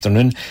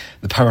afternoon.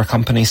 The power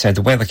company said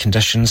the weather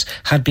conditions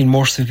had been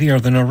more severe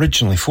than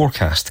originally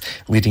forecast,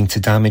 leading to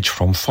damage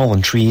from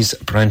fallen trees,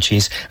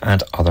 branches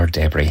and other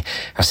debris.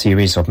 A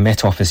series of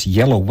Met Office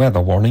yellow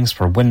weather warnings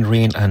for wind,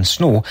 rain and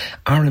snow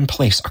are in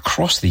place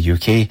across the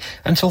UK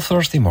until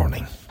Thursday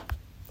morning.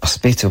 A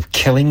spate of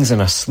killings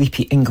in a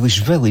sleepy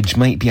English village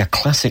might be a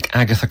classic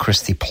Agatha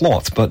Christie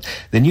plot, but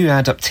the new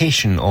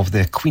adaptation of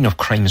the Queen of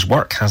Crime's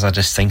work has a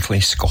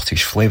distinctly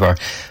Scottish flavour.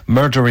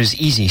 Murder is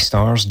Easy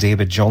stars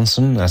David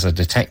Johnson as a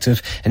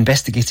detective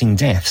investigating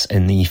deaths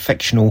in the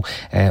fictional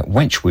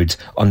Wenchwood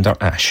under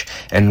Ash.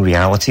 In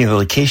reality, the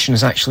location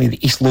is actually the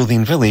East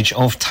Lothian village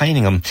of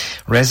Tyningham.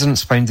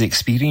 Residents found the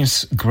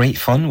experience great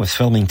fun, with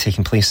filming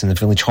taking place in the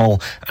village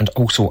hall and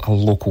also a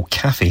local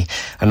cafe.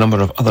 A number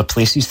of other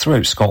places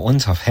throughout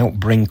Scotland have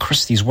helped bring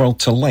Christie's world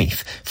to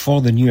life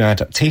for the new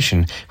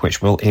adaptation,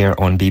 which will air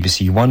on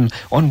BBC One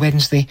on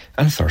Wednesday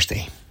and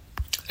Thursday.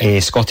 A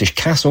Scottish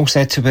castle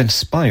said to have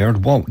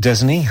inspired Walt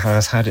Disney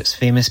has had its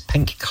famous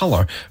pink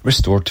colour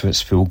restored to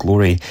its full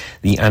glory.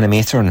 The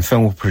animator and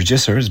film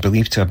producer is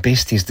believed to have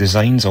based his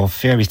designs of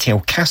fairy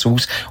tale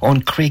castles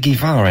on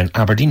Craigievar in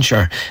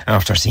Aberdeenshire.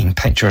 After seeing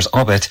pictures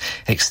of it,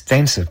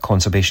 extensive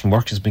conservation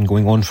work has been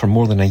going on for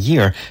more than a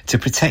year to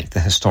protect the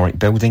historic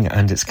building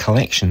and its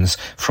collections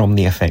from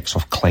the effects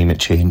of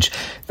climate change.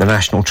 The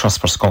National Trust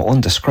for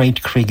Scotland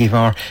described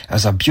Craigievar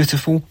as a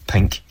beautiful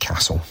pink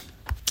castle.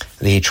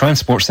 The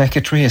Transport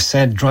Secretary has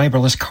said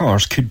driverless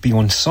cars could be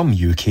on some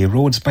UK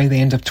roads by the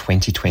end of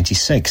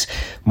 2026.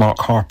 Mark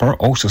Harper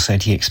also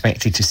said he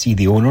expected to see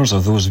the owners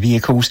of those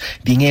vehicles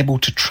being able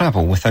to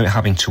travel without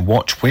having to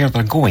watch where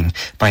they're going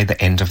by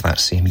the end of that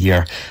same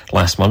year.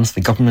 Last month,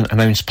 the government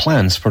announced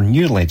plans for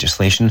new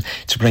legislation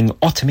to bring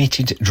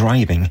automated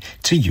driving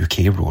to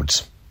UK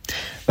roads.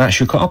 That's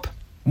your cut up.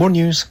 More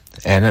news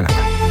in an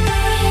hour.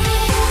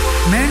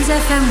 Mearns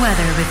FM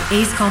weather with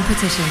Ace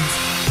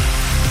Competitions.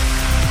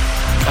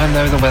 And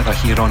now the weather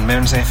here on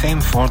Mearns FM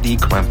for the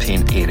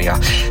Grampian area.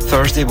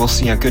 Thursday we'll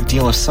see a good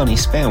deal of sunny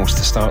spells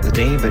to start the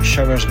day, but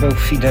showers will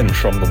feed in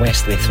from the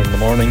west later in the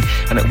morning,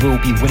 and it will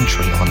be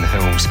wintry on the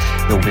hills.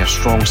 There will be a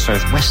strong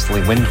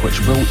southwesterly wind which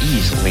will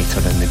ease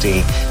later in the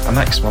day, a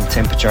maximum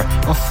temperature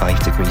of 5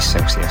 degrees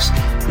Celsius.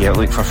 The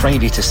outlook for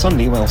Friday to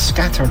Sunday, well,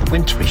 scattered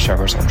wintry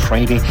showers on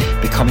Friday,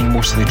 becoming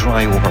mostly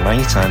dry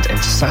overnight and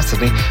into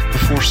Saturday,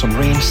 before some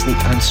rain, sleet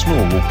and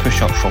snow will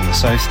push up from the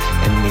south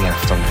in the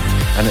afternoon,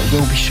 and it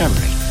will be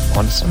showery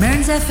on Sunday.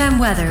 Mearns FM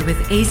weather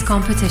with Ace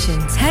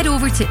Competitions. Head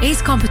over to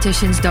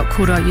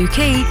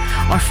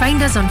acecompetitions.co.uk or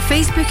find us on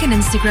Facebook and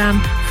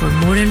Instagram for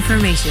more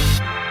information.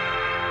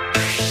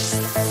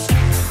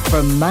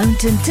 From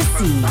mountain to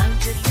sea,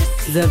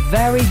 the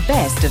very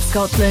best of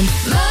Scotland.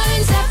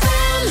 Mearns FM.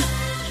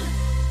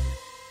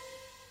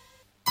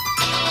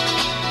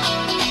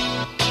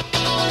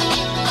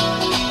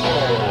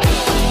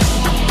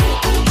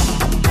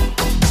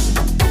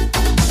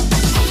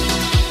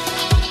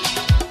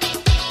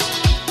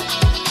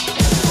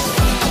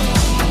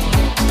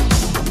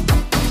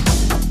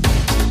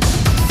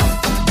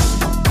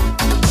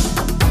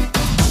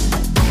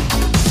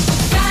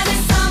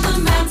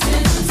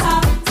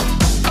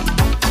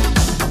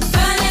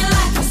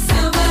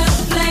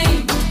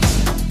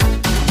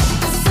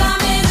 Some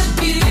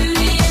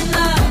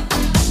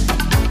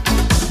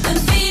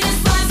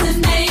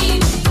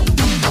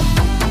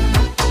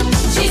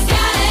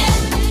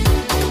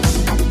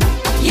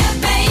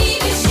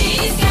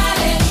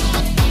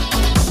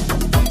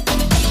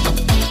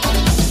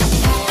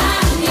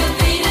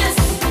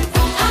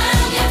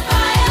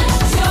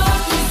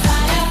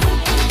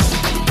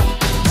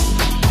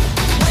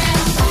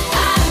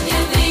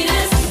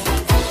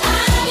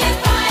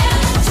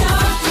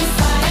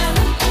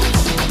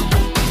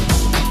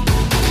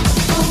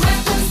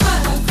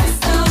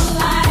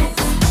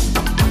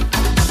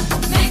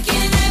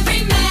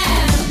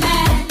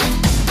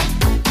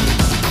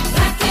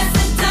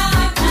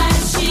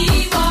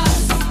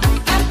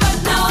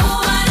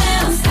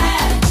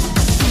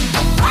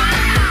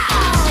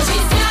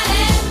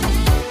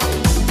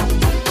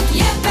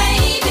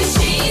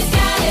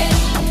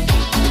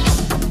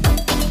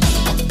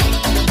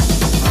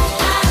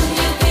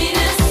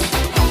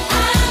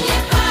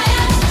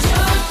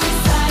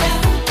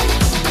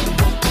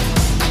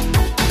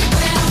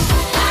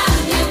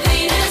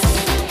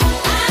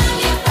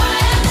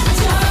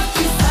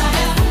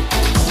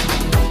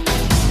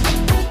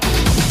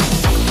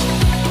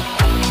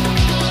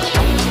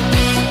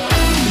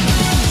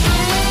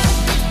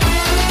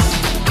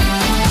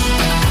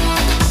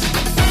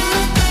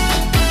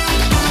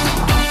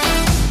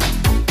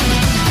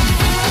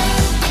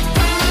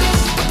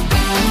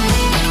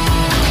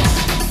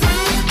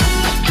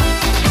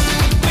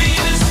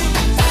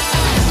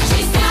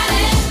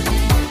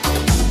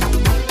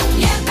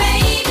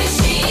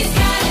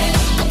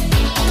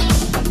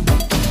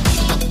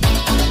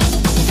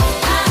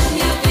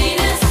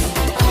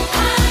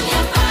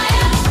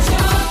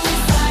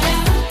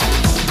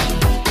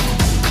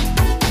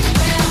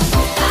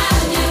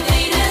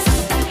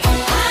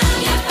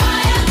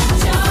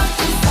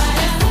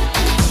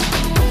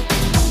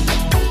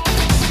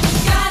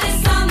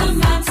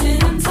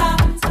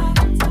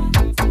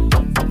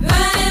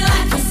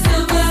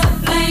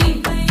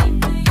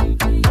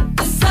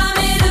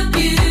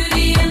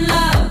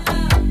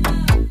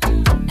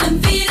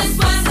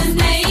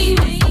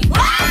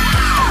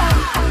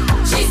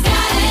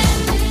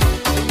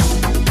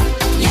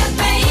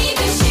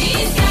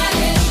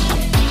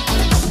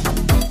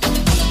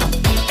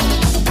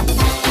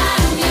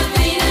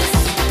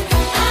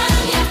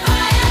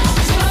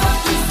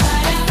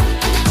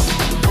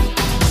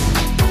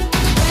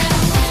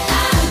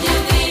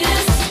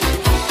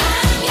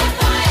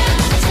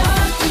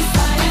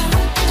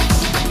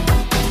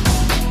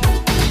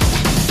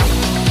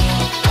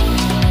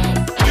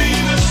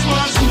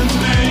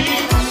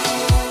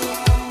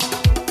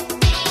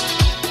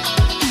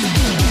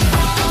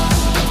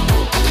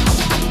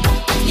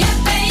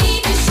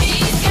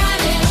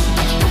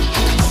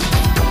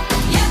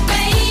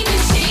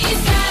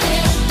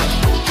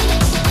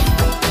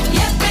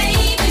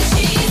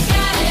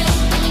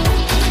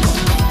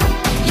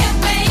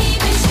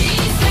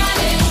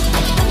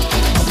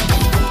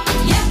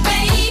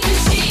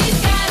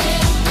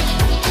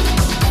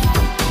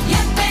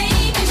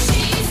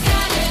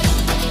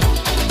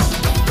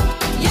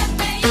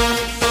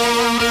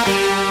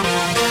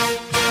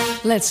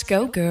Let's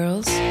go,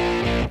 girls.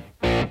 Come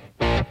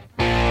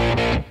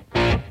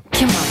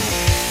on.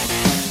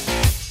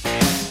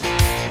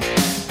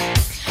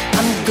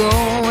 I'm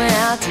going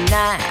out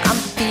tonight. I'm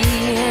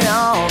feeling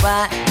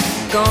alright.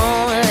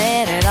 Gonna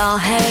let it all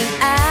hang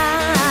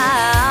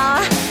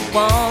out.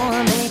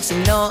 Wanna make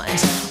some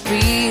noise,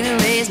 really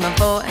raise my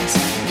voice.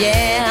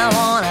 Yeah, I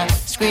wanna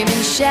scream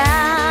and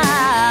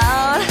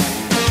shout.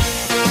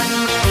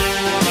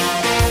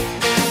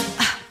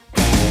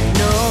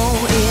 No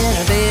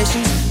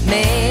inhibitions,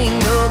 make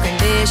no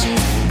conditions.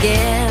 Get a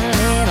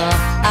little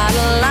out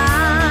of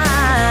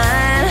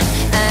line.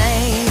 I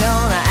ain't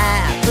gonna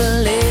act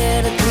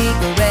politically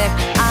correct.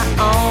 I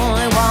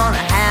only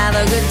wanna have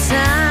a good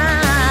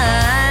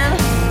time.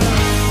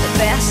 The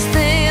best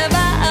thing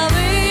about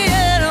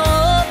being a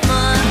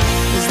woman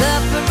is the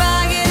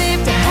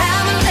prerogative to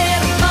have a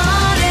little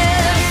fun.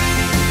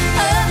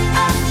 Yeah.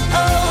 Oh, oh,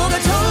 oh, go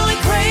totally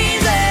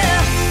crazy.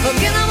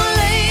 Forget I'm a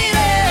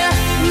lady.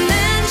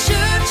 Men,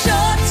 shirt,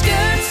 short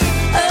skirts.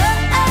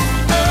 Oh,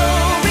 oh,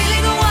 oh, really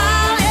go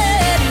wild.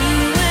 Yeah,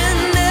 doing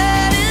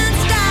that in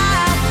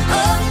style.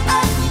 Oh,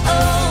 oh,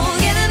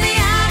 oh, get in the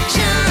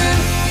action.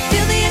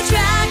 Feel the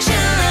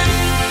attraction.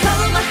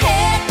 Color my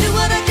head, do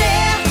what I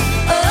dare.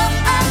 Oh,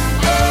 oh,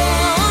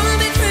 oh, I wanna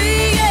be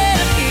free. Yeah,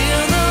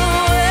 feel the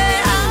way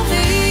I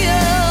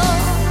feel.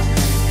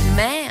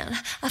 Man,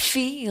 I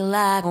feel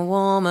like a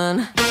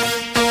woman.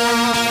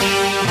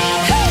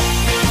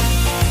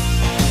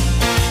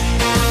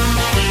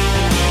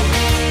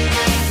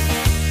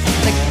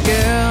 The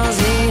girls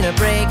need a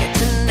break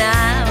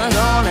tonight. We're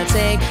gonna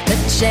take the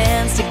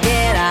chance to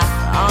get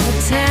out on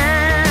the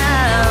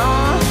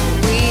town.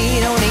 We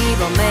don't need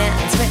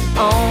romance, we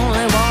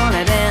only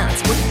wanna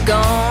dance. We're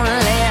gonna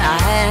let our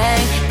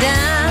hang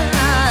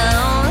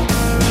down.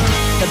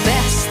 The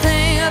best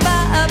thing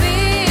about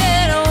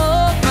being a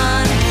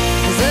woman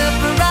is the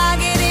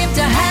prerogative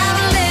to have a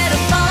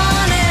little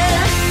fun.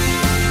 Yeah.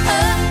 Oh,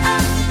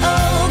 oh,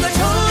 oh, go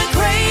totally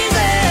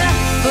crazy.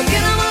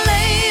 Forget I'm a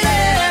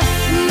lady.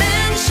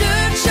 Men,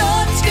 shirt,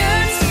 short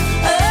skirts.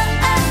 Oh,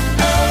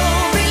 oh,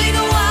 oh, really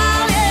go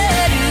wild.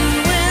 Yeah,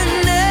 doing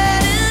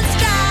that in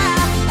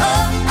style.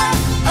 Oh,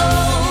 oh,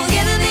 oh,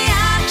 get in the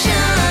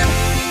action.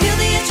 Feel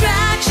the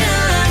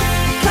attraction.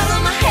 Color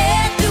my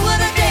head, do what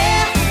I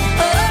dare.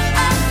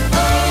 Oh, oh,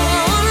 oh, I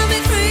wanna be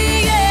free.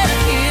 Yeah,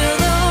 feel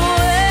the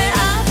way I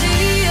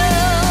feel.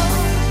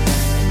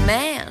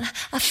 Man,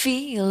 I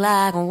feel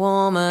like a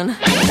woman.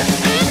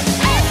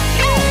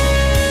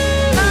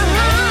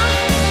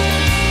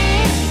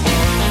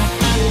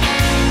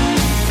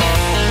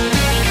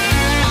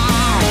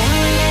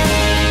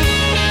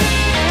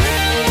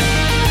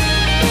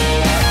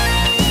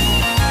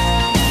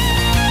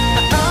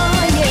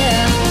 Oh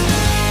yeah,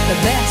 the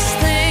best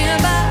thing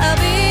about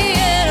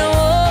being a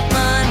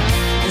woman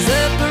is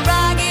the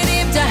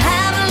prerogative to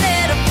have a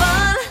little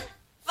fun,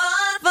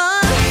 fun,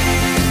 fun.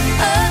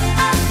 Oh,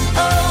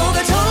 oh, oh,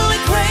 go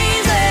totally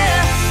crazy.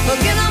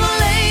 Forget I'm a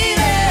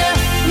lady.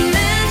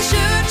 Men,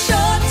 shirt,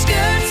 short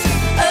skirts.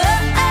 Oh,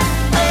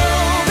 oh,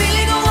 oh,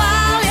 really go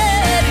wild.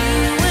 Yeah,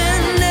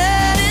 doing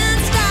that in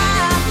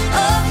style.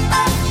 Oh,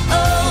 oh,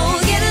 oh,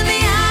 get in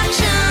the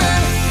action.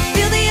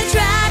 Feel the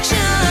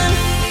attraction.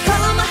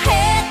 Color my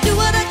head, do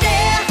what I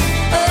dare.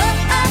 Oh,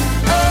 oh,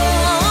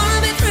 oh, I wanna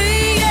be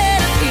free. Yeah,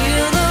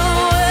 feel the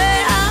way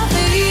I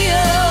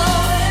feel.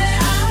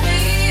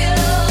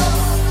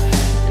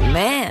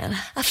 Man,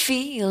 I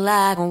feel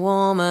like a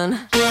woman.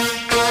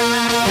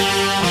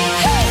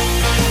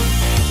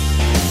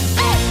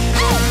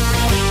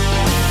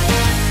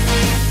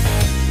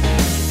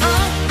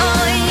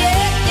 Oh,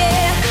 yeah,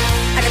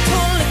 yeah, I got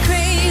totally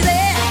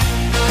crazy.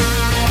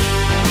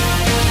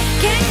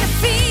 Can you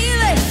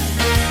feel it?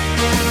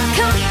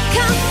 Come,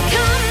 come,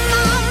 come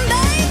on,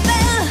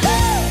 baby.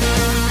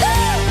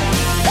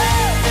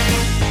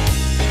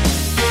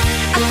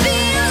 I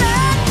feel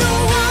like a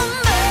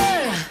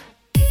woman.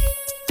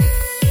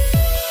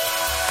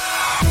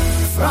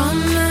 From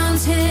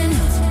mountain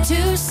to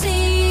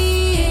sea.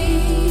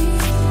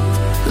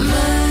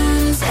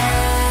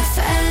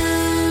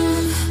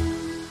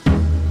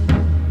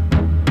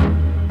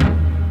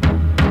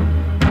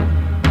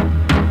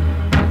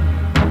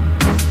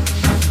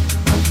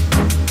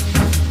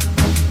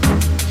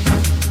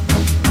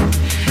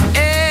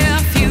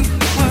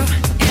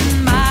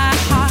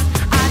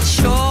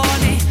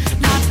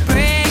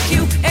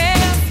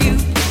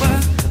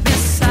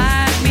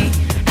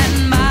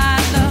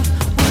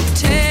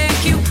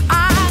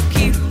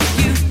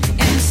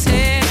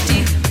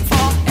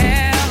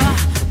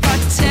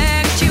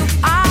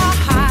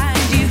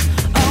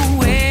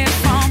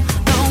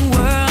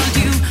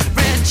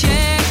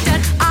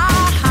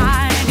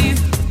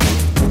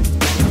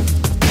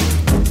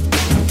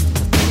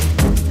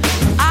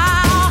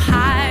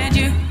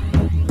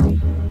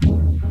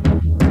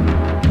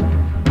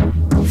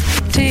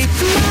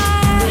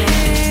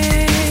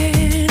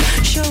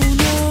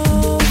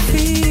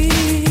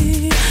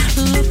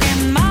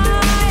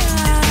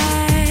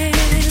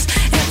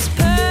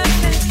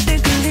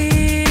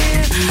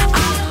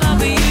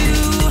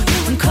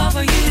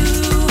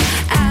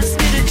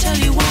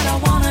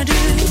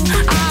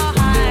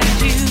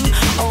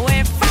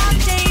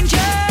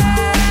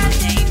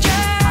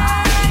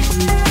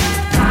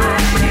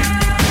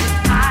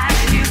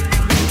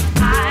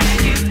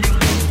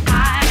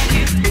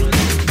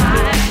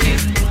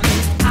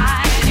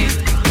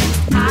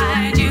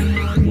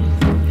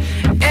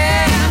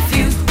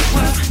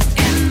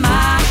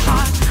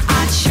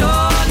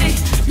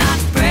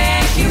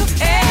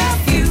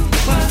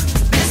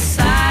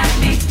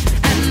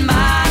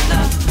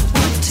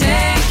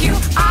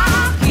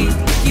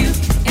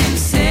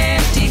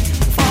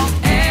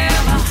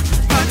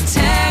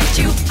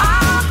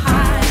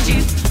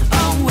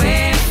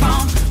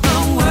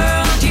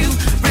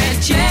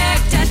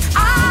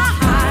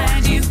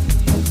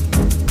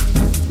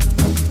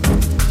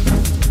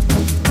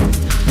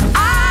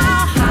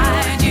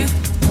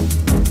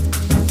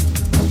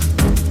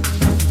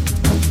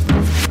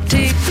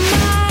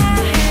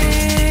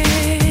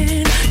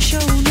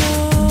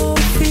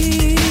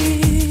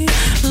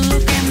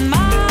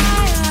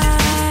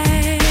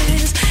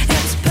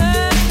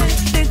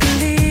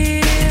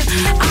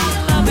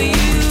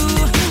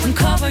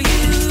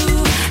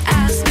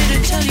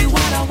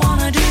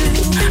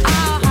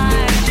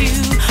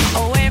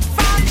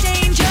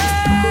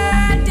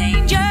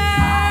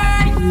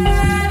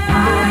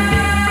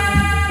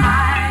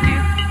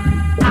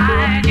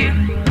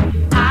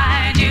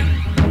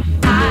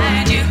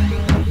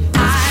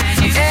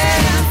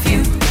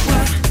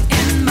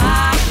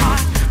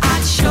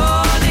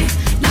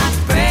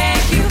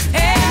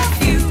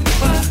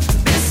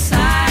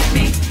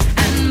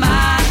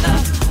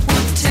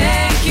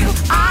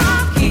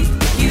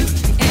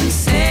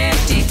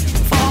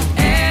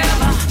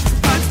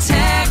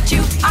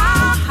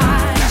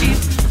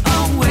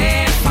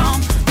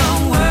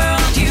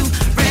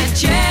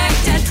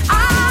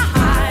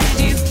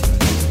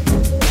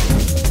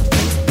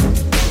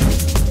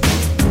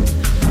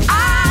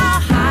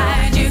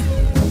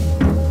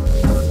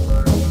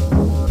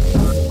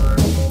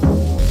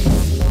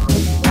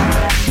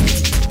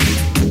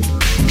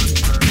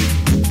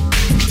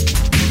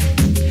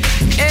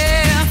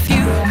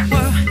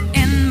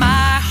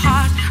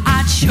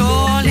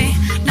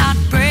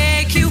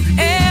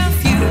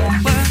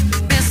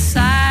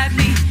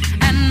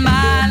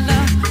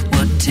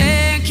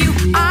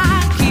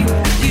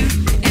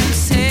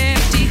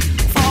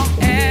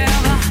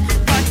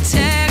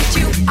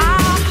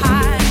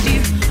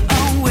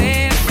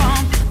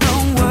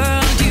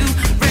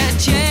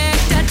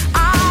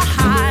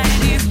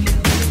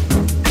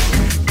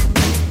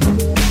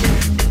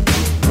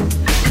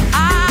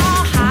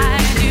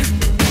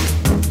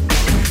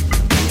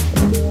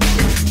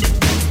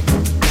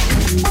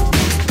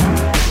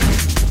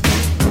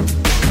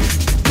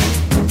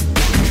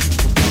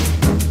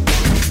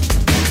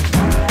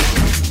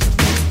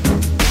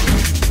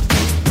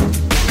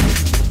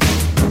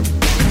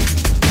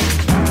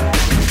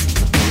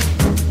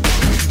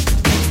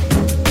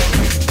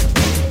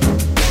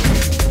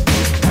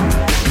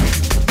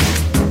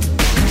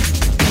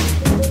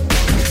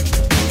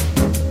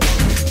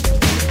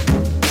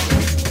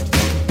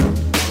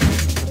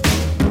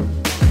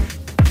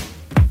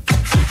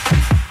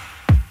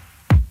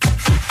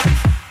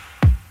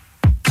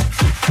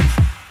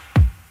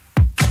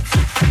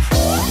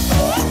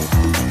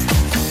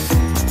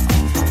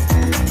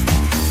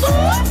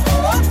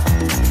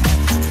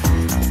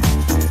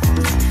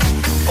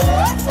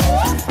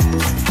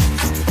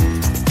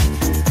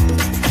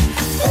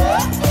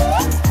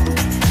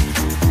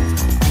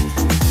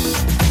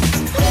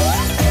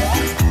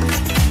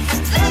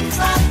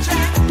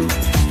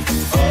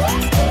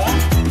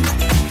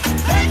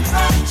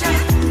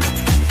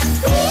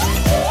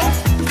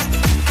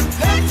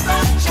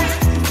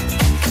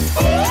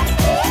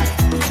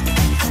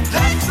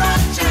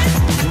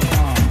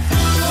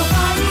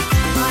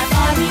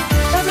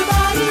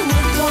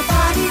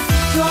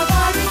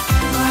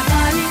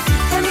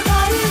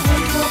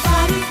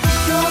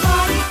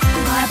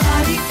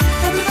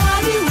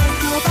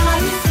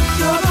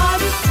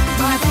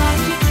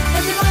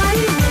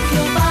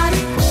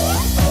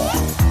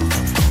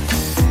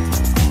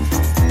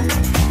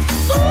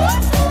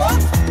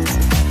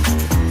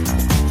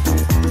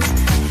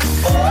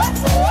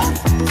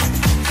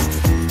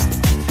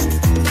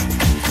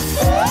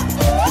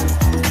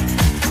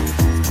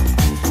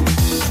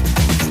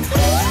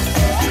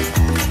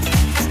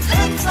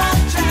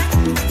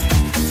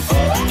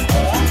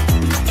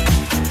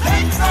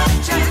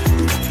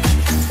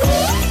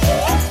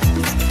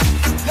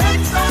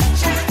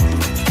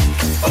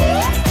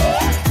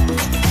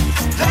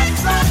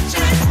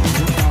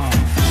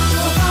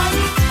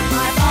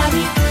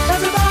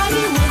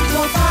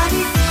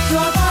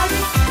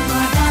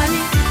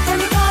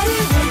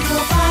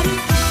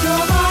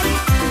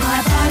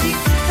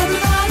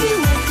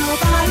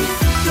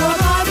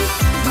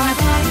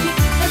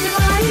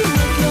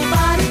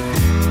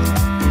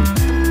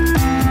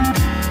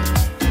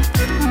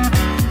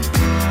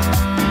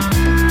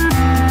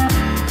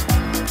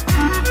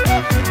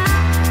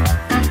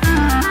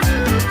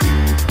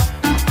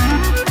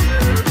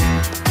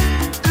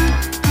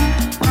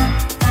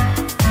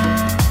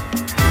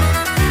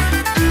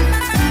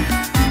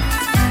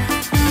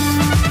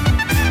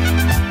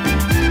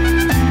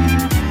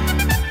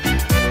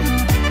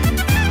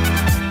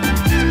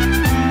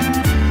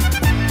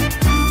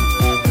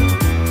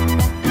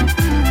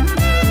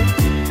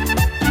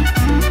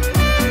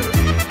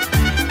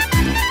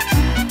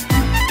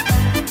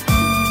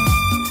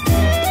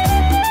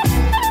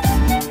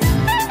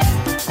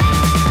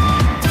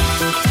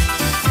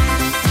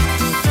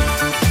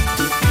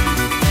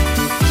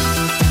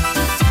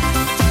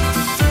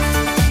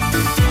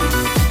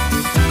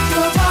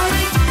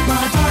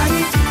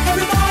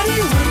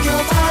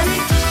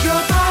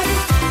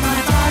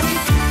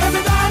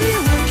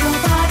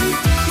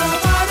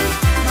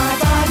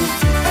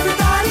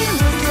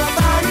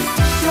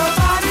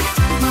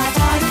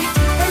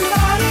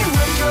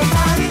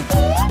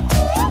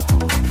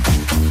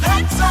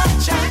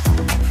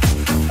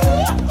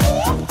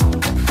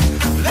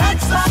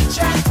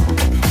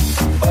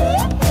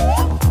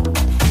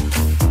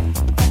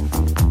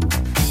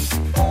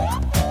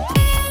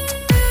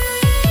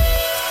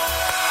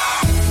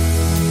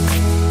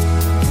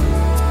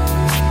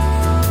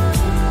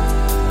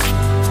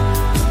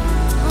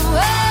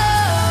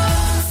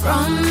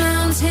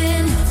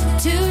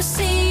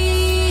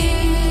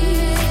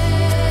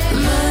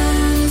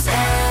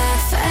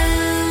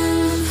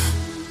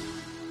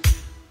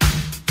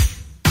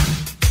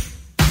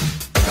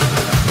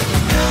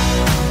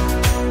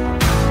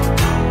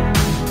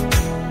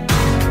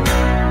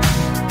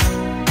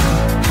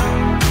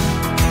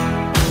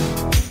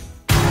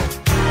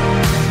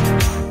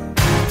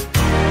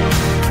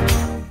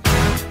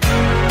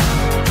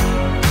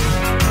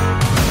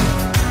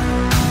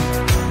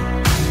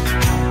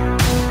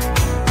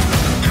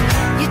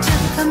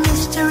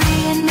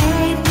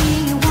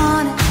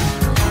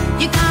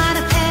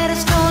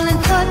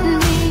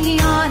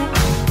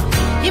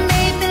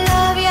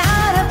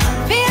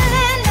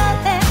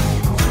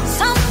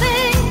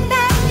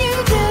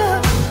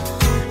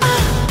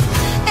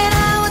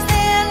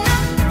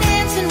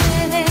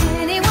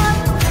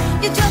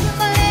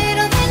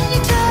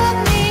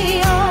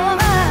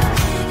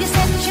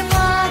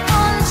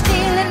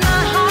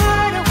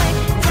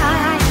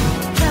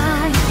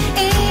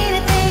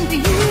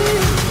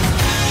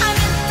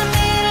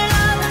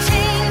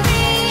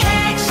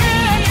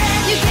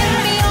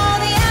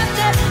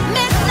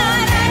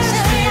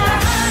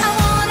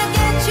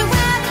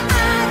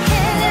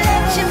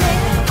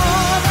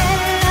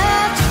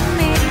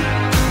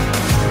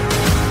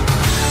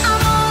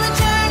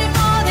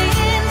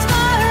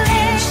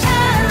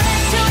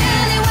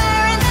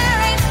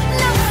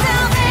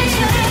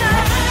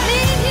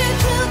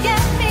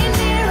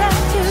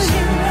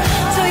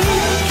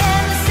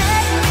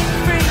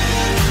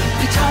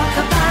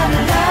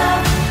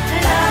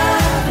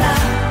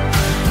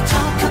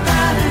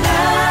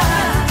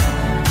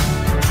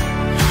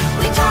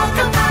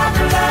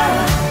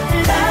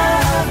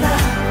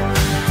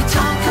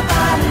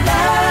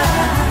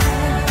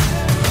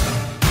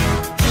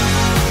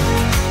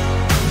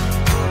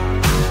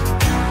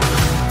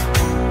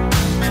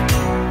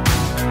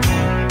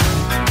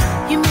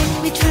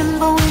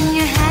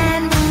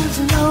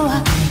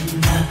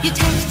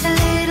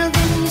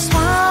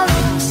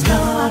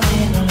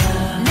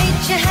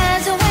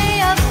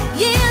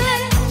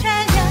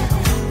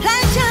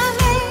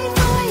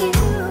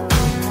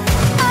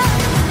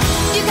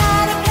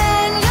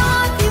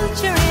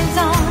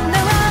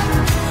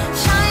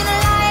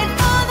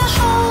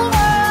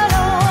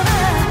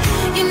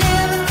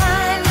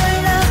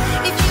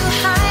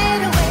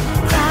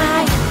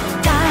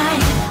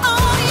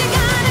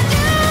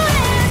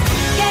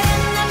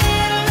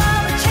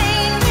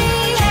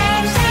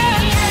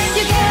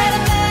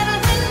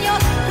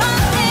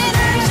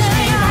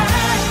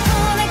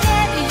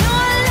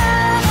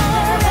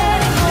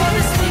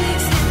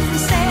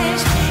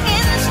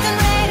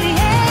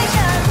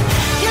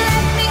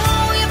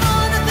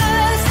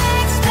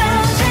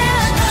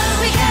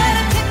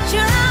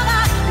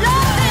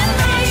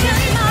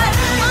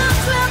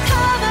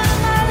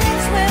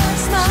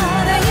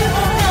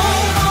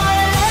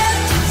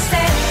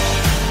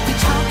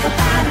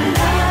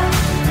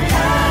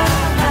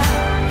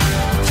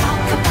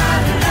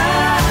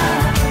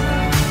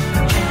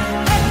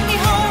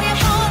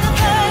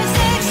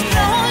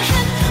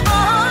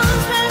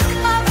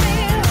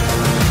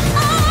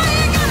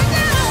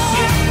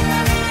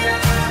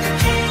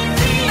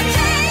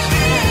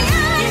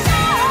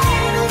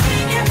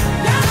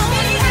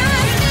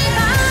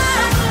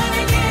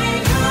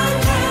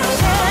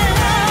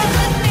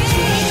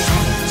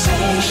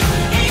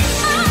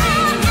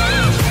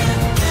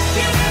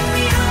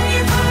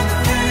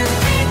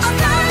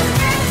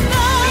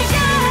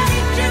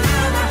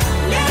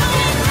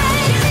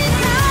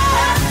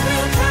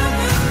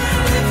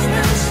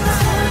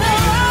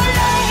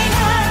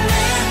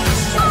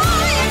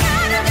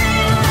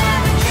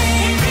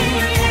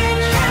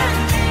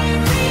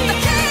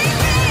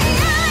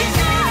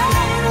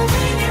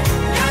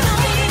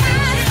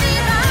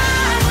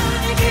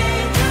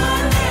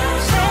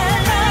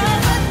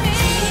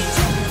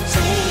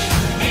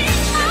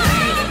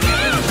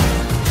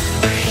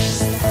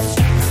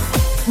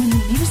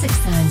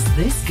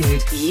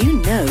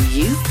 you know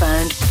you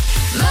found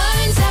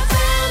Mearns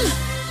FM.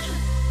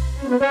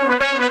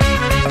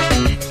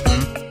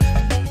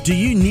 Do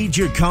you need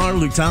your car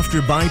looked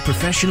after by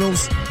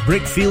professionals?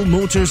 Brickfield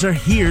Motors are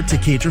here to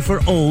cater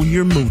for all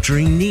your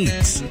motoring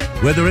needs.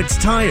 Whether it's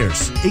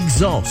tyres,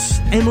 exhausts,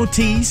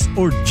 MOTs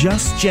or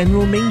just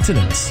general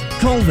maintenance,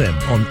 call them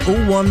on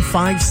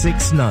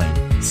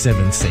 01569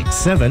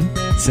 767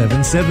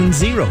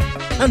 770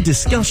 and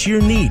discuss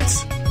your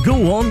needs.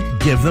 Go on,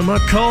 give them a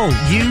call.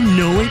 You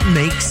know it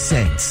makes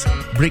sense.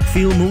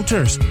 Brickfield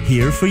Motors,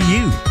 here for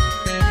you.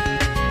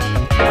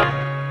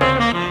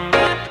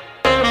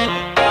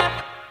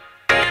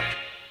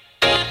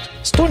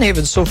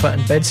 Stonehaven Sofa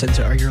and Bed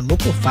Centre are your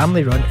local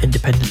family-run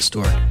independent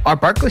store. Our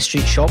Berkeley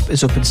Street shop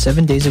is open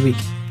 7 days a week,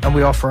 and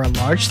we offer a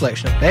large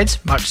selection of beds,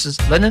 mattresses,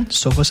 linen,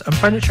 sofas and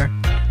furniture.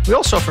 We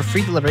also offer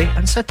free delivery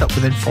and set up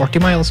within 40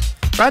 miles.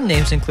 Brand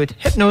names include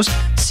Hypnose,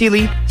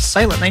 Sealy,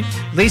 Silent Night,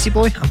 Lazy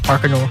Boy and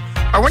Parker Knoll.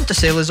 Our winter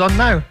sale is on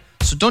now,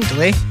 so don't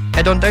delay.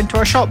 Head on down to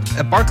our shop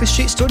at Berkeley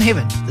Street,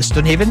 Stonehaven, the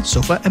Stonehaven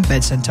Sofa and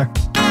Bed Centre.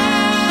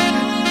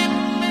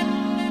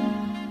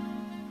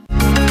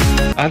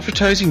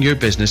 Advertising your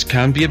business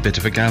can be a bit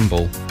of a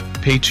gamble.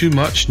 Pay too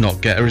much,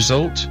 not get a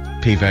result.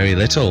 Pay very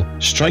little,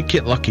 strike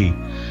get lucky.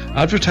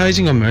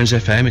 Advertising on Mearns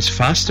FM is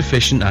fast,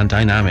 efficient and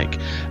dynamic,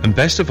 and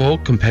best of all,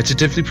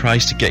 competitively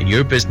priced to get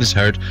your business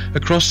heard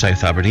across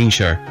South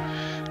Aberdeenshire.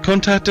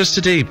 Contact us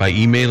today by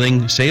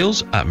emailing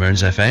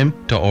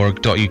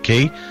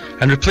sales@mearnsfm.org.uk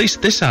and replace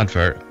this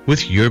advert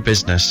with your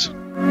business.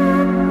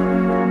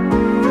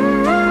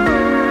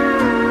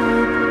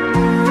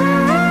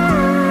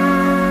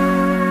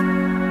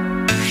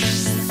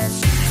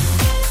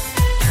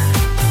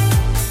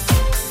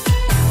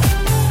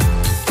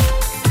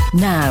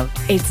 Now,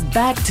 it's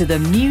back to the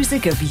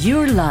music of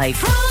your life.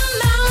 From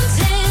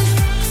mountain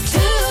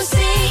to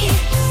sea,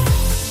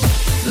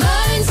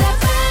 Mearns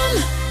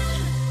FM.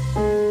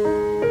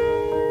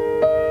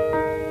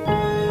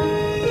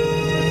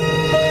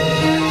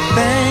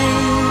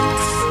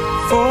 Thanks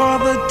for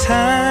the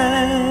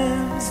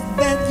times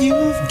that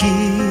you've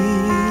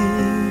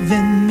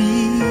given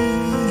me.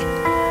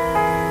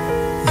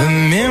 The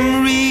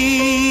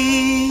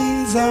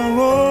memories are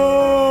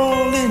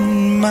all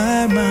in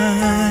my mind.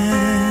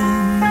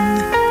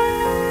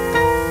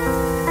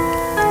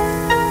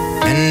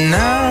 And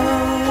now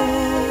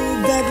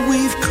that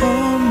we've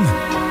come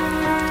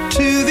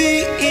to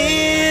the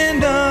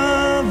end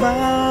of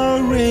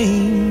our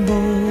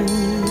rainbow,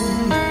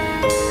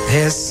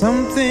 there's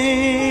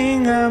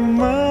something I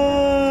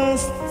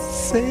must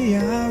say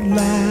out loud.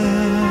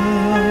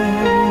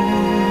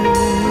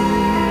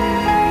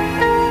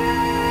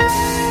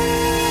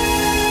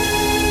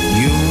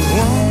 You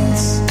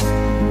once,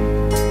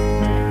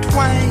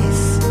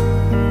 twice,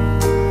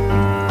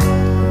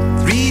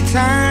 3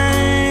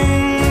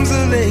 times a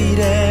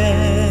lady,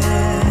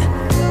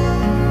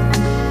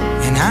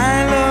 and I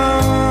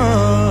love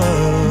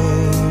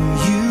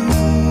you.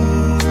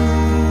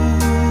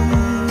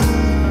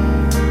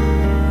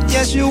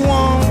 Yes, you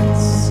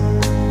once,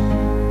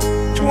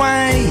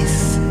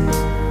 twice,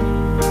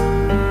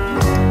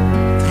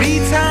 3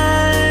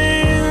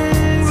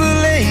 times a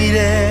lady,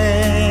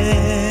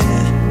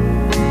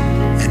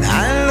 and I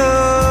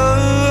love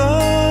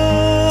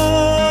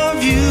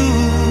you.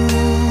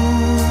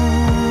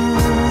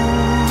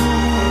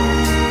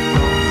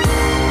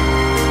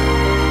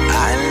 I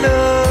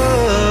love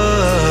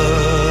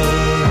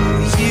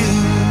you.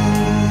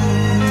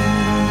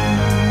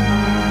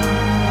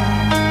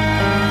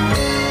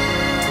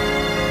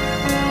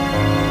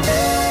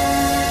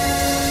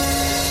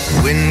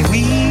 When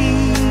we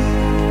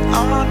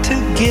are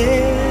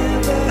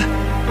together,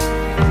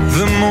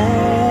 the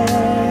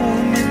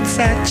moments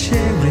I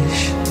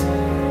cherish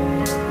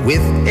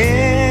with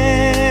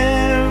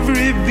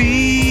every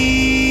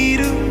beat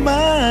of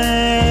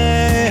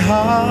my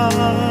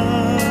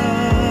heart.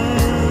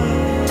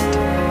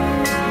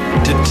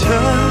 To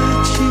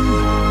touch you,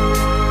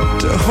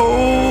 to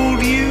hold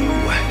you,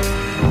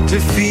 to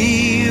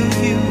feel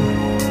you,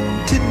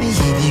 to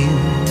need you.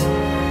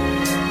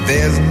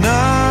 There's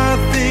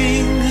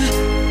nothing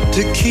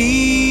to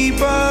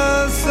keep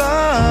us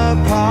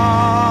apart.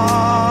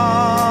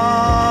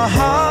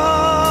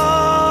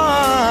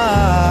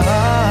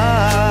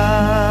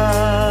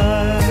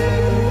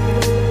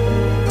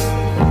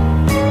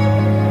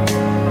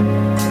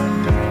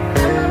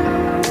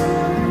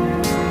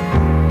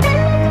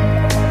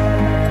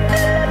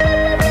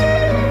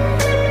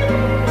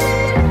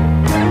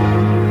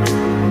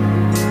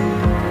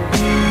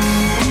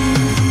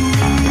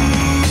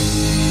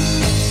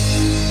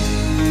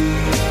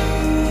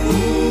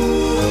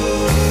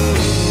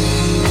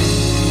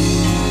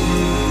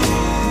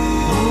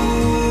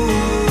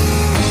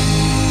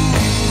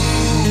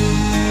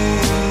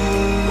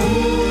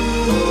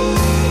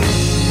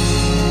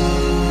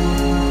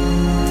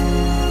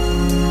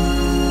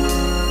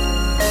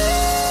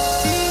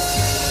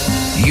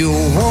 You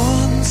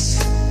once,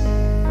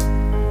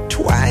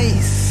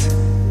 twice,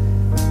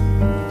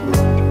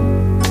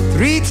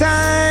 3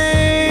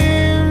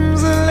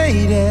 times a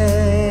lady,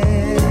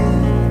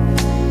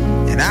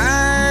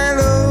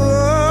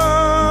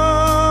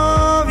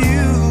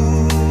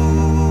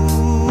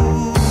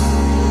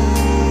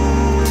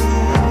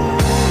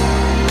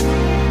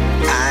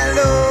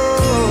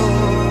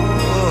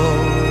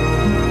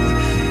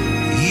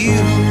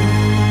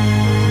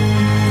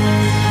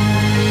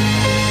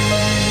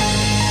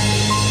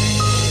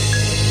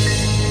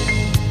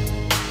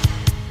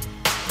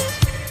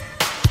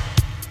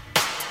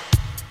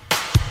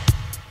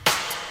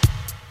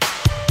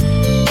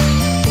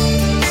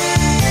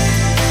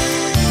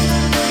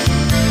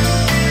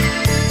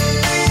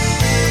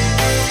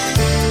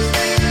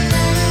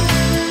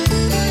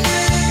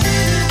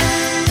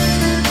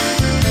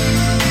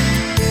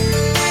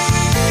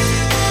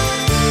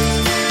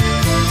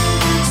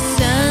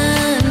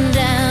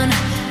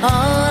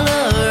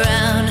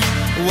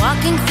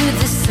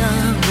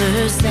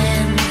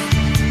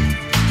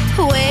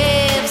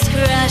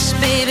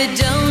 baby,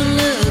 don't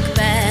look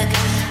back.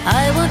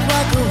 I won't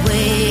walk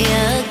away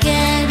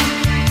again.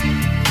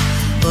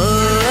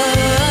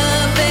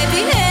 Oh,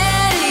 baby,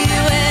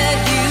 anywhere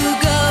you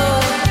go,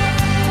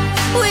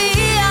 we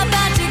are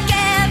bound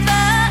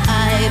together.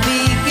 I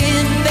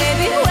begin,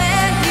 baby,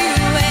 where you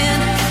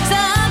end.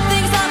 Some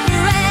things are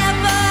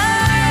forever.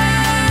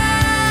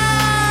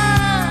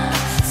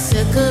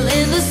 Circle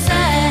in the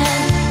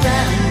sand,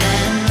 round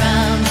and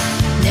round.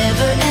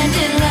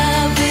 Never-ending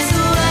love is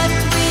what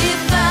we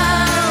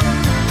found.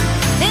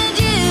 And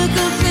you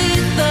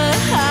complete the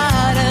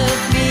heart of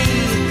me.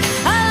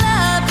 Our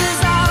love is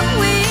all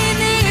we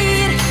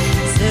need.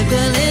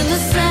 Circle in the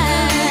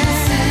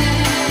sand.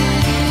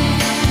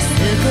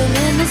 Circle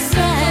in the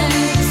sand.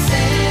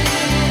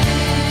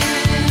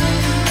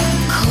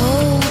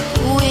 Cold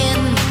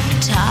wind,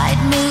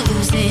 tide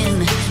moves in,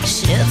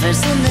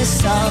 shivers in the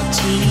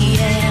salty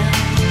air.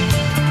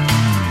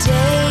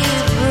 Day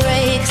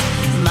breaks,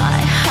 my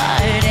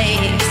heart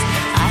aches.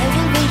 I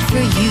will wait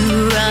for you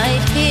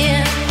right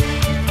here.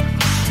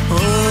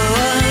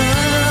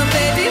 Oh,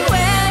 baby,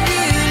 when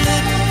you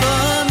look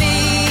for me,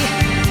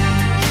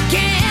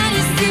 can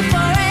you see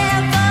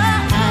forever?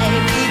 I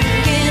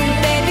begin,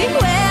 baby,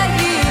 where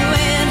you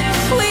end.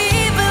 We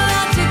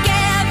belong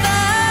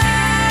together.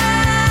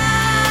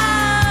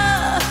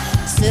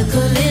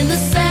 Circle in the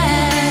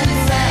sand,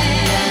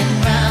 round and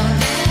round,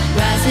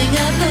 rising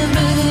up the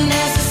moon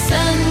as the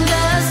sun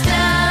goes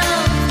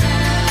down.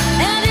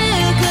 And you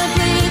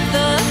complete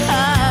the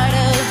heart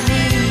of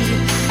me.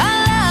 Our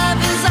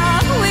love is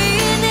all we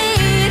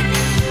need.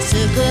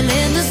 Circle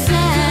in the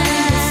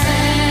sand.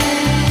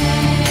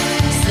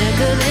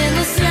 Circle in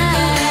the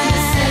sand.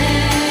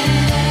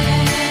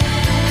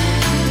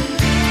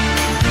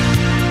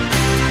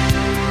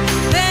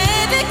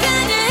 Baby,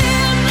 can you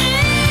hear me?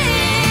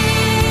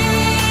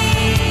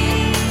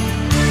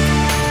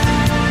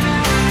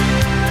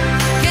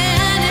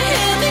 Can you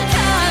hear me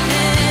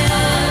coming?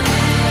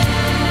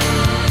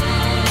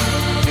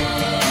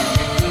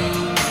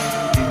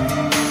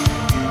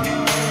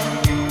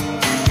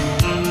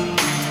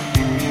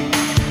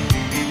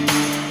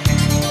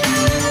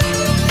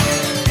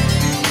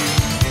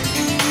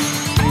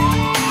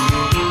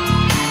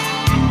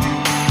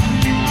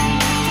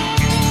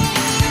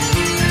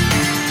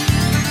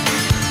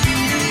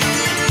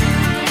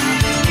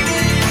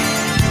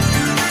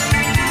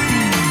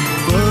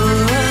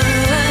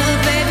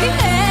 Baby,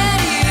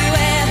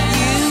 anywhere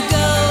you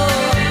go,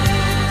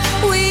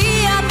 we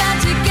are bound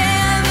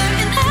together.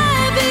 And I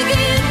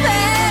begin,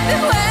 baby,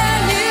 where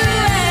you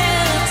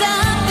end.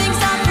 Some things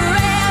are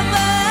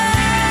forever.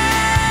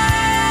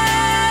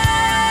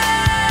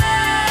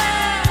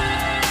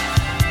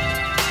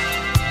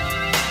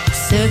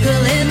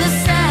 Circle in the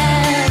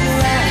sand,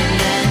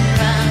 round and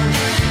round.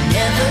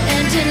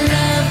 Never-ending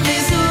love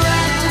is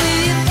what we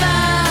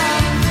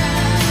found.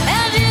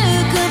 And you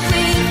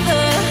complete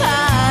the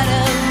heart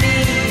of me.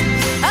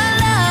 Our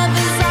love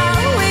is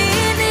all we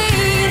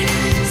need.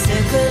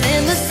 Circle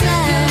in the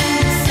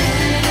sand.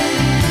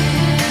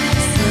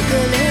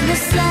 Circle in the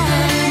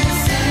sand.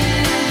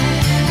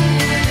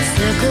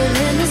 Circle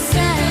in the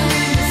sand.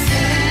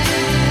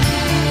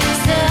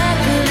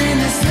 Circle in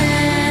the sand.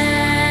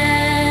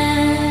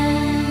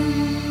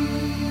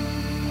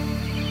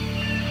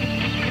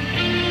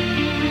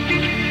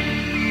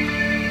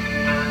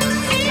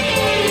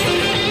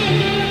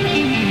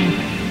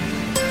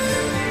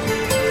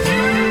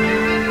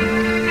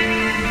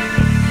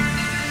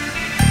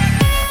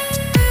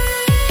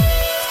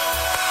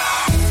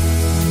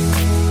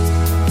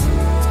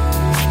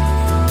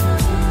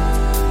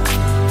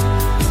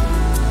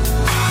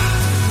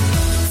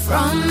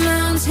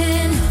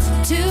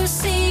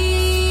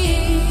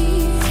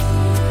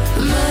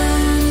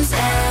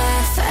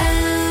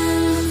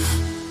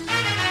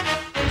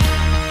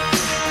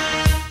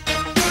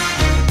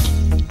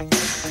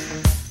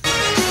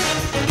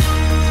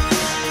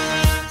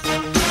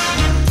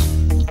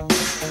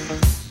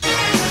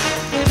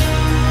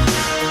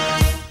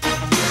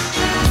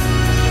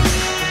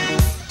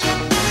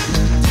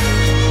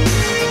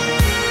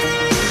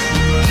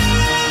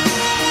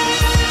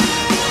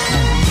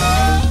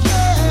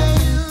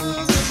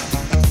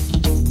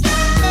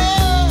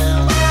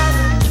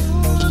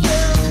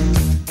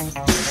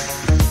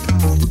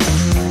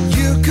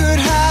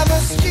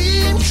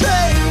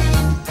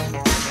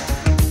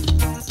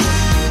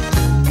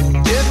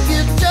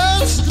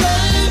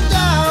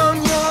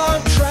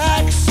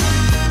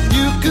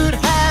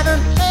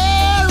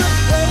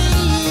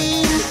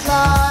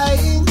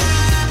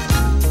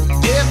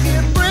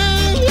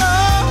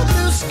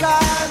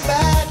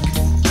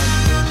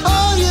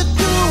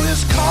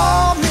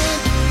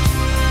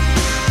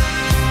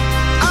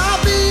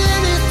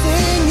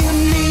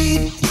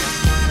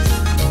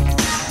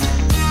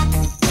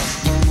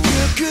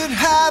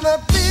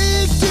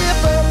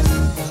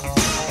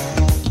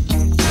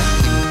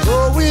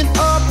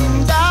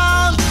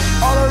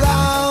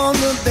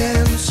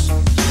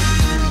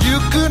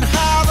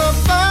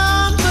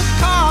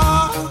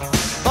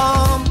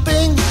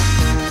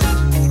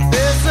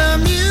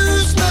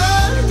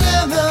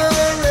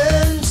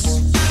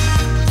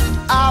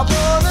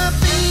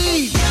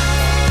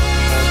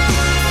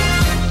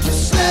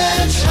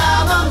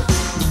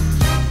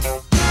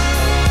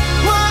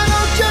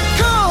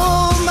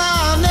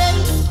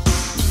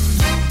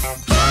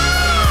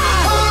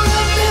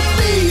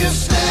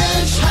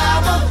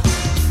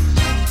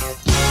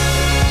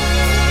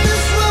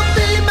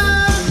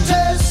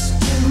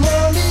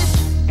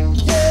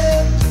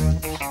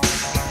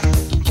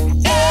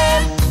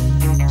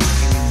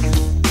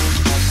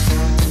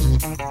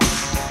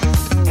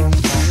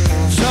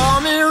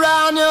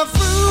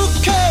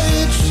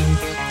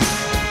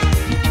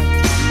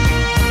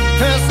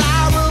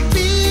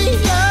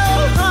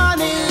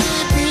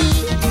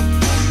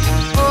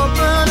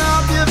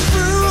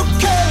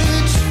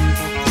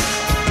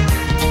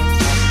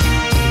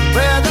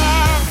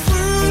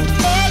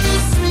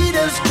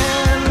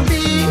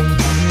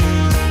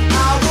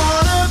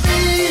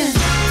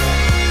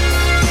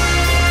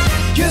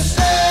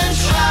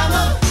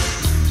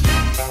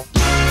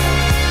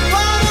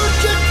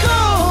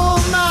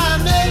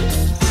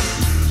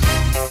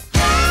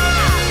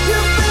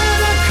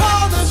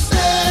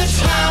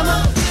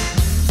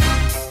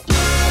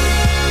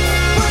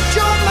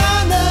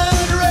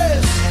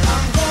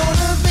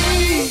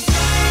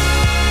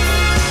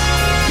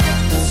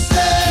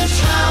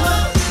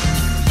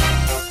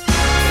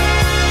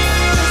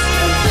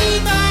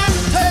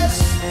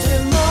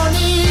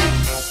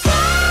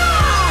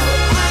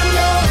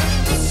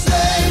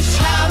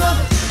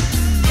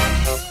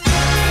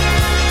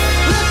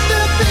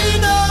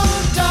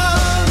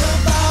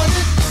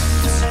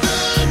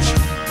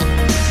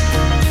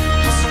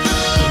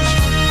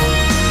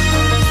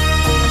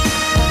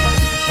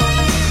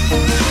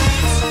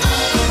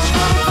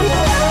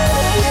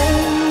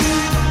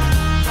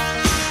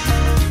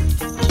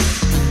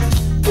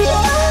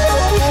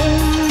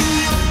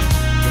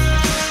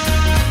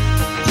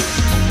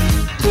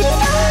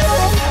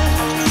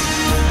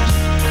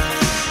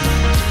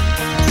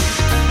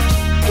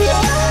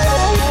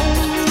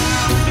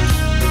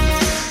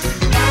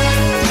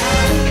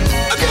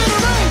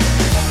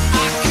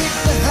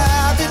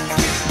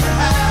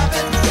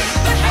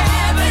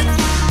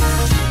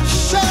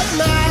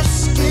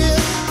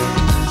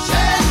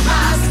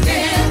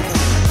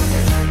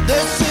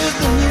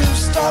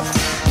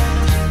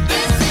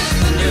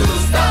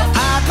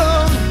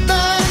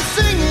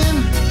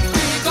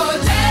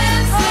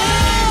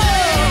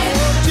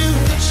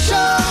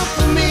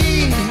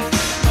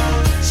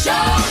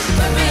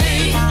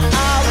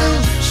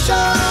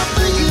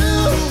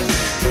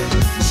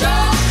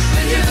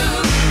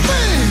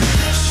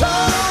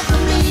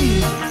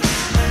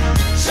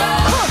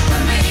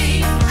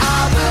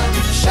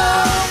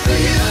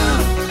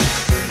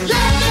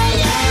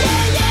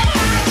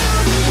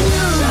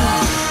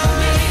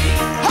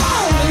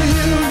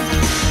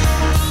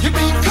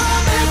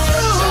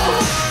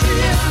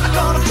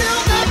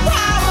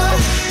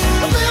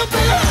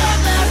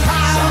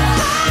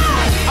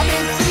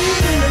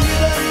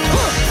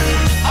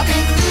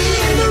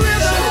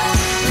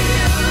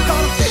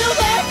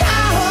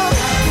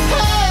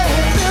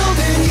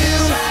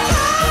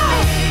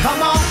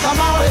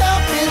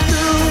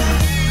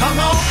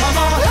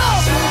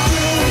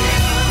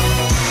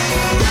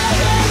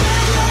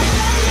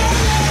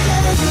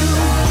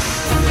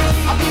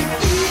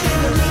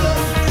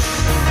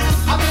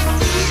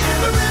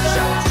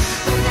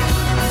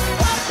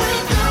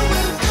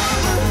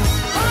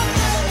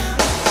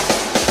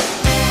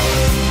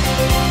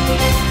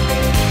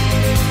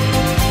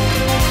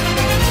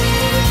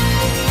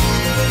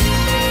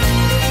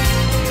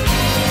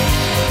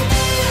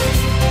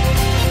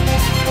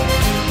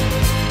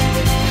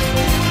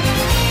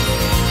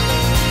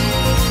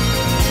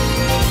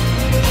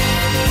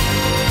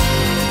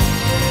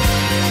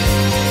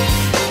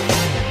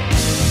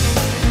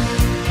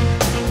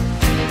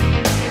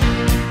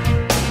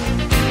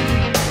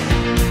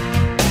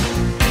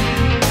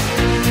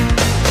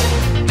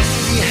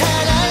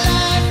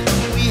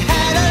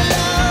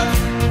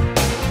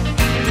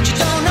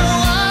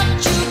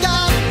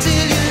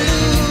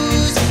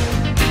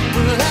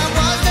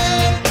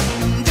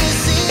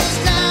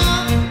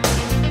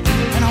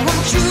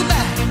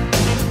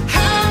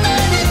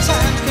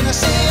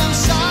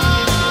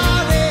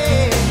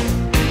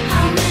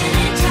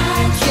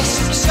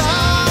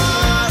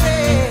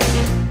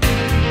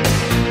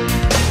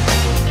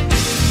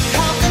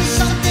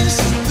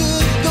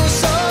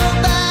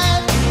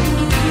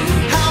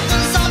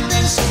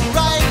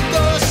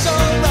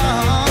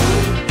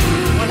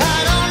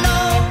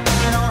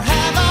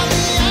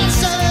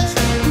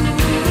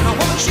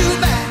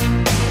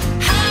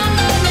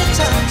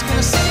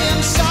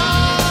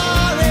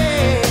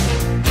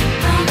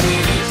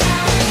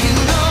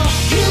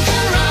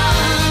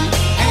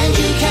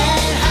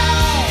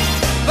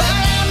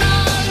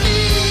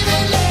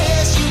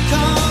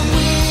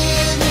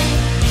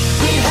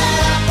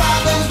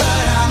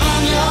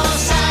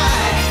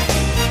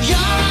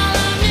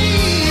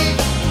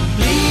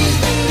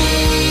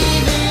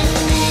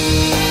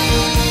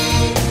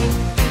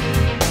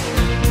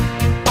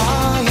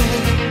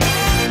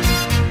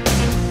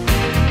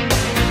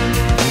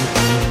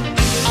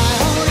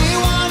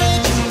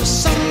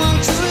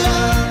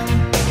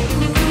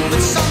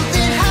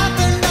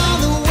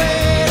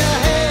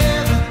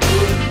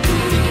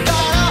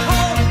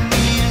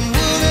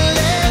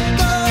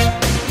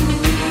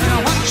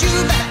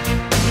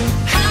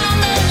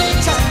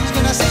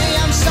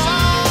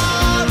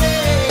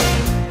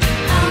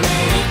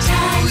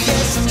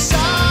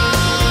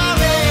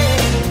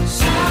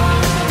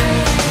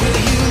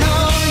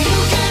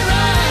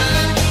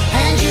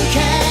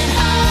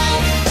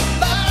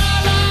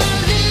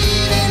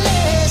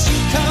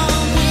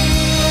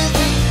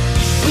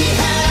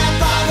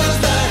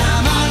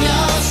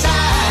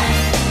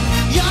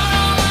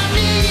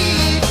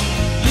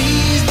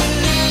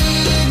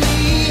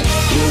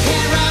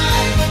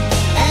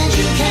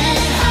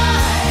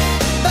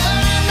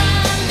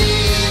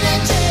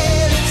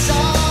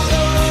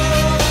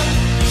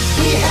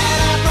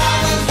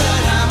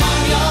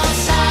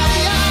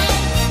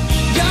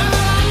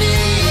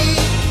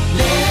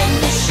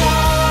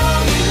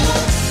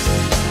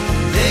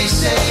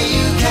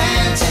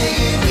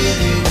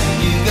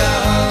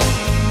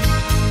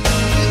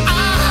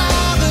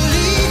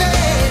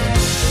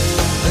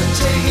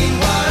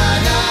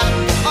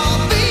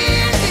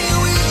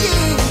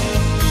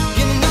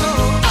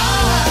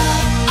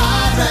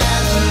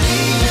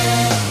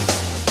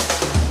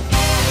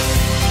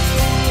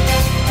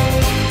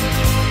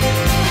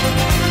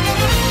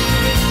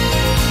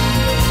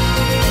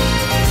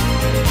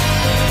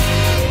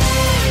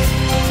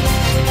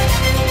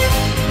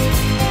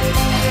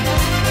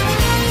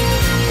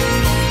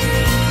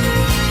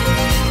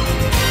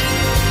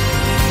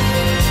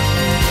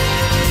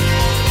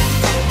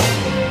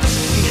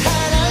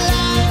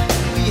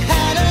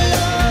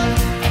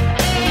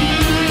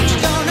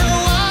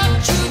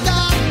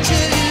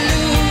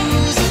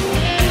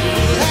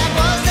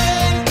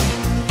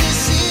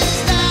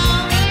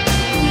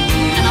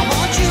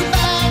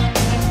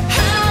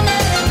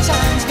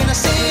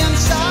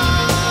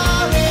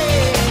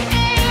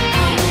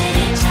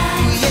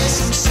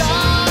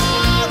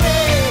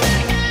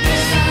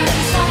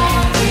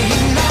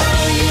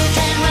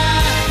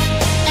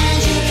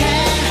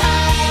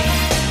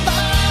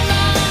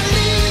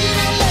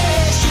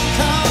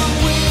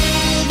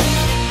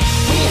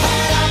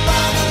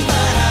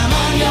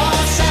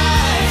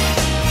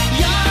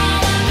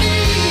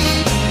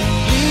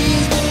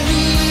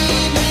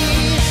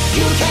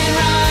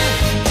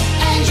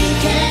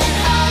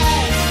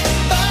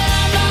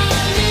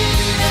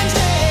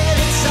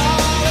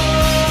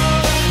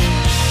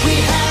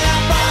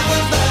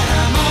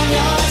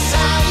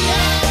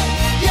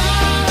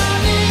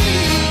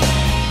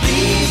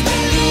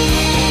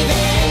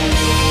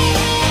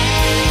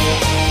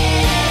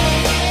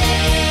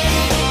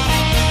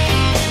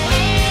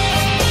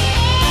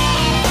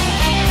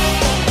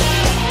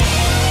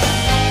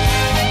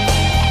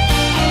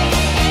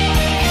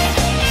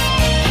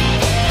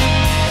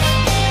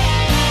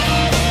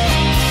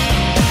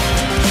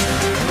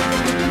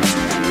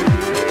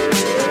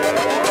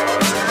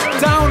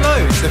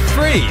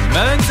 free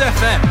Mearns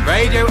FM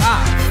radio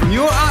app from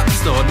your app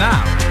store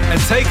now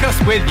and take us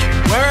with you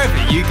wherever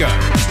you go.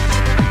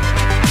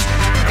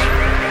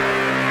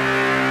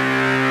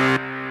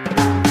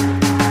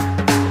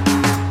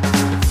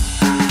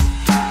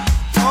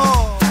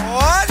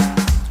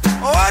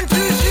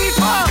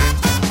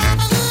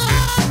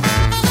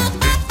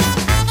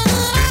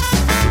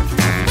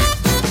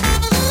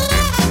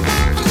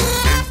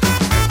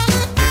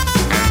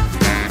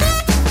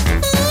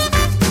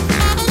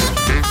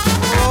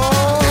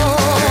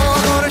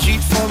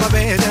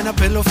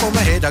 Pillow for my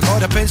head, I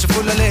got a pencil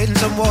full of lead and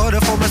some water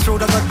for my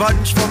throat. I got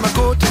bunch for my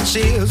coat and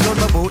sails on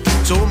my boat.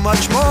 So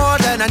much more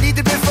than I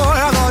needed before.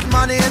 I got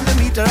money in the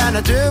meter and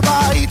a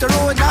turbo heater.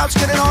 Oh, and now it's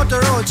getting on the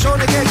road, so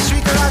they get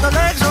sweeter. I got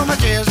legs on my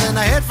chairs and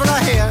a head full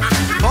of hair.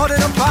 Bought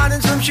it up pan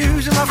and some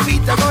shoes on my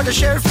feet. I got a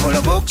shelf full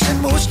of books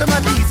and most of my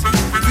teeth.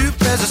 Few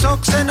pairs of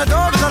socks and the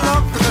doors are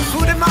locked. I got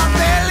food in my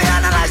belly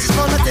and a license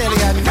for my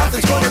telly, and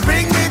nothing's gonna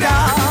bring me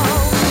down.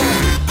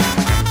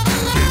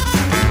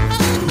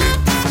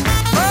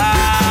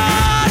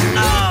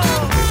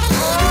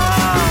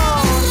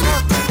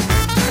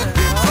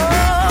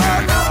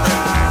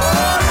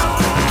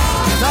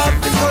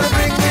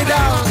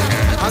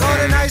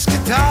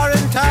 Guitar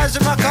and tires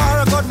in my car.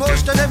 I got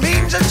most of the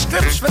means and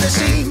scripts for the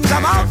scenes.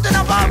 I'm out and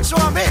about, so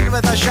I'm in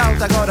with a shout.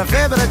 I got a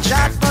fair bit of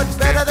chat, but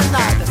better than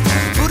that,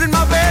 food in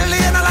my belly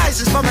and a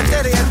license for my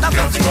telly, and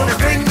nothing's gonna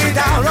bring me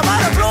down. I'm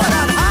out of blow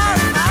that hard,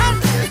 man.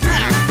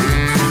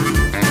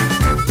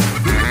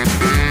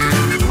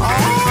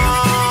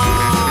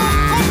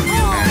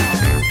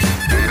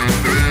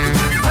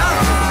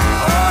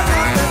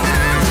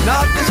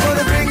 Nothing's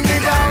gonna bring me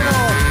down.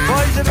 Oh,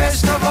 boys, the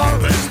best of all.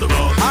 Best of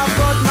all. I've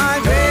got my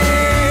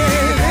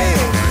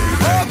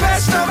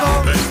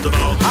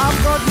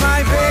I've got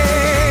my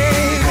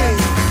baby.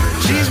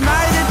 She's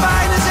mine and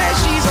fine and says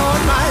she's all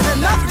mine, and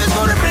nothing's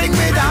gonna bring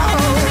me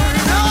down.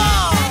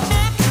 No.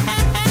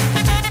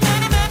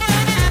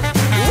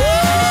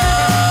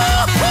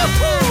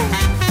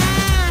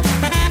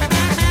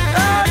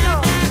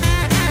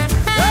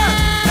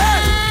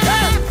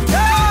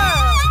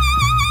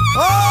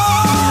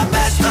 Oh,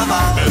 best of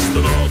all. Best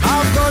of all.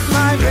 I've got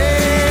my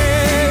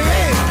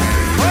baby.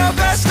 Oh,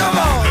 best of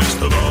all.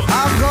 Best of all.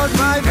 I've got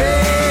my baby.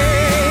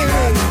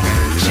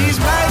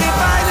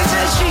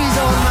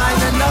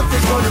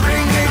 Nothing's gonna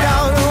bring me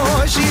down.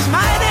 Oh, she's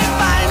mighty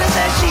fine and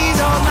says she's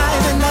all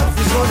mine, and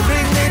nothing's gonna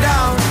bring me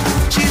down.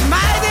 She's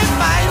mighty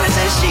fine and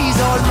says she's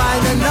all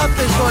mine, and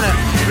nothing's gonna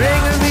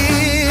bring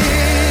me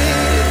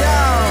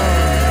down.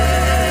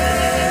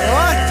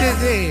 What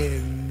is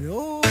it?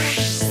 Oh.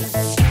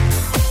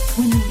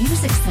 When the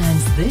music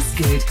sounds this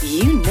good,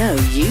 you know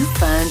you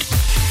found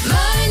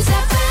Mearns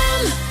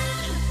FM.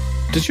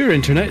 Does your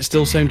internet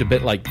still sound a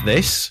bit like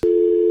this?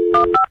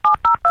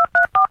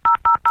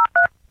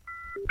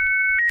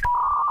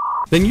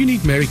 Then you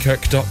need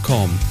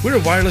Marykirk.com. We're a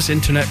wireless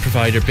internet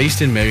provider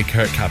based in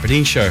Marykirk,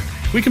 Aberdeenshire.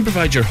 We can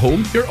provide your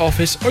home, your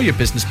office or your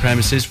business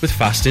premises with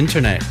fast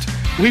internet.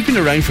 We've been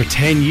around for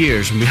 10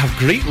 years and we have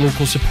great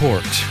local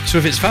support. So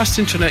if it's fast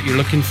internet you're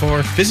looking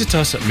for, visit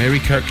us at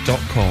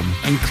Marykirk.com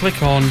and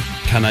click on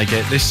Can I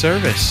Get This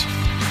Service?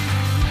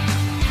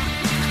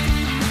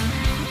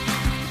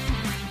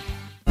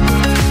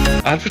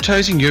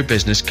 Advertising your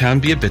business can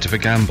be a bit of a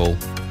gamble.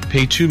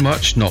 Pay too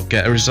much, not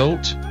get a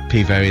result.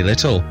 Pay very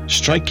little,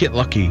 strike it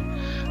lucky.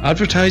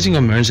 Advertising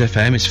on Mearns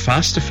FM is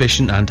fast,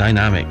 efficient and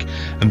dynamic,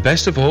 and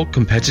best of all,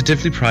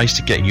 competitively priced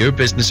to get your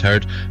business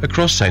heard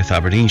across South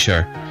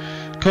Aberdeenshire.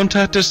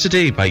 Contact us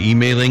today by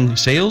emailing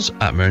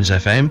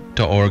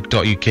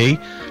sales@mearnsfm.org.uk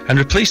and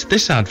replace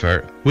this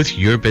advert with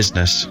your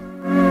business.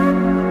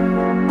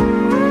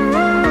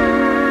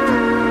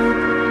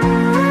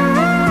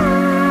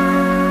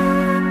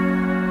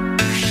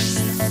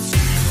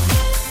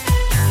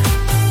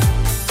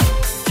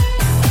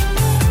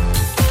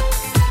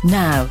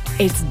 Now,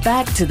 it's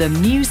back to the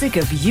music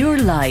of your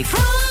life.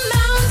 From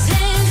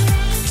mountain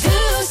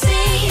to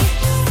sea,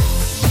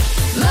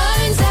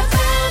 Mearns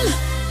FM.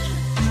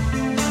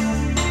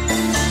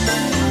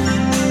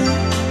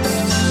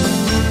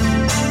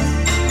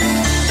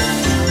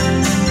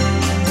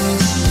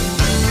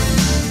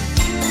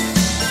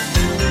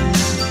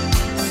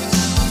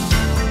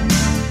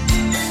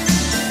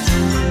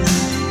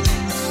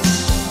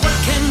 What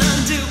can I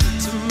do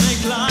to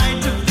make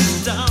light of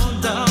this down,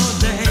 down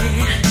day?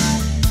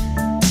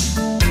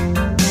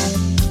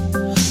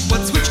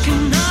 What switch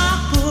can I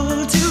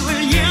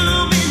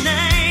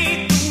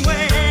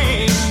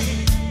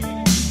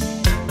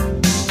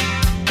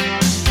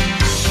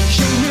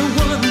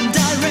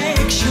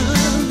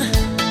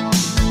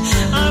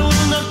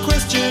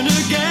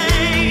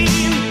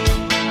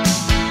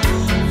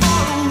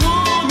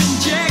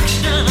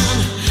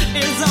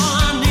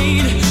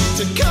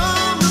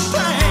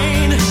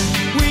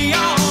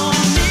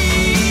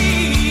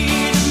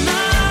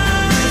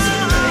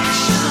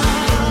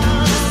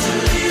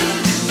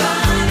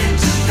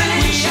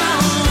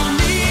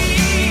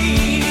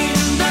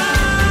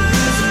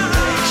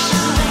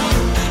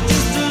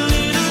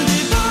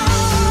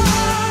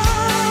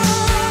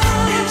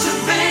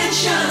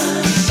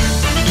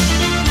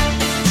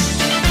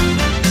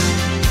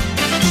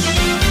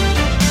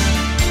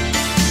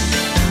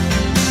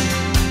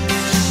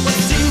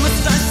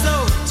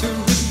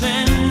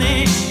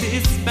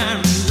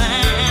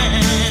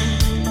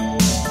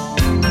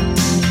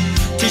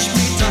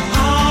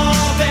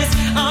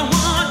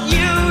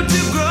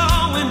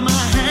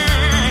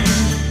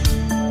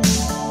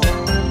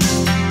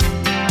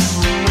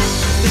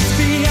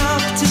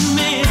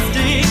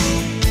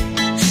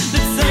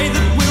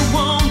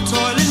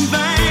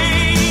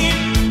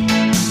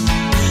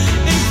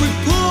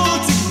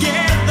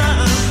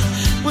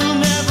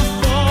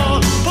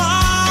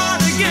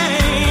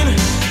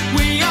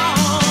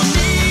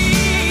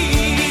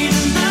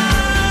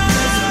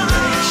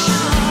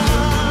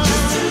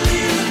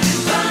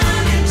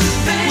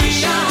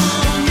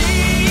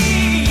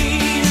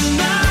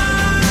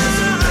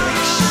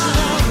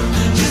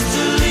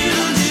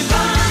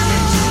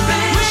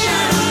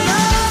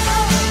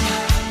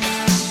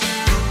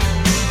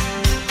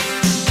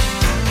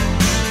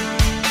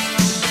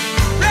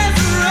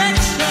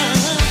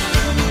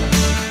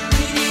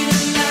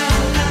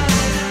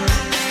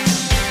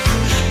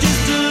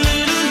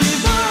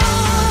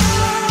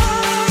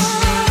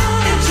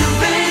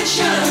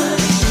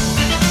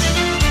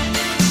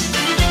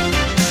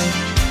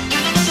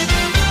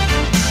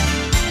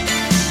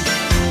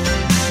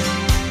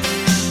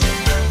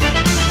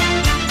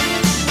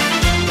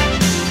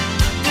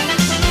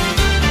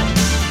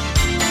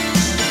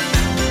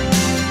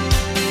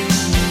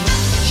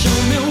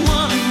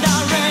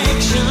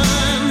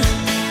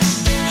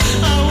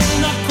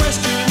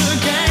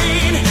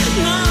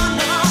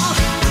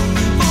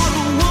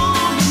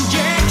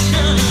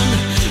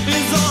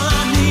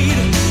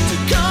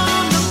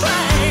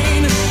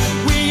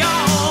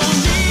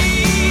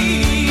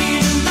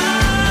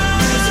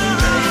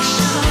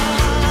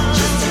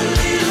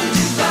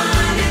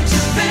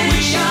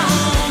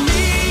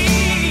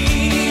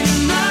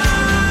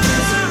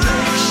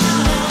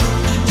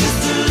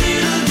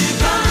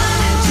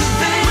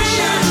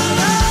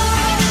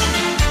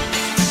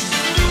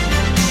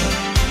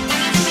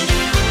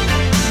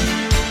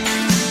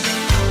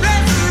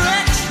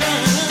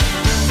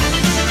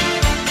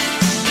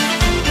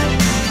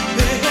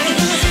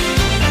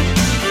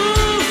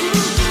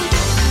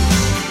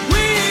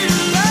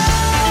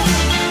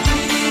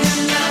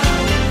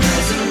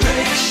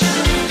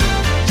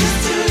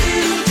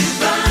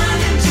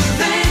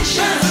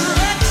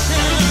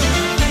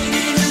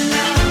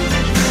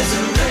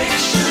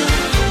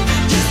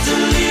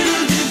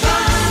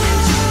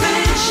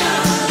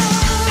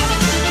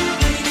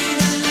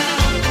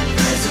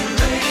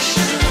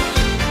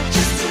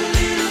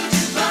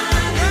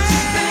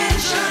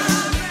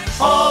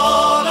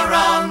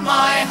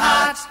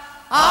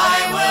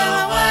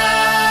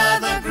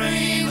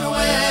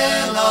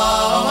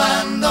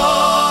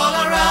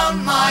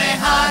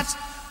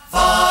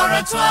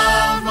a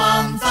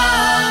 12-month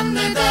and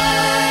a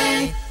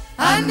day.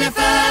 And if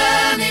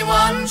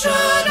anyone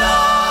should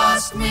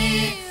ask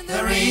me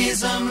the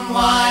reason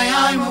why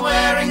I'm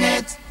wearing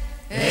it,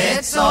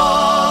 it's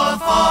all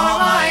for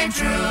my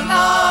true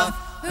love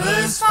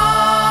who's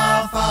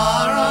far,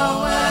 far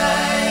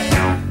away.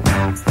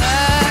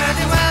 Fare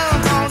thee well,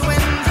 cold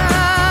winter,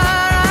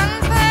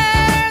 and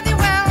fare thee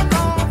well,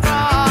 cold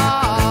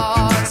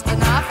frost.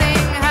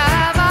 Nothing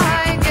have I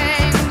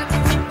gained,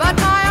 but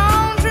my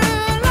own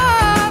true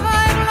love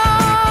I've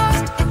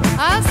lost.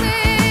 I'll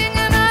sing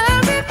and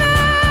I'll be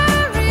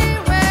merry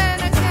when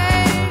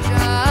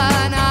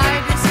occasion I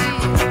do see.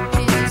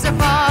 He's a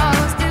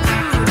false,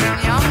 deluding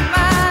young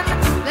man,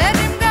 let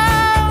him go,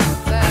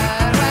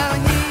 farewell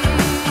he.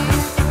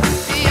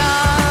 The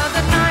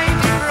other night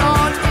he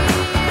brought me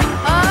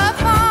a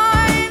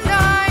fine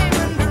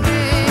diamond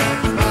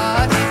ring,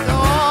 but he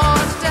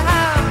thought to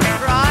have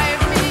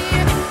deprived me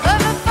of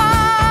a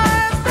far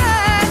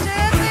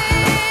better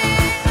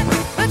thing.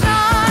 But I,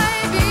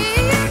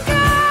 being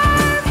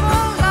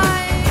careful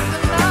like the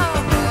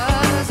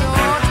lovers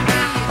ought to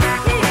be,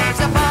 he's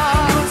a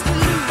false,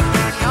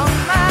 deluding young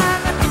man,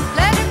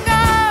 let him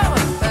go,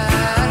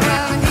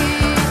 farewell he.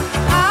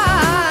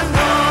 And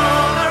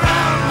all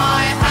around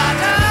my hat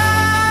I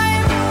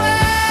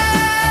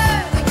wear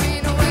the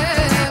green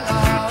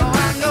willow,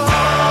 and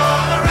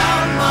all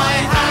around my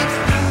hat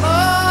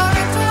for a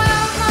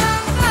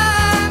 12-month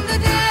and a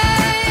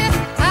day.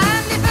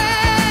 And if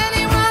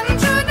anyone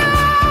should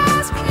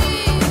ask me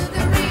the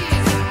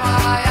reason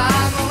why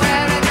I'm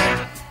wearing it,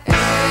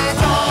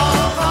 it's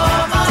all for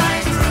my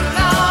true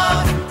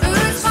love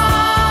who's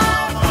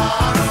far,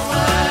 far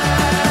away.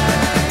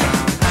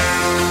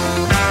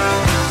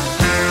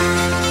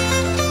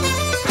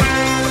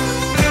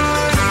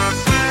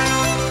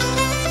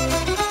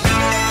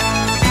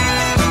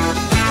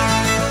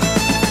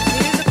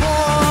 Here's a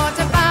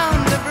quarter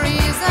pound of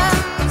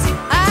reasons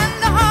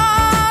and a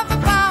half a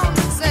pound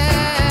of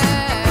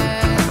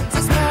sense,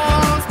 a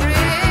small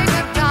sprig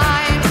of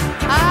thyme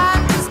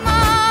and a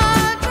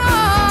smudge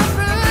of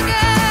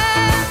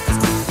prudence.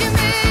 You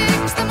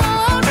mix them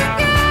all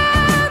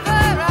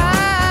together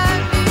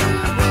and you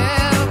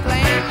will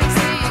plainly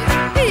see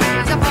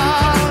he's a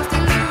false,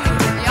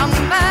 deluding young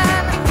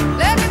man,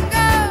 let him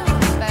go,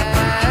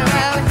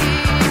 farewell he. And all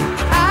around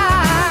my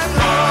hat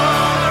I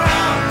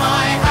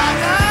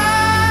wear the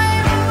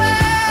green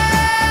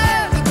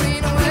willow, and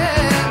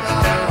all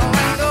around my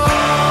hat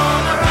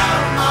for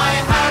a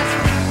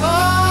 12-month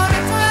and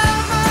a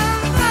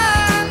day.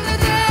 And if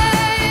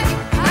anyone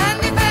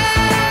should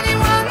ask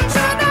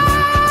me the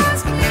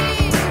reason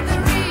why I'm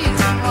wearing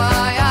it, it's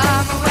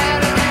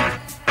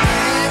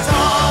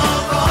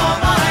all for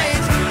my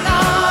true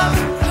love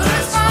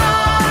who's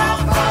far,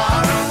 far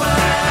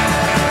away.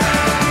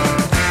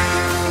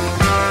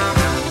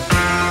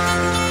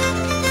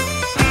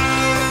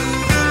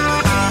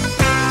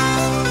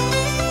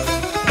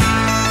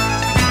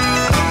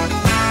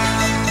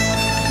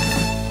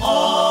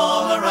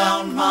 All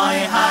around my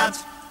hat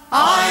I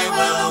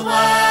will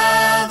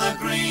wear the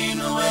green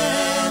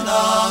willow,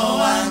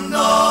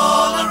 and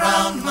all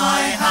around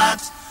my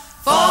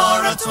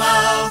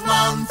hat for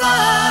a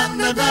 12-month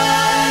and a day.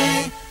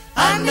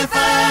 And if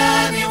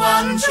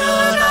anyone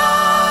should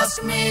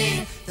ask me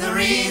the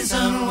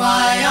reason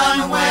why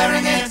I'm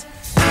wearing it,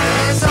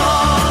 it's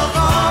all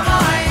for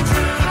my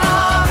true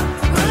love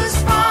who's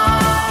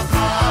far,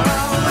 far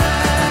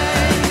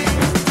away.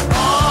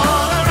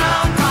 All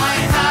around my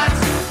hat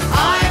I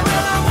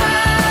will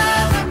wear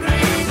the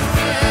green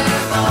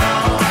willow,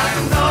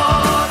 and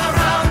all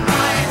around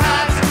my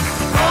hat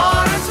for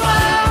a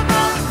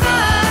 12-month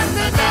and a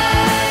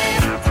day.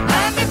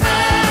 And if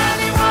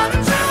anyone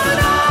should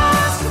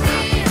ask me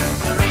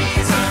the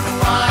reason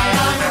why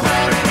I'm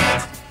wearing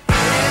it,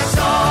 it's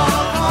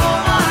all for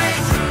my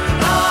true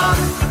love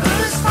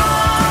who's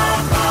far,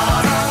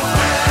 far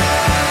away.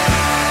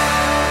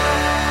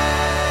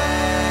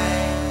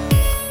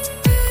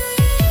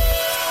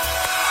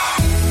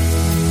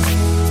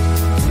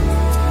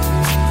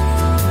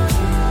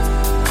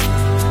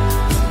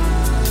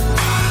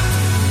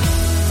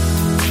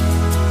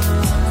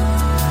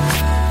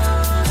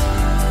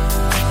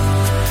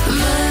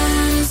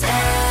 Man's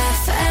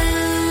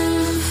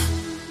FM.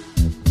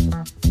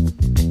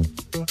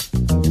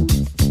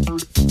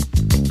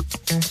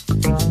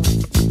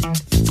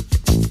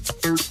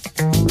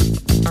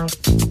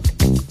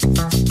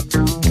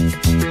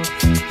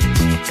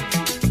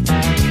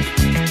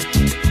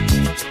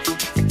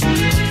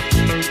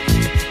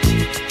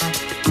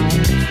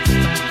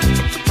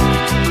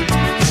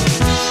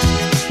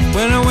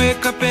 When I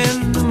wake up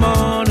in the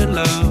morning,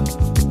 love,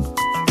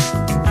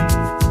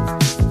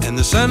 and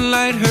the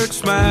sunlight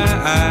hurts my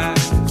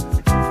eyes,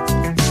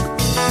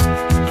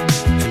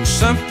 and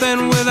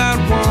something without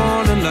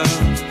warning, love,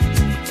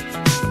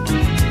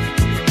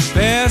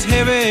 bears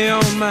heavy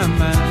on my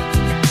mind.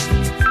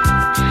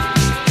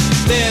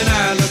 Then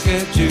I look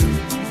at you,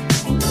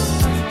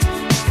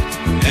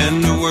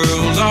 and the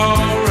world's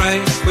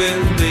alright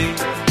with me.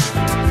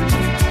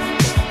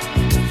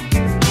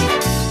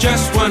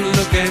 Just one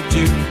look at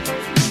you,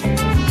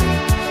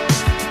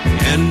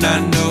 and I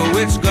know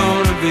it's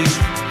gonna be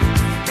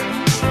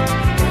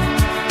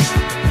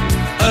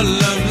a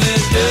lovely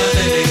day.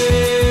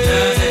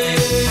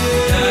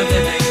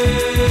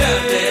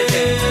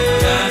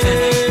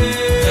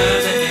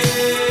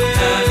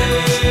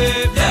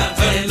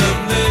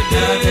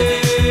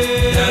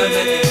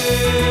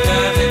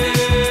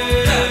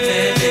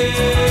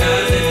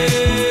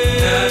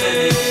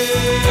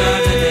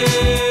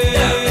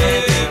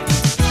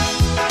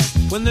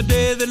 When the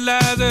day that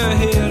lies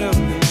ahead of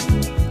me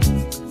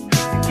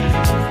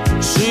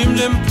seemed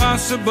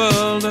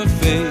impossible to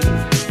face,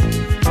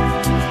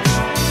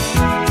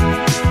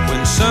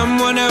 when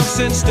someone else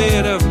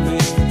instead of me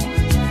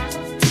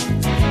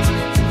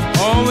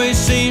always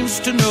seems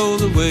to know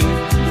the way,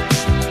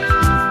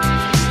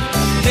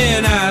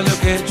 then I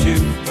look at you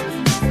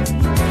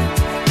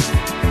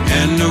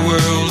and the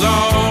world's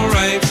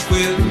alright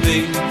with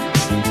me.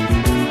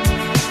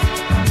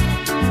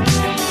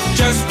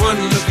 Just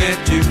one look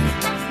at you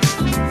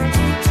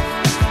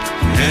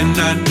and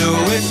I know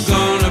it's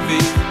gonna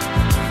be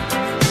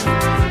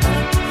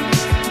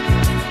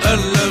a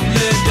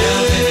lovely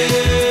day.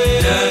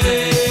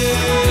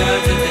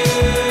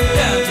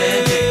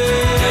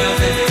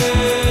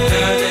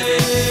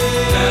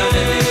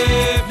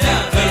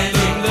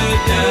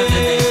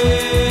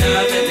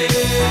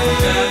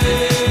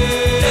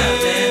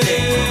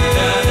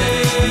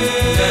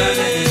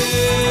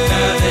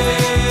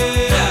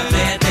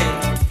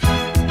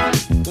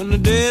 When the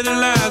day that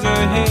lies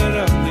ahead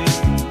of me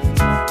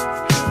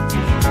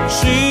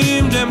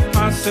seemed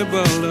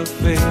impossible to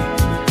face,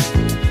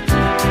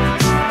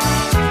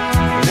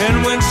 and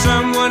when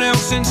someone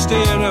else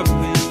instead of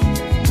me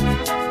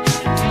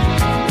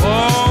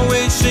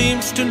always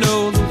seems to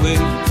know the way,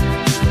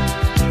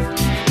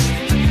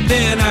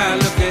 then I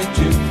look at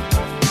you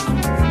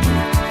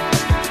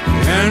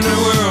and the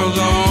world's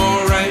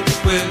alright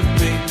with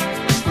me.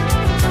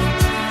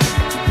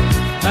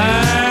 I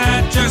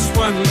just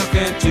one look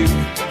at you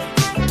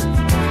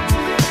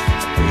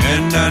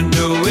and I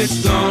know it's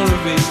gonna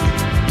be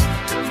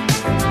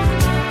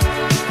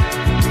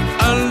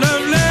a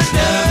lovely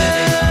day.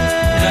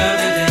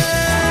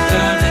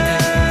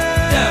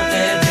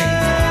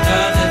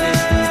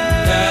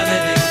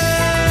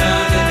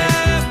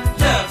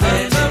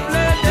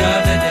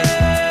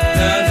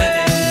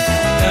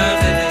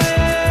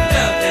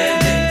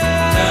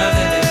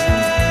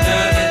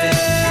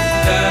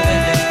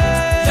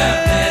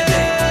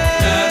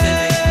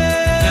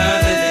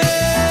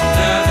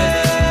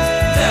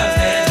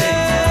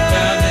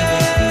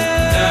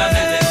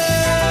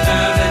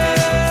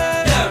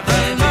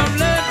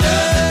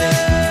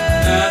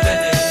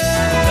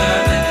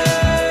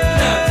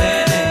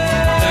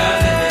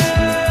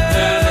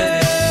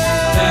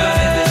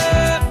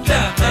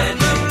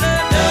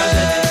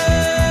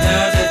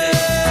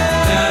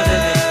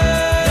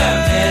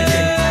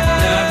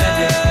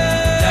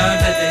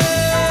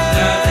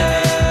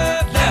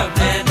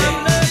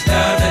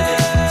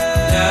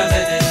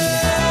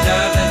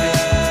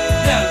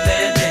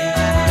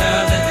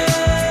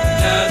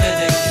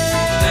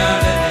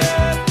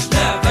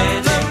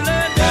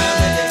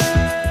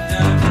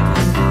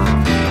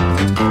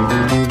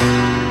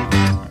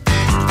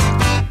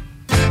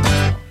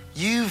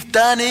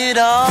 Done it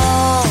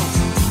all.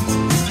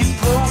 You've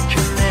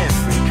broken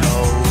every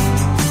code.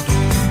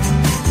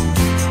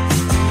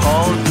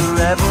 Appalled the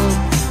rebel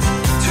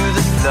to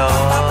the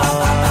floor.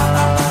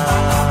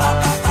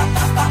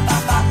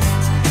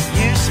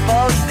 You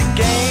spoke the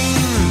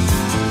game,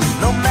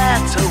 no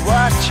matter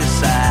what you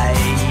say.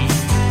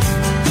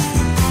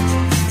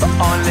 But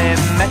only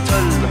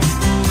metal,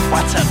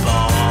 what a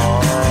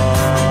bore.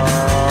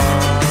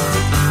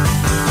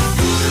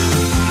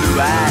 Blue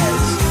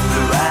eyes,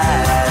 blue eyes.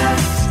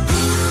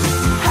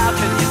 How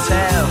can you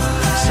tell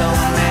so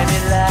many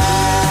lies?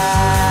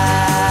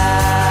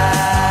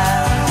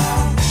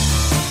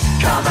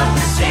 Come up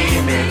and see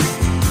me,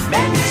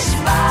 make me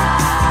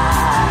smile.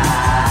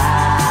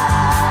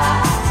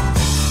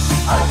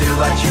 I'll do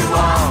what you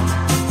want,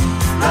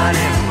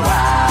 running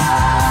wild.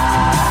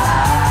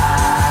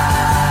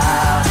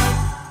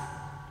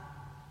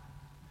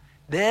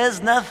 There's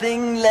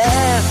nothing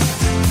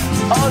left,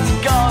 all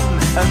gone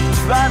and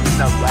run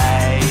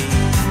away.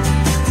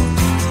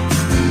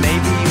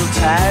 Maybe you'll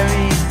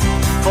tarry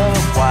for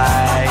a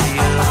while.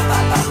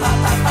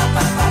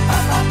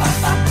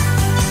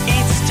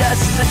 It's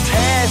just a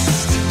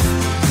test,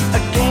 a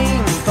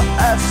game for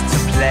us to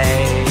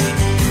play.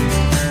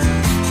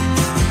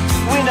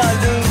 Win or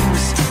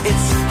lose,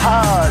 it's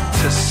hard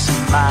to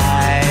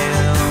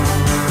smile.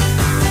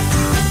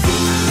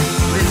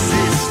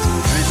 Resist,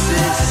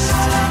 resist.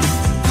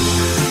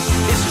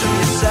 It's from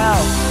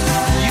yourself,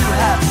 you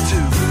have to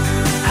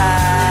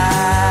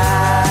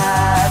hide.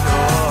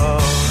 Oh,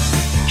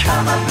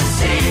 come up and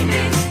see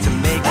me to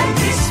make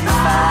me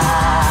smile.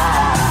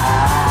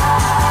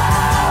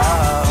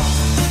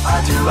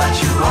 I'll do what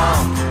you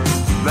want,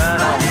 run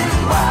running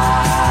wild.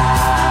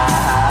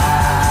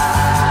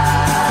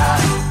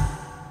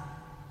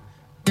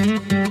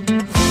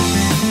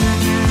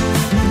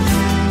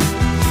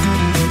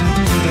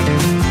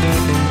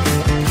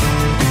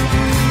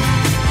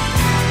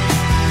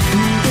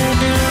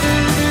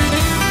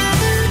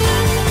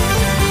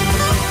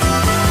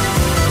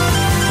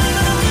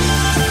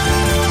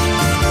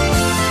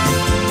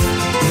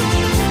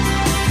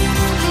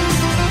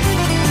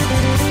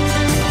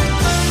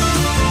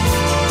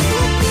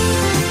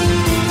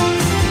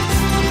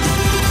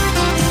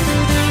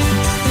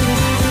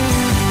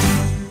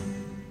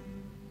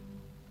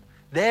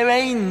 There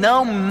ain't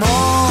no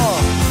more.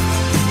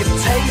 You've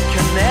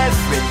taken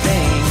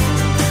everything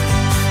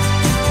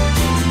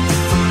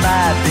from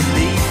my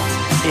belief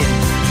in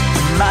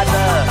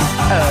Mother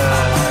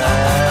Earth.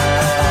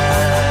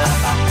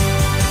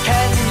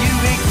 Can you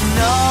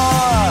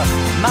ignore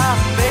my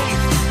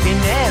faith in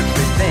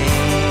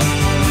everything?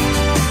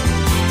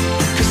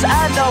 'Cause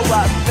I know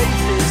what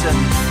faith is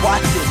and what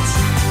it's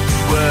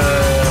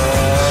worth.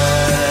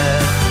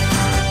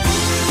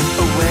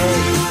 Away,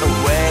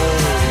 away.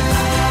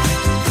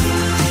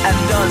 And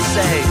don't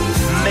say,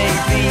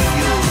 maybe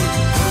you'll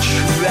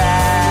try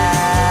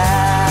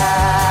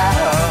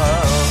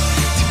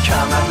to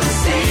come up and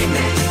see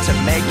me, to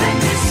make me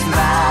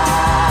smile.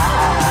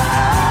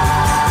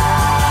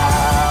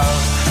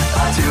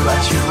 I'll do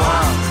what you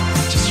want,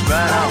 just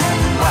run on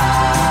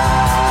wild.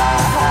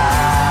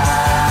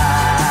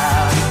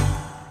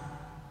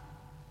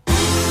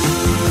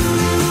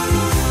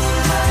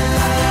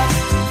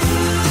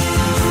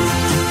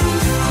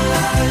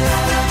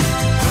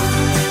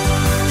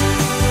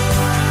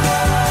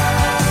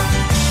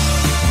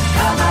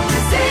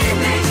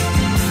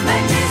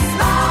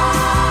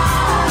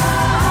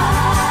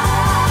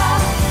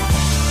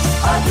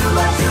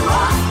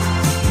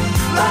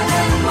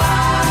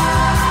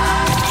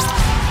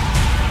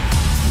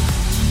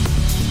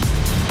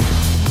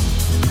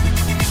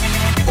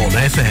 On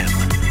FM,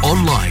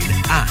 online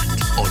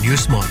and on your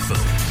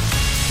smartphone.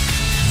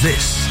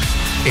 This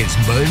is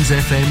Mearns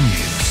FM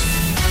News.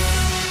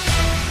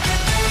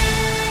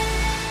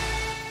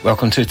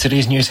 Welcome to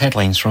today's news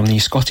headlines from the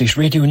Scottish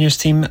Radio News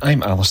team.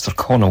 I'm Alistair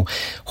Connell.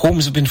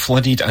 Homes have been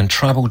flooded and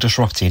travel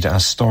disrupted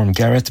as Storm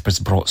Gerrit has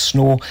brought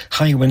snow,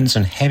 high winds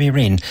and heavy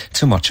rain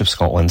to much of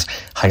Scotland.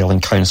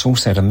 Highland Council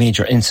said a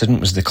major incident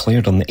was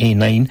declared on the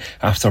A9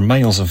 after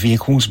miles of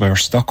vehicles were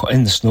stuck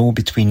in the snow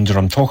between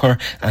Drumtocher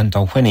and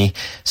Dalwhinnie.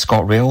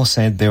 ScotRail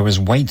said there was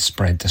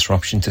widespread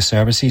disruption to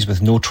services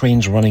with no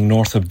trains running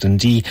north of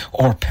Dundee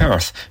or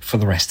Perth for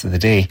the rest of the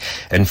day.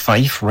 In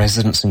Fife,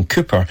 residents in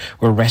Cooper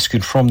were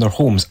rescued from their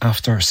homes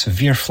after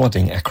severe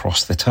flooding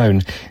across the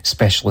town.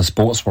 Specialist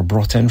boats were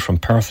brought in from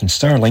Perth and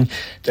Stirling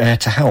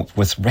to help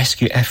with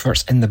rescue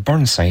efforts in the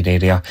Burnside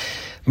area.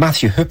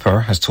 Matthew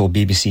Hooper has told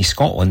BBC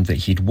Scotland that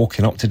he'd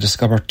woken up to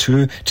discover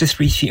 2 to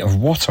 3 feet of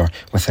water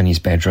within his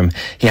bedroom.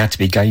 He had to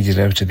be guided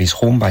out of his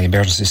home by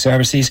emergency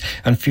services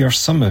and fears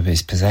some of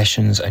his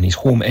possessions in his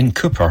home in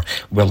Cooper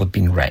will have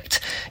been wrecked.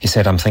 He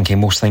said, "I'm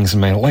thinking most things in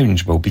my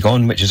lounge will be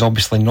gone," which is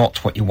obviously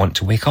not what you want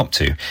to wake up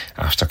to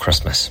after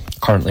Christmas.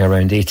 Currently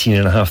around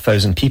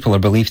 18,500 people are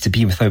believed to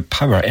be without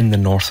power in the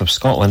north of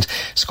Scotland.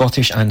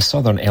 Scottish and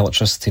Southern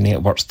Electricity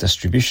Networks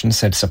Distribution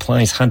said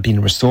supplies had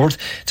been restored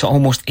to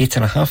almost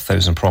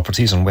 8,500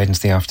 properties on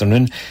Wednesday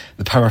afternoon.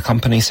 The power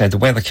company said the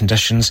weather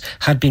conditions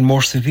had been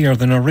more severe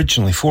than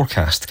originally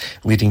forecast,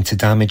 leading to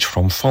damage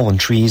from fallen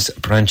trees,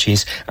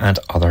 branches and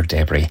other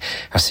debris.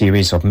 A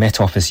series of Met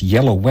Office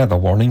yellow weather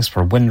warnings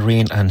for wind,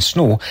 rain and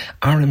snow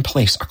are in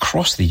place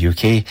across the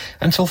UK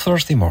until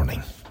Thursday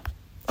morning.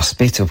 A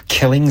spate of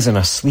killings in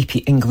a sleepy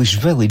English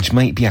village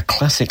might be a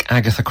classic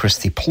Agatha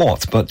Christie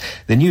plot, but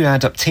the new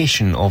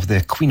adaptation of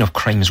the Queen of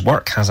Crime's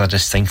work has a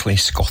distinctly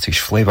Scottish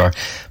flavour.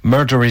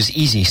 Murder is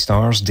Easy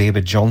stars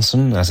David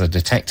Johnson as a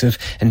detective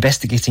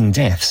investigating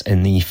deaths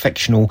in the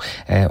fictional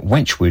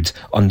Wenchwood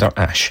under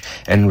Ash.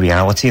 In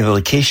reality, the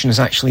location is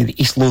actually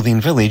the East Lothian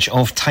village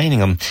of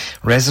Tyningham.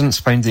 Residents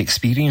found the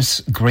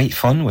experience great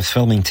fun, with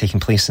filming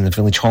taking place in the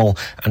village hall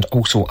and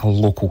also a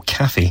local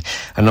cafe.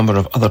 A number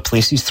of other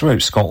places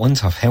throughout Scotland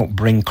have helped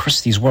bring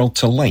Christie's world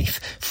to life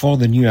for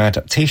the new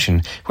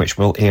adaptation, which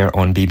will air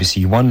on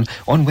BBC One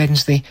on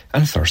Wednesday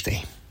and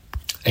Thursday.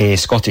 A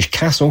Scottish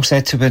castle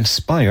said to have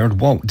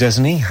inspired Walt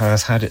Disney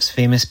has had its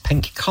famous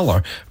pink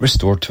colour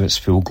restored to its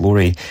full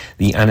glory.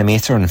 The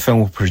animator and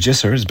film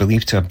producer is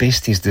believed to have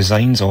based his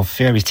designs of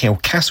fairy tale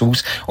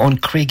castles on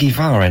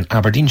Craigievar in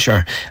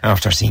Aberdeenshire.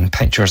 After seeing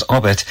pictures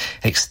of it,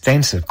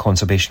 extensive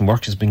conservation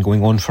work has been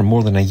going on for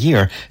more than a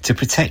year to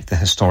protect the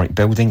historic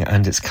building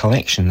and its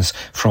collections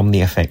from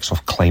the effects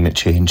of climate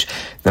change.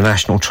 The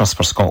National Trust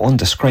for Scotland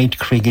described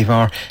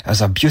Craigievar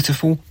as a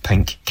beautiful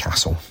pink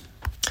castle.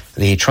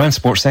 The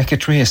Transport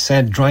Secretary has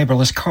said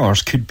driverless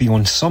cars could be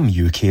on some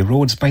UK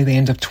roads by the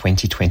end of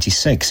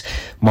 2026.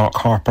 Mark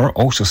Harper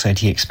also said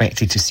he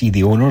expected to see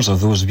the owners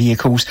of those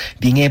vehicles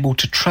being able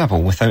to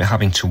travel without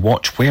having to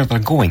watch where they're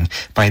going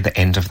by the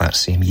end of that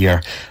same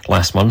year.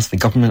 Last month, the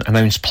government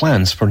announced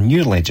plans for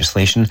new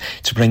legislation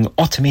to bring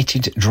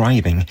automated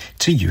driving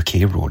to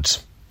UK roads.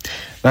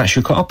 That's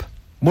your cut up.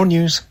 More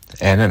news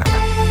in an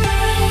hour.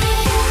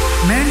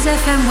 Mearns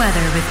FM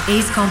weather with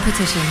Ace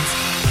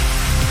Competitions.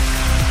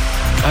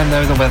 And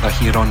now the weather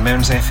here on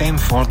Mearns FM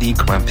for the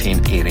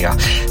Grampian area.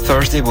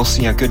 Thursday we'll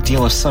see a good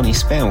deal of sunny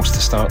spells to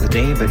start the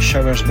day, but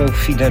showers will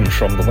feed in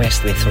from the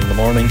west later in the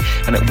morning,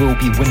 and it will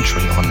be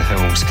wintry on the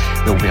hills.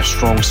 There will be a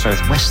strong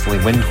southwesterly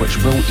wind which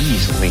will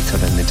ease later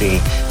in the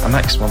day, a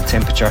maximum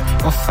temperature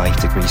of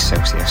 5 degrees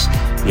Celsius.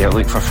 The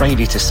outlook for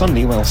Friday to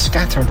Sunday, well,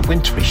 scattered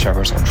wintry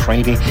showers on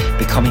Friday,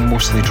 becoming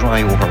mostly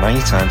dry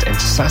overnight and into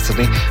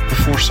Saturday,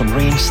 before some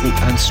rain, sleet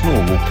and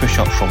snow will push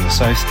up from the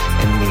south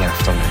in the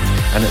afternoon,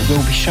 and it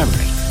will be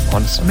showery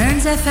on Sunday.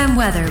 Mearns FM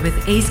weather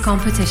with Ace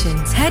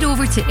Competitions. Head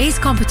over to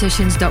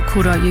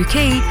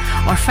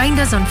acecompetitions.co.uk or find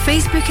us on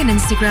Facebook and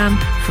Instagram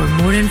for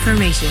more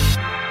information.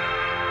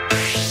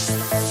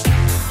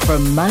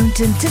 From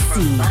mountain to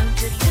sea,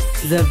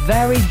 the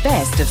very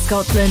best of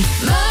Scotland.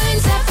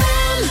 Mearns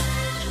FM.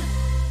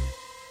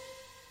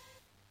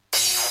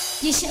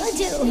 You sure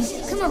do.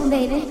 Come on,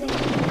 baby.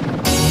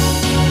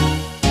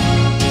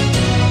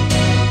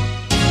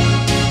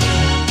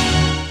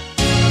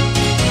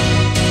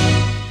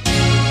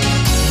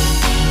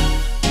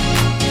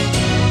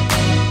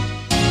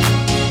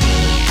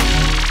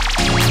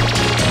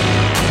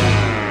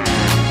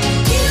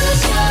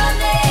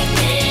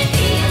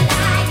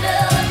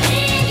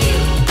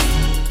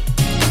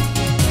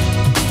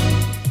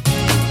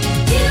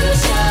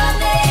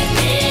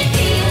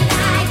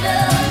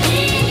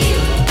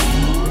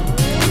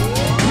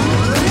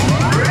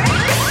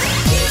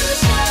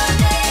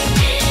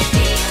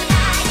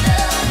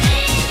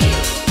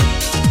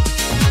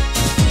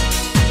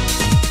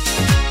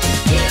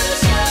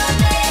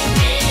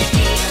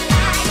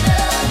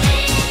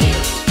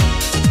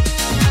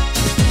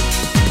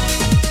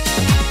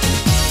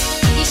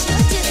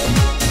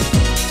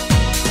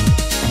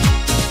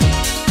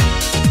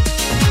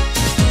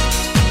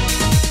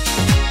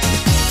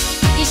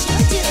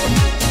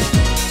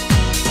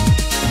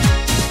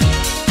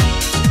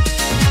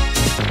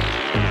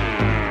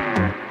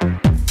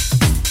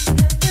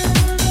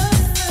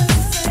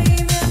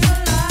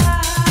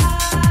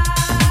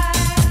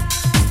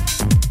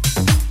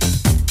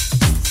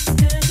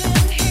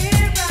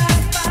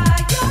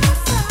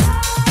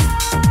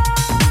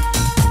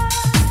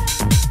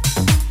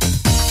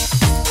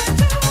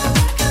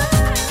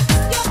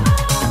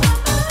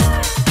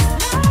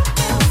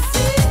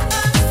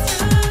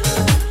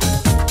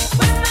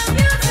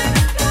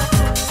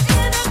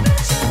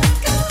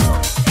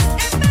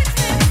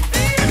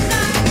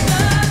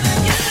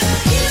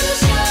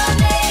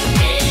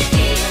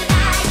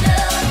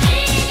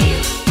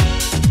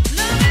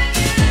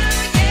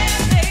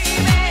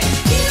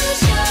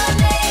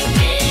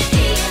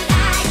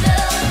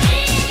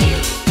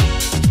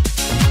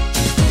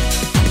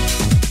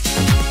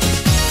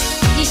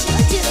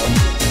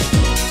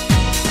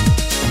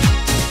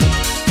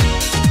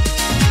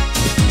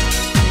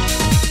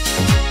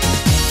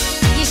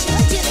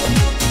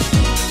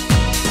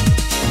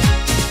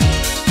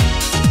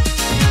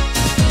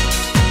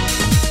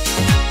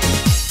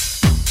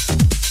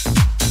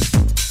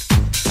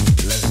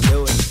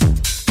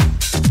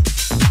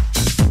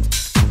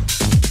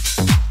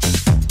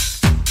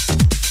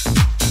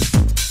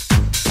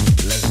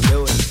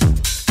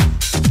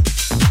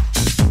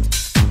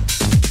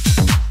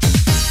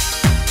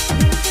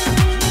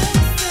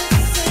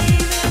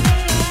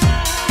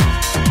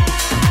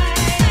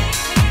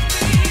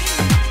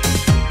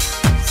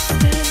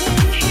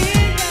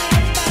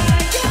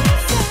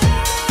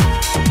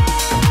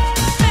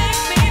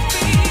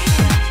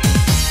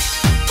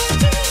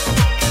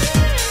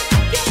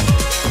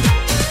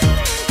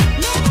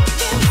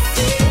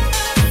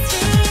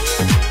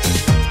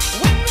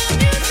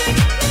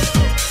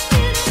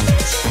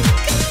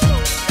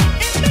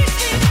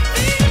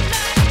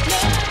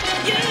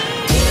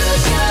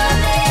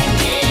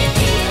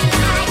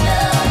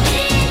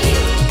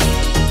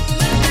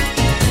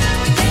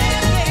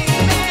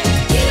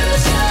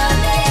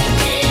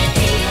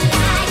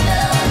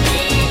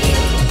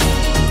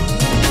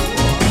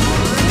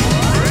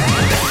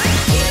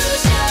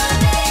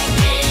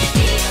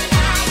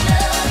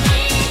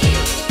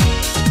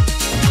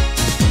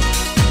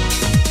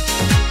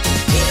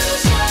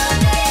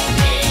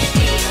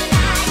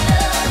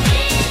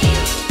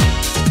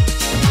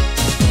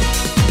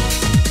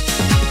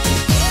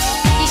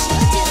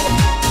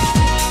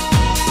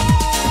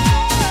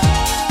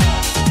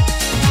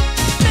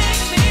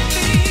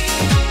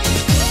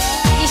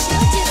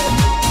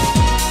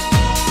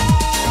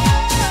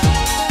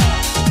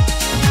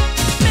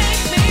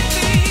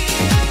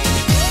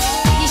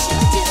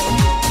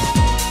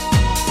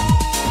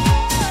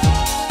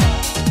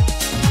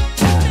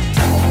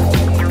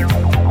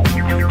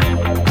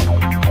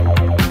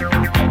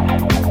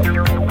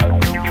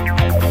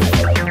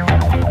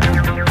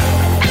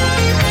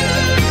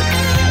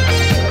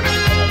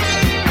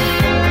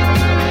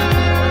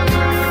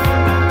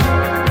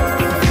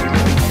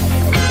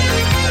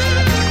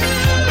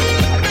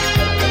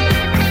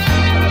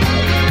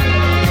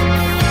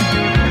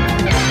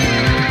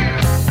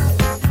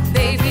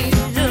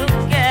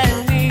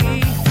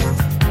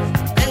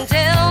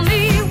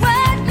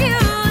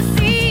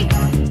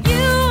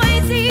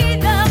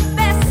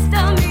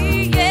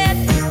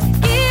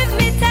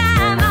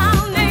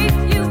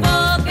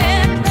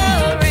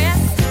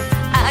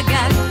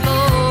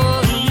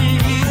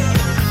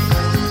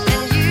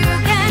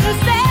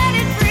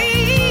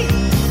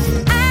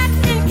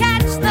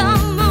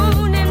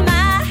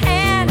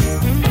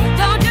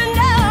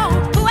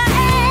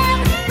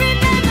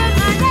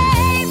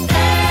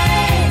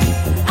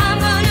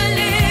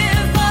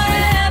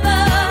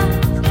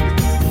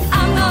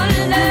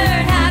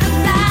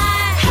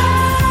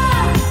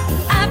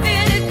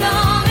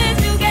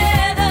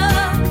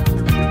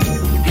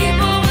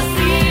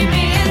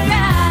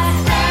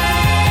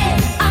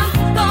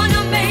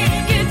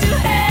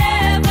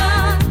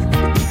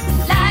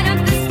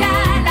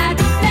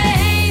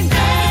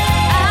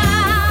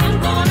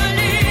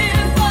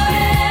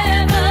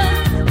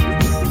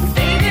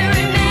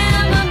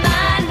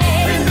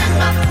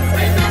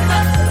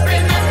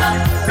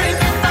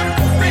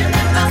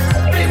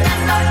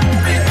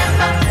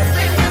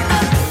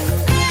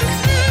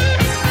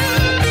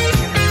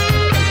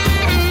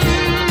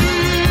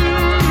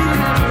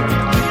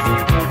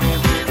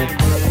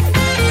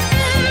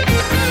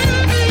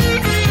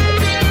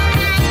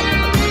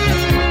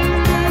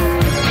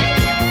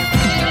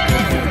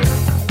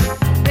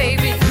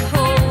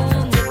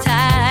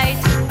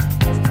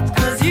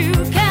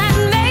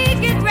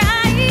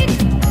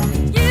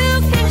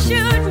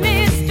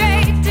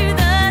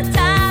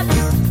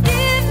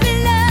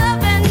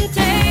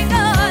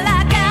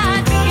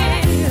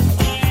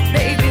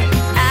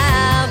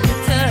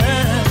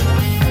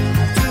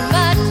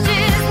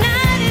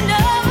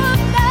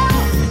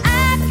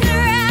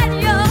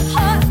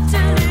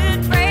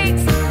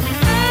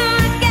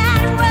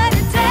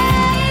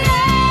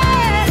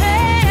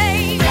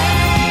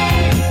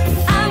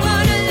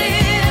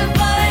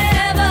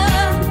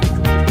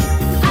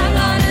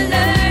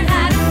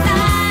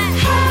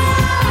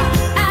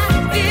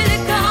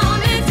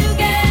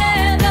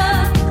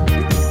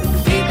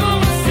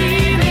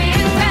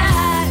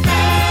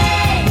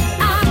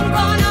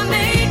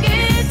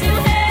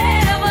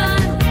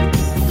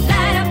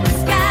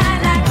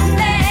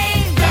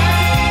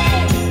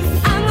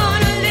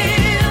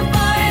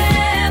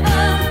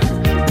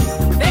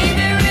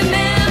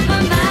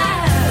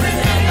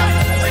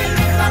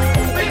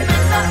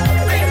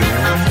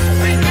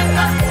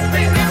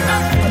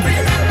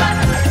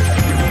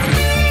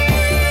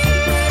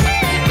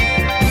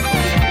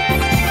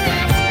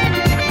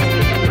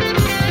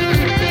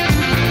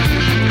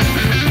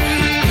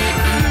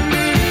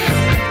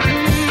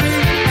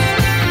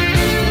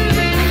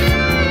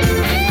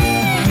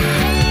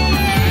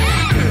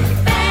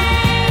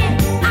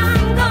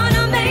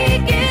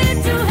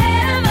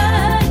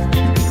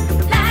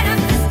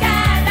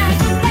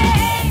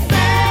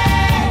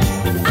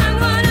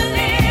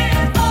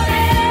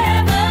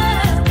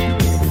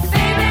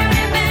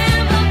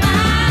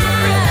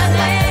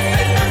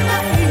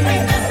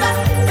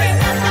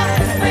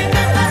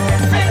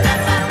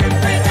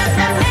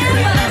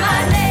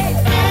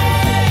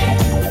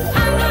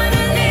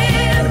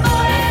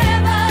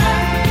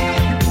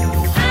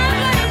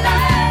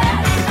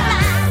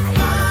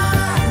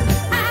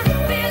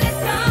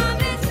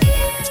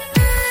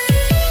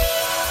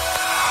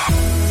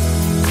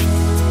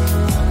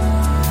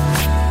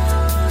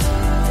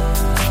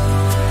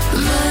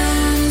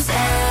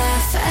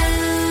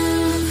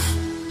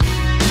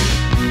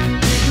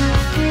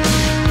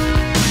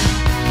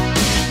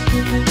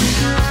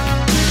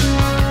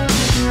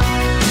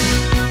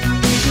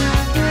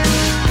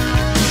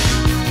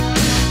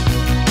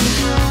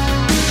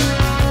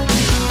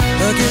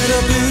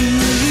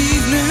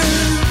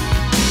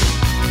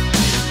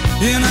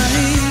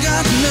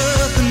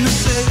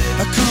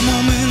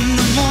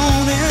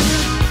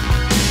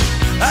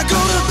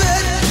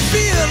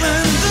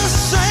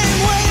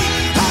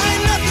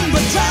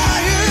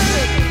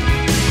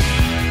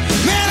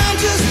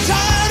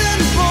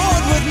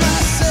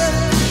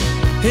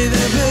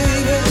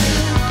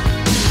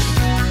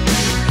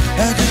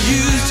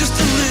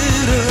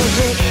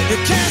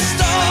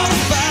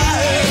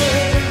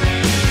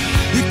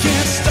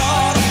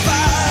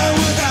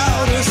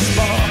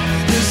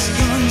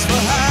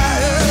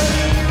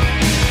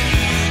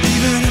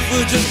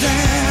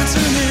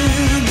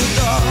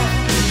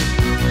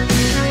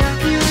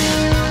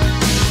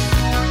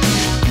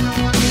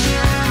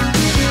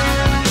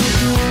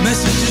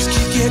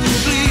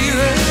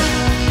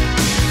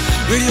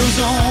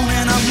 goes on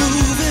and I'm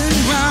moving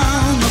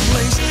round the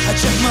place. I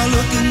check my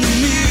look in the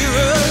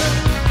mirror.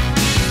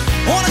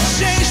 Wanna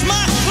change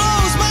my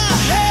clothes, my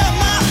hair,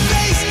 my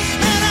face,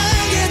 and I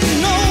ain't getting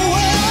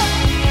nowhere.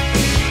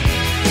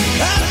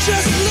 I'm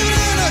just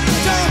living in a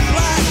dump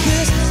like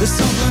this. There's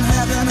something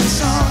happening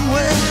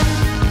somewhere.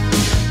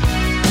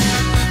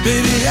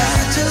 Baby, I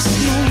just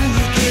know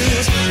it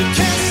is. You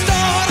can't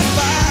start a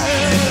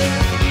fire.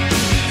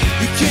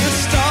 You can't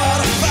start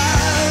a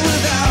fire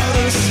without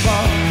a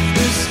spark.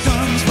 This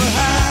gun's for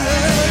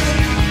hire.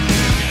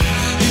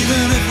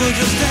 Even if we're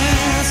just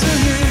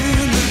dancing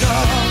in the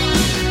dark.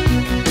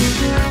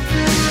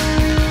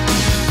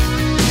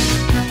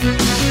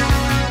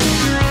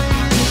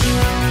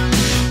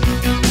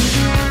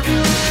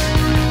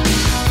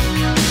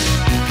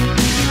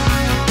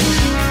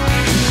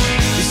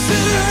 You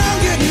sit around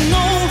getting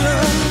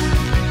older.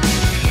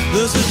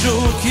 There's a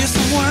joke, here's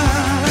some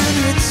wine,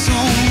 and it's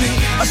on me.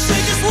 I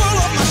shake this world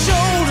off my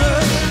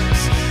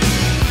shoulders.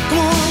 Come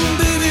on,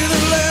 baby,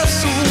 the laughs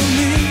on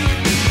me.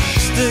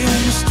 Stay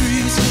on the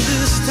streets of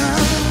this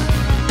town,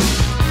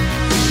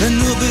 and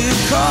they'll be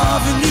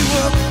carving you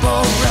up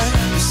alright.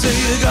 You say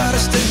you gotta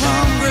stay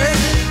hungry.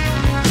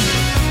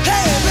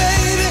 Hey,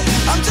 baby,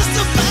 I'm just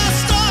a fast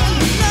star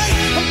tonight.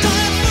 I'm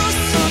dying for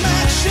some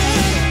action.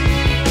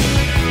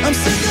 I'm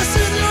sick of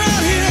sitting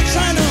around here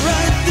trying to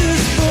write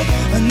this book.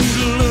 I need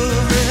a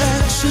love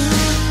reaction.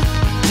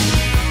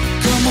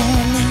 Come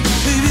on,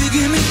 baby,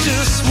 give me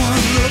just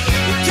one look.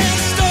 You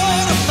can't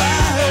start a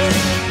fire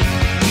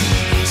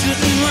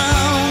sitting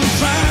around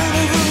crying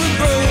over a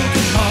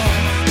broken heart.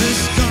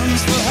 This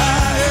gun's for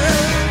hire.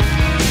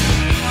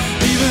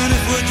 Even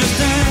if we're just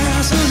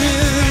dancing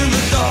in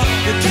the dark,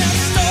 you can't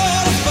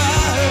start a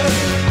fire.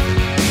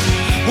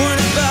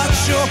 Worrying about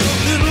your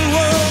little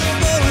world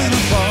falling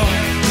apart.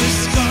 This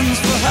gun's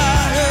for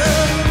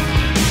hire.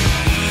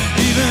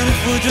 Even if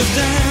we're just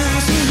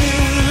dancing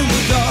in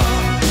the dark.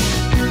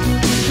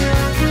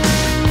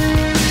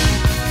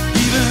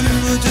 Even if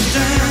we're just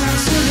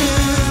dancing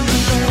in the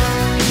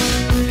dark.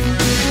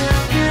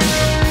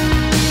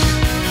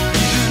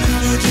 Even if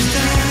we're just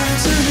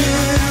dancing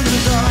in the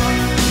dark.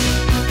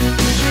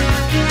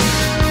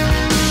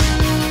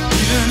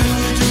 Even if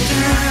we're just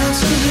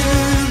dancing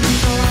in the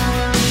dark.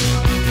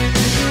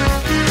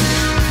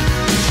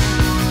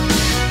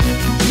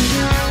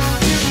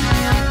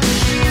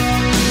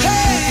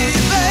 Hey,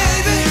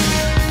 baby.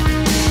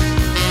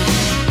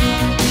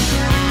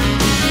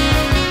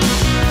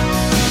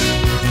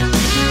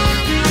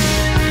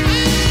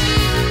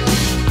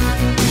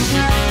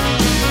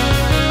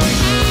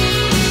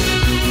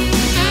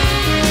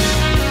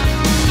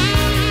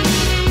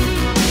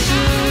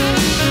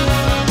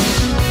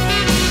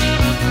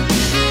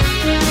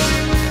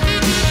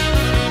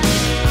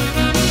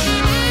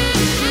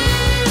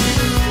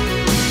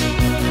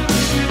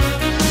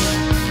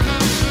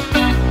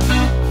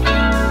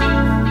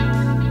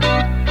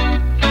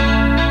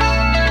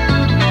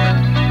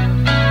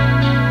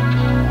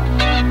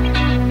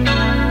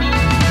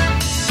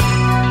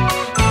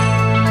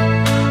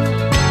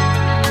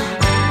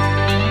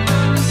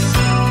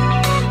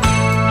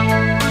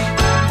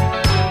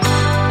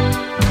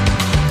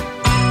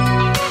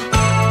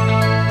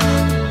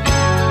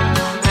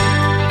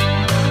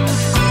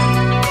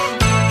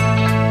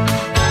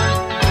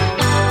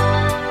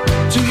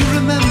 Do you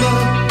remember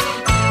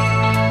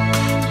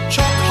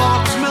chalk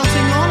hearts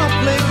melting on a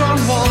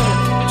playground wall?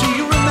 Do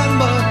you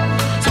remember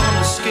dawn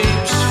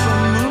escapes from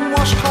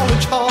moonwashed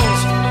college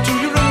halls? Do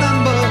you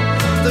remember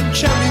the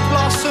cherry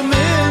blossom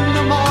in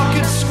the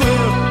market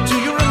square? Do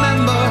you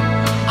remember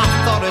I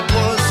thought it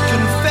was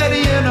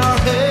confetti in her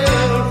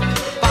hair?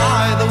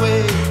 By the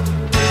way,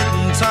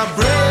 didn't I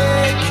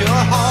break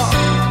your heart?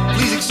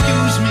 Please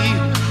excuse me,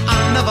 I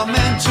never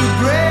meant to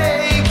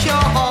break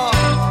your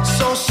heart.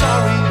 So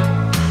sorry,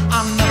 I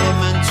never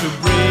meant to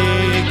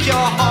break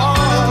your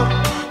heart,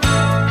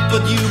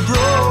 but you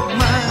broke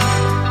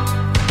mine.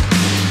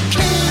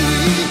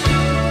 Katie,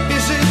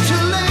 is it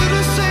too late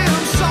to say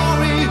I'm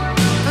sorry?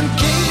 And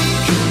Katie,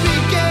 could we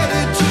get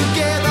it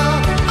together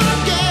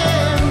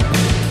again?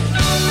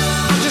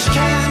 I just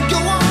can't go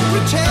on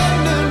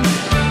pretending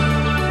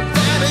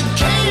that it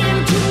came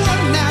to a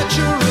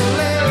natural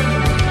end.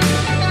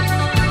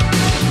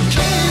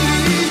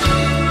 Katie,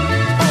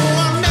 oh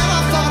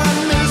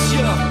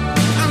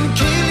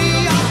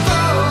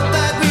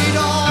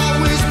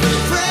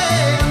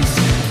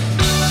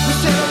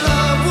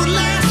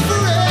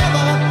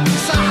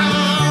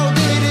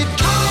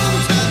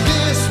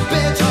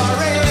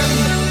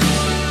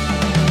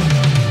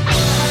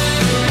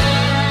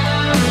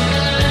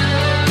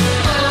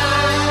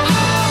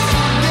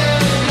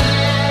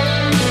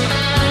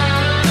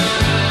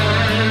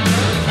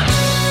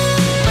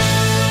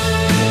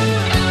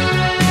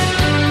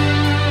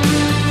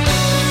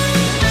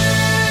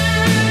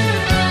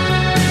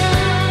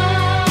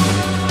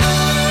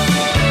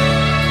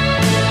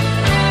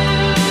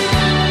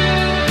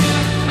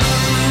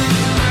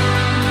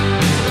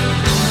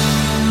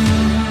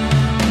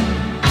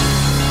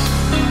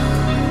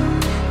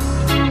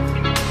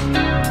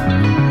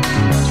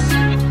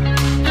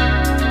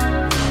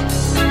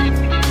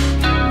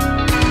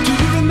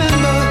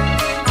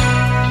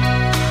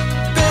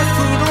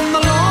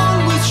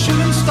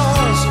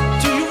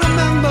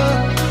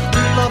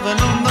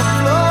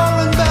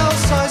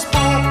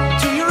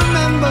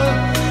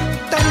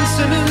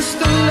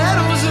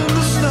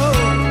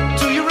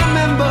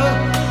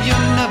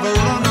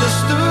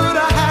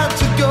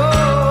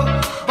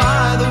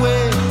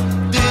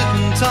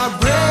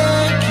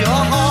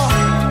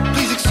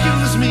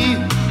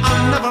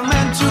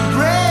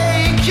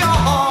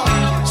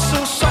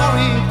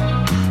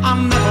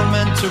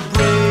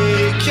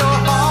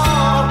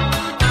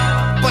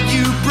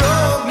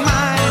broke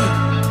mine.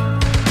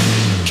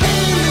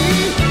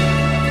 Kaylee,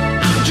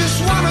 I just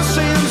wanna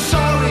say I'm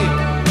sorry,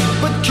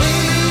 but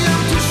Kaylee,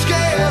 I'm too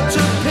scared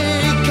to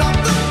pick up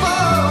the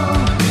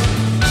phone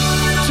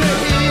to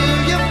hear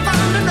you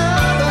found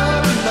another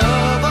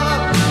lover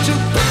to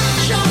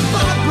patch up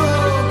our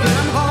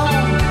broken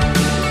home.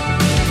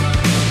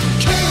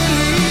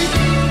 Kaylee,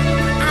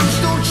 I'm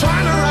still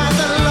trying to write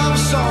that love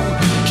song.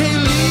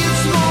 Kaylee,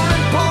 it's more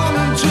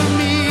important to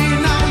me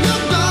now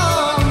you're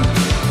gone.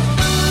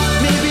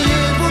 Maybe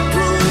it would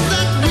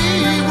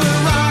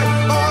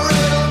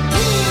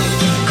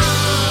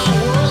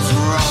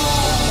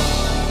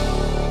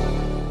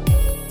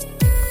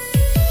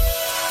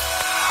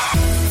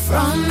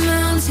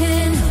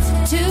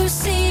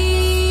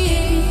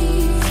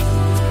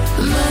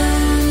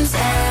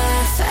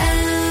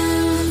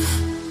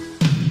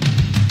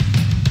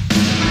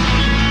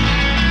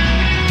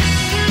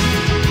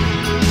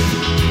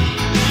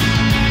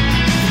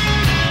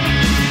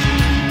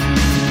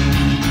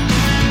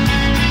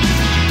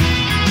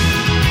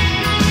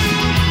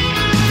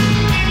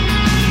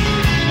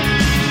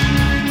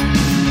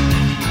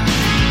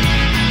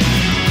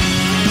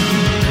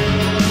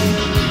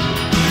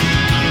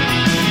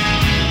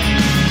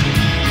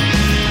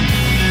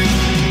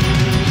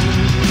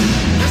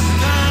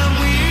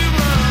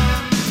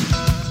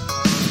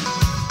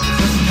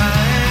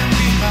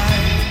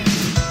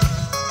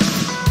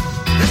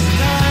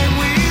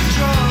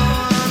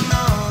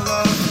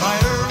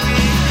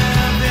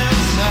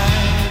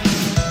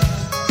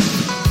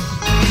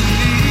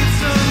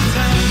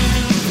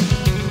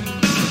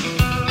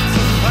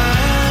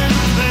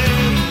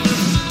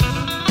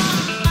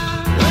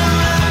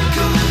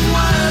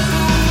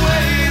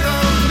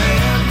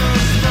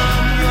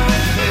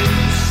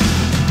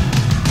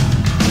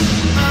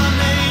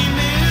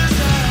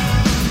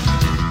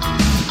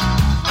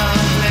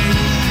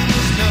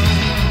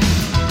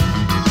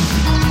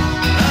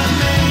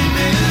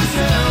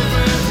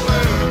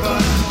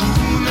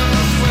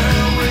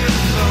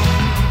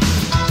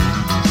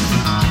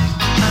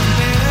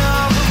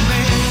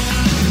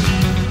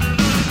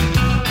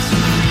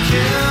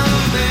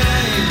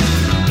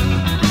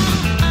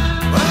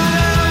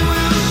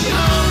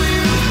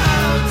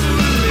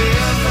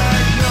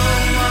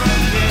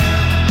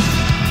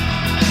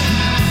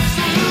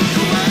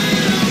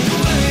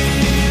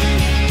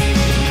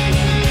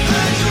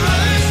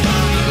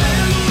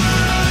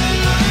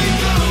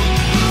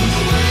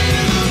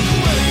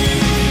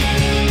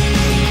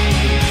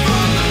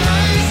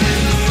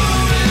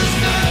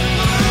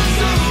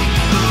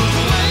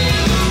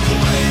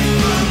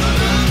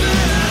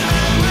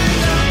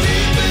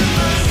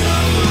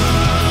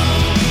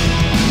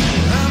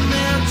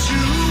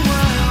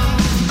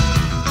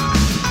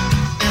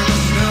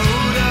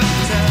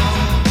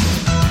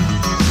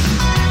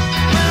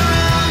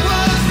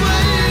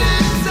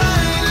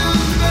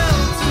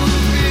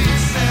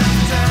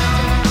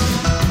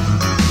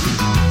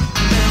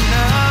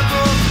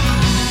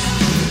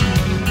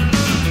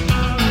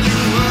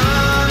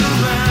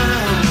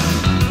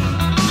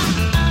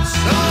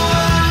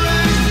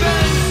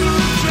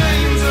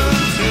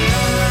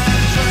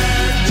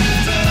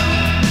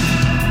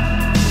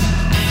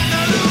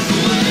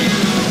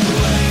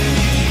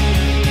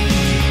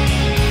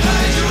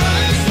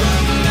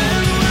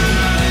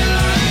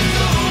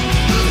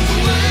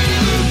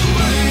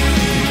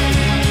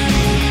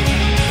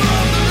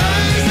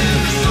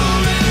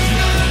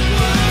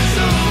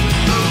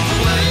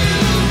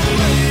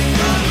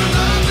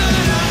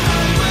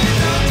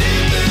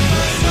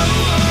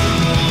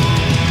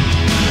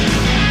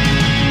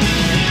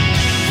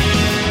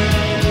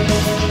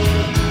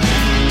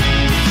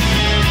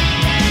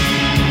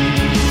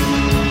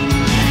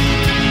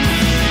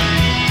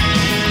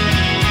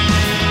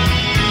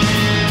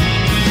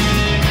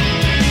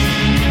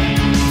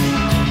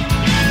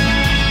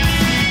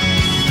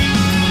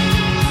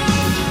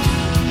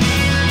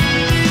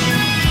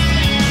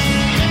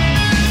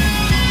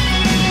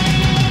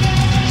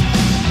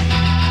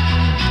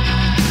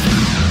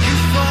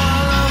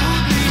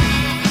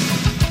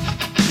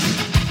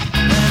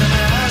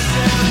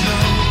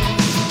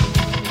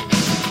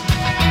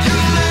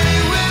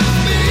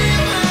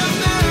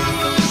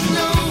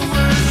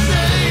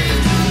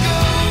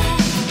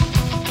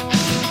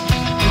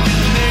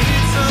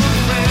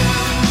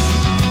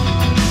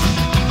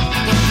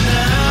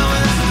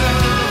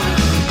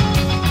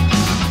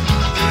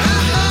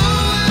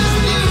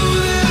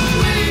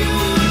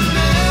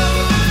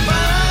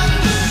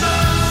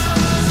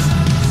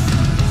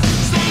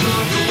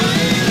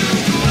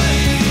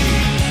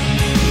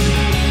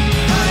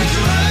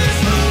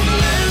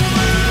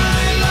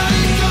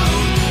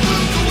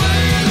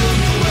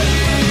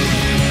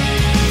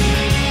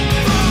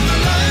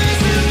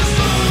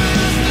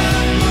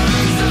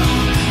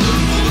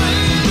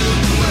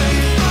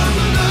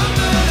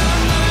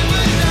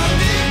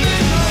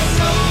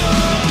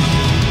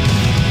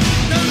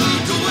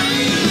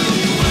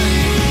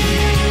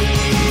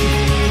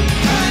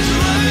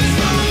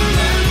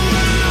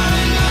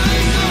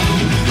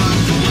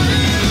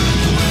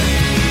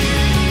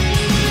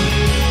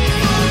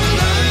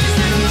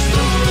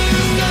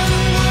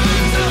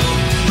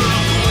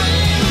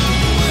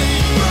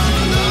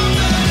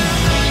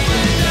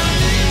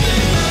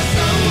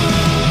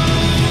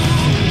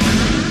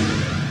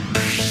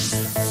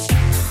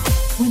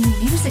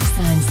music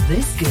sounds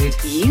this good,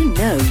 you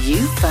know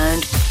you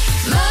found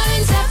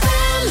Mearns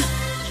FM.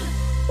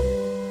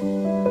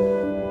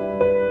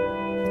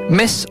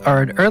 Miss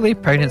are an early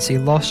pregnancy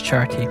loss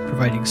charity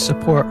providing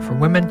support for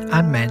women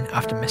and men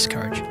after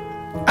miscarriage.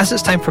 As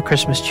it's time for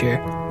Christmas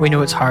cheer, we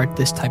know it's hard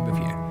this time of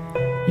year.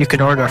 You can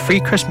order a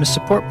free Christmas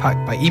support pack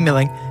by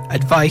emailing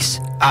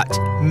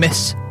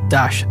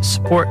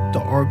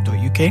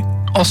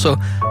advice@miss-support.org.uk. Also,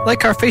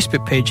 like our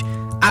Facebook page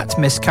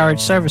 @Miscarriage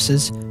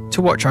Services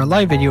to watch our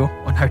live video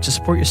on how to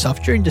support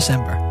yourself during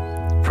December.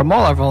 From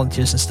all our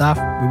volunteers and staff,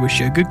 we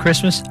wish you a good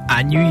Christmas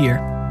and New Year.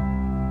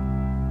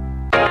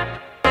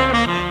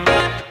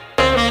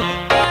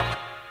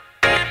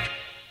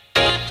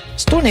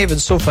 Stonehaven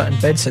Sofa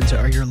and Bed Centre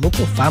are your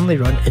local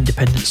family-run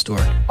independent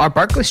store. Our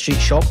Berkeley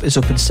Street shop is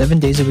open 7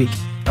 days a week,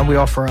 and we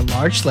offer a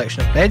large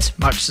selection of beds,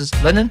 mattresses,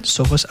 linen,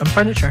 sofas and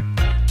furniture.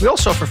 We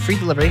also offer free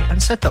delivery and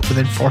set up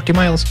within 40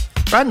 miles.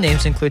 Brand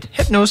names include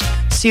Hypnose,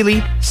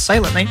 Sealy,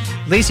 Silent Night,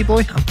 Lazy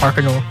Boy and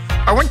Parker Knoll.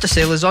 Our winter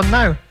sale is on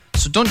now,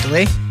 so don't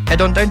delay.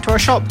 Head on down to our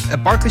shop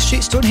at Berkeley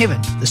Street,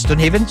 Stonehaven, the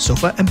Stonehaven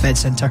Sofa and Bed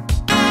Centre.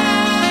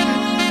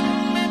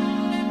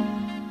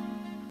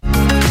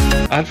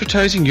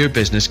 Advertising your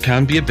business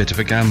can be a bit of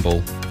a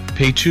gamble.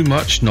 Pay too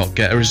much, not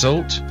get a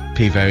result.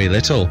 Pay very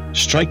little,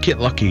 strike it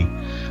lucky.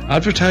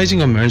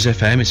 Advertising on Mearns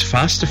FM is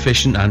fast,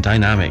 efficient and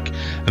dynamic,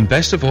 and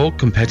best of all,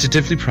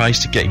 competitively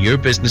priced to get your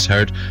business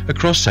heard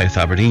across South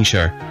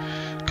Aberdeenshire.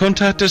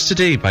 Contact us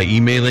today by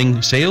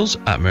emailing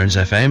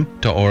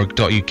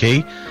sales@mearnsfm.org.uk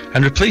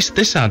and replace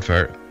this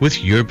advert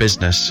with your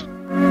business.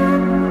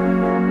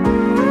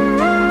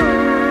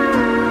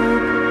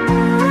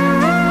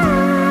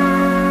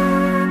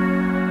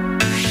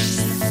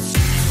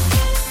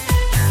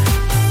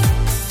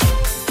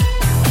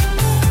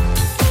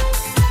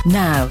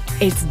 Now,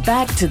 it's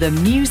back to the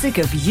music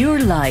of your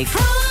life.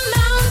 From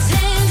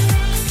mountain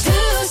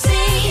to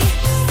sea,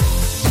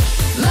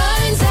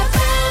 Mearns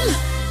FM.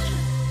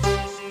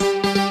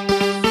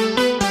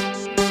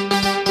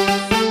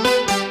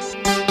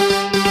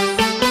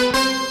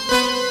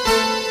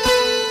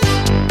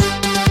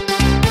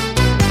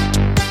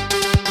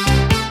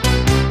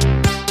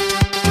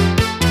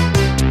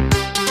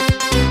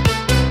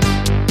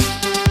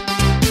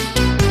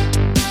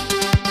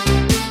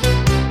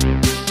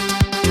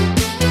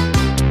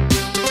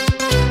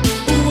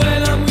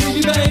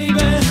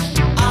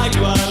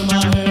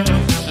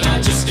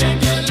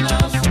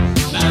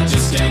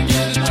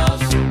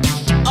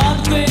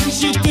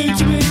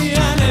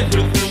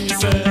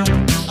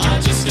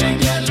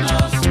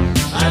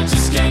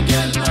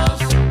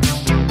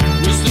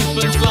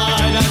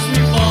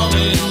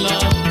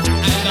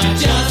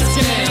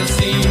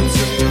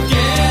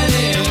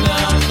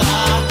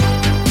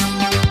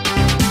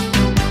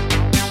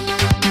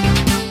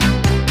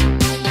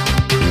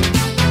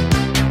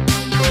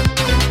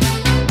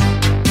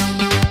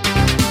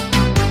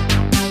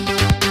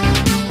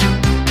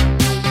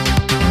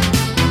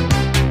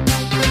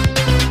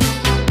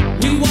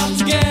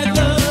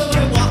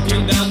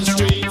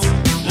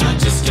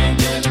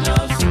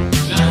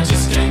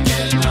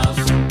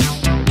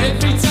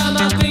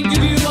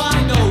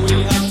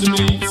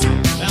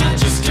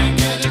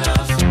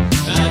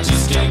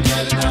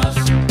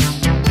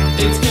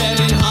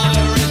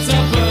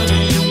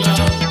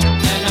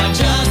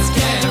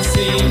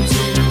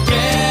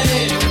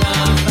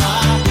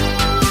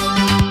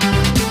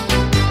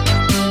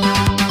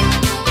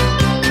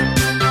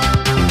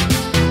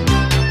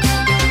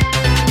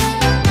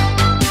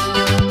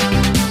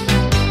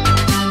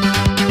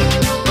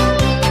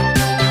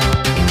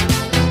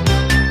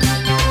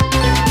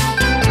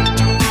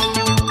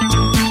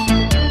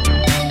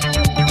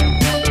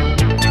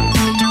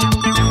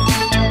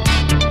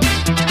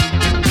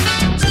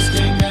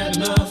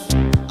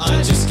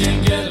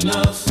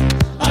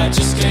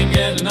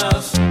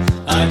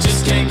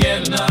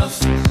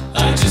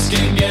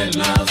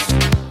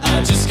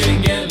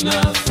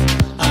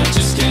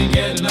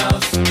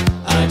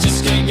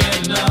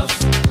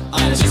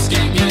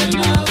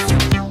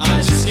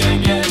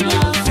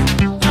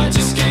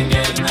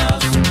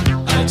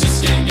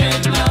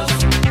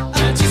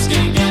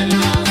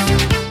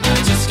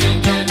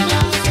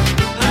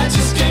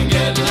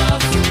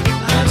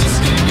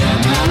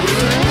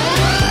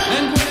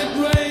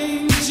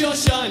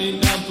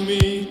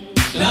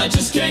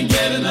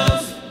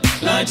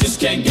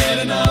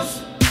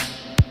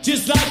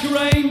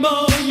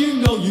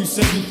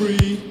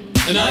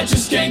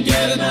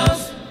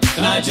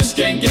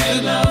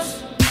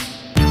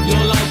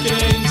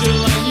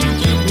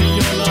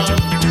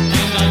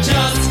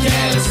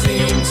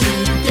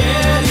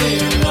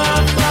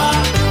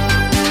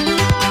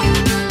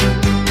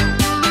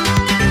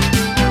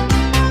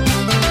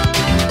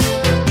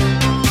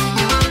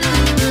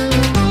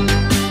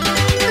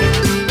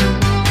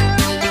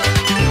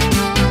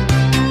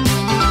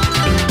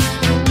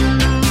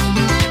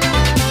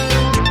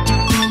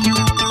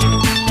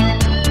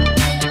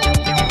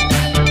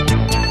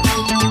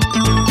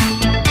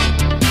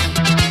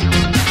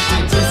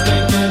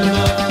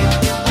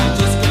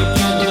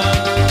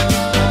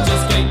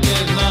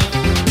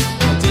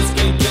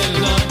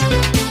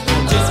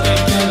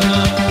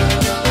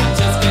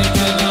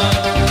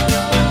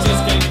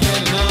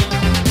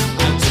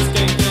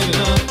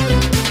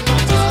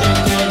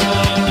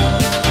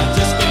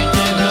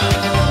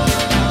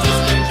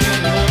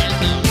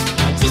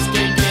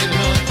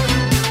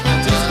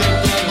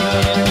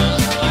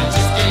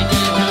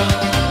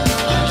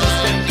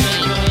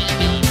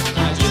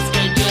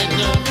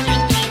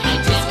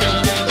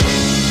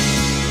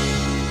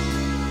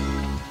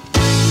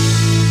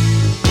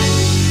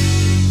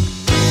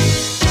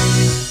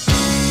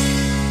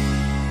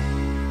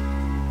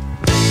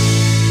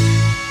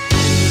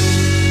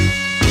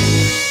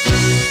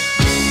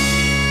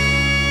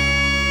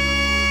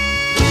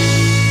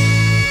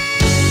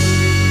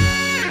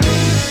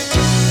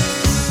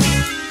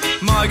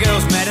 My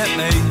girl's mad at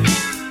me.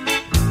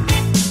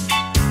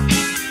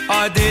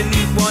 I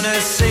didn't want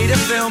to see the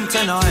film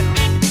tonight.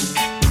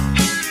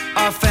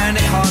 I found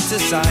it hard to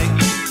say.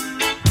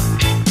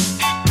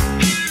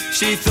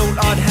 She thought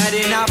I'd had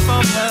enough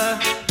of her.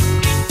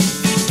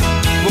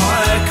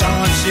 Why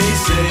can't she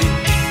see?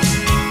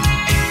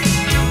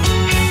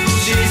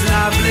 She's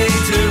lovely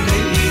to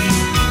me,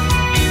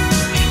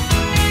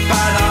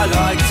 but I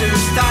like to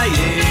stay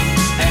in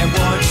and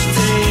watch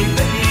TV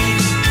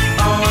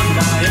on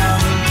my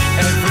own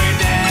every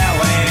now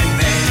and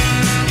then.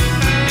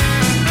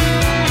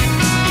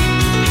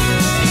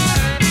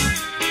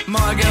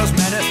 My girl's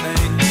mad at me.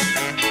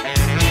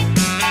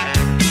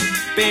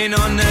 Been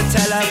on the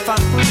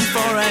telephone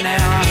for an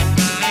hour.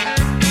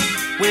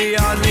 We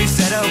hardly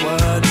said a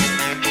word.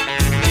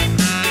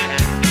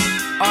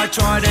 I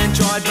tried and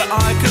tried, but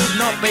I could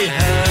not be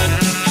heard.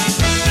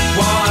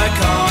 Why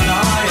can't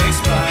I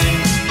explain?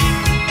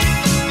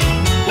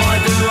 Why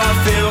do I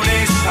feel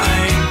this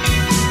pain?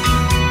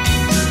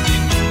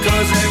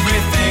 'Cause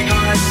everything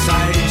I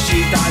say she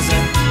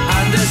doesn't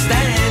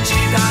understand.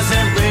 She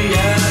doesn't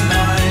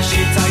realise.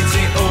 She takes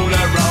it all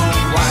the wrong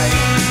way.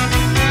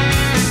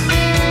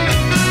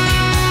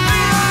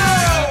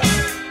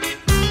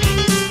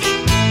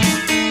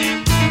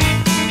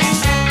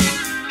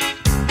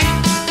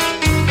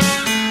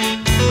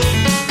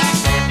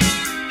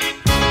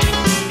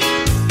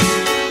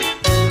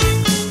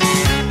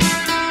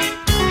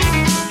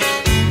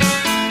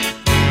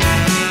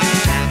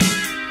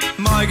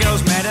 My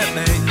girl's mad at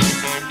me.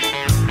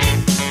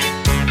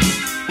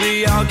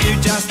 We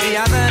argued just the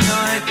other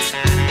night.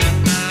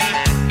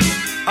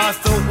 I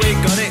thought we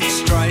got it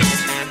straight.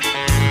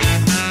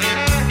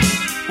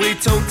 We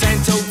talked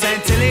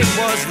till it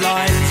was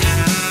light.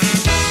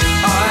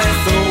 I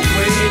thought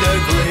we'd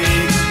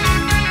agreed.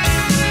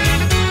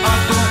 I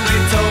thought we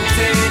talked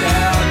it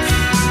out.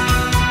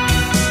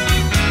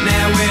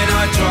 Now when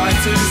I try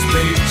to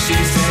speak, she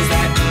says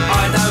that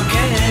I don't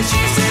care.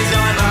 She says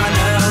I'm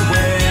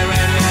unaware,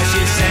 and now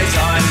she says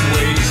I'm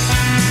weak.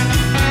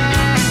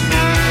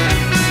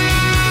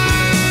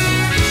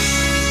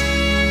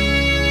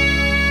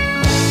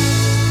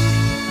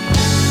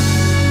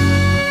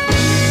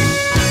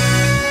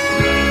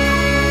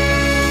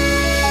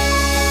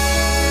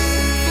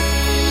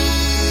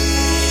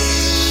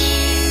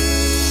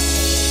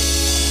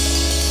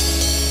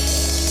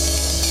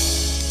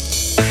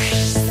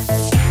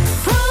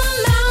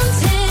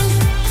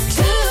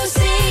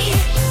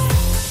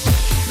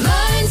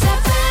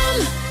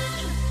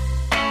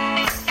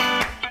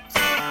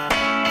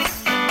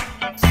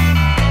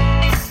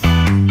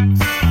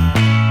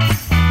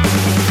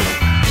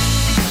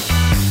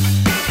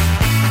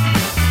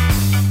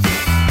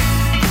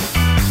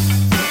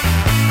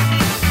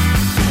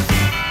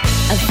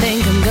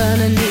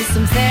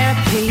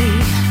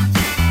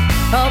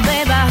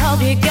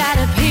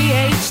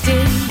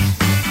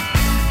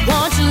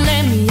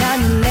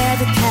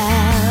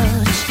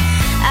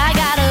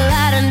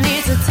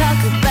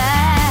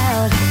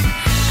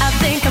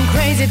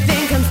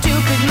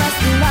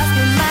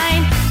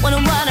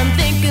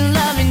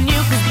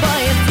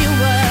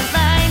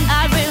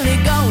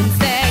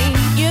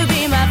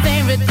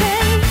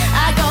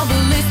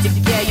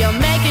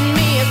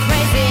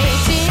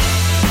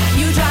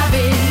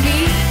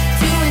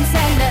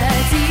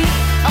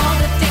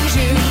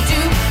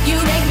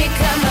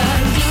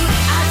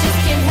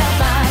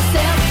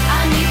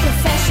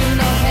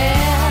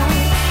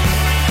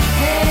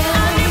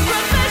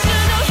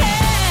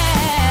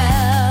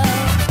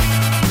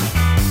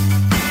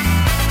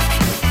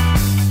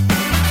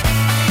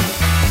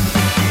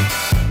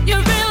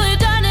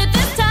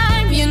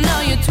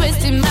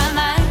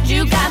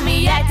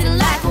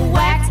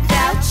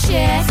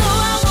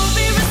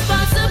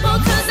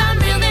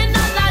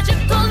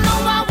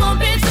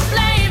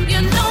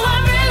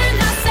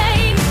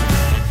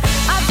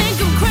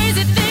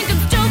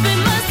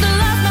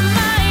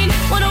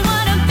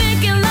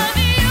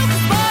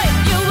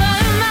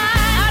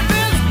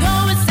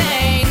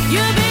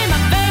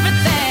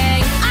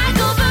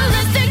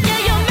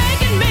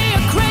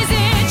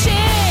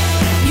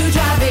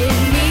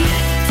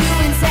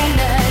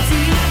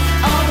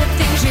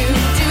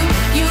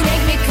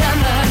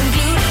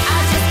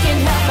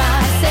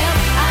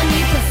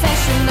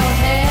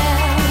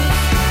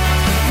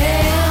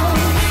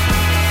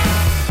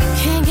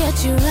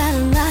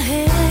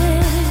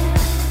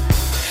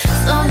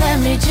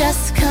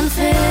 Just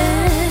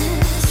confess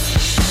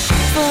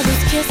for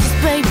these kisses,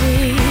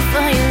 baby,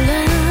 for your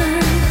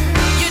love.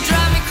 You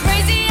drive me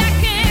crazy, I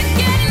can't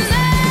get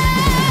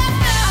enough.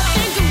 I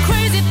think I'm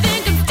crazy,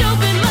 think I'm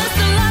stupid, must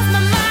have lost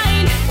my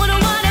mind. Wonder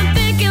what I'm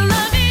thinking,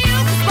 loving you,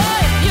 'cause boy,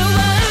 if you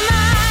were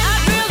mine,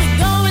 I'd really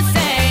go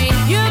insane.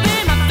 You'd be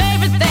my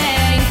favorite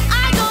thing.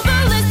 I go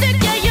ballistic,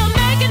 yeah, you're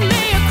making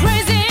me a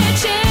crazy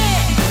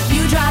chick.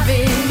 You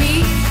driving me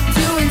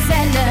to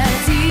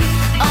insanity.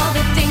 All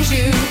the things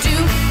you do,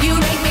 you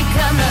make me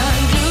come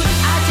undone.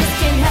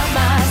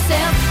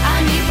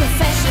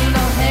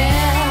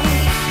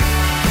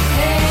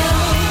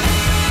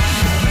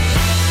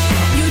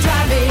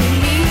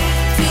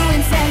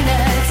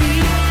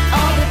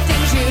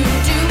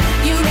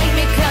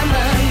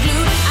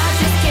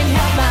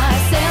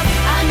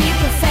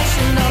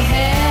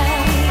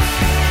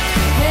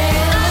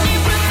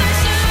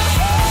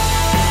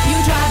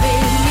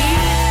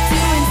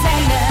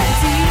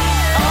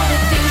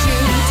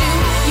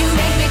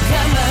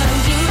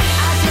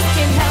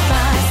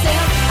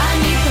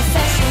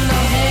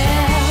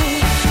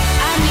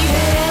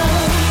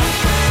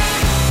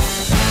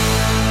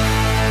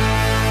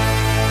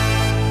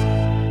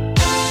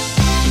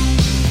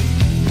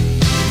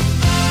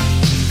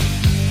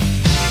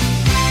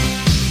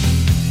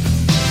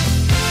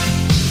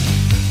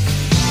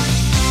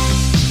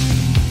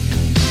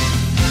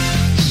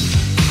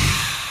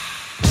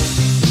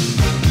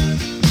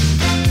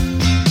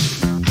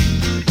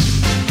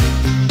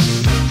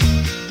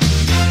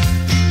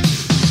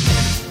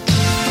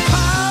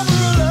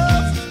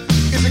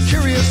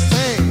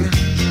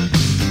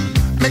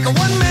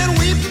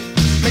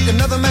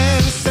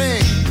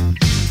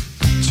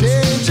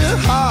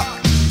 hark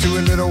to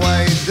a little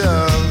white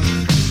dove.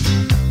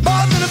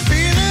 More than a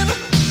feeling,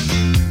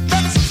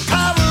 that is the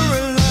power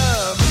of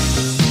love.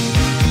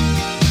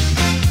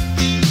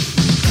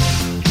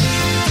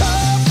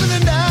 Tougher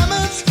than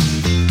diamonds,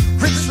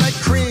 rich like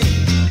cream,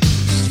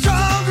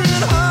 stronger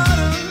and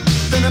harder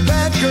than a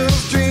bad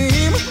girl's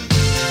dream.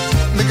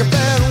 Make a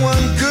bad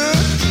one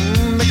good,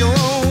 make a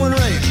wrong one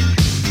right.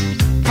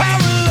 Power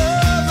of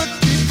love that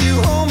keeps you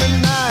home at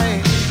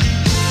night.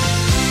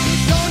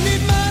 Don't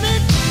need money,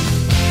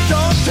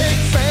 don't take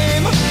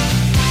fame,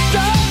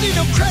 don't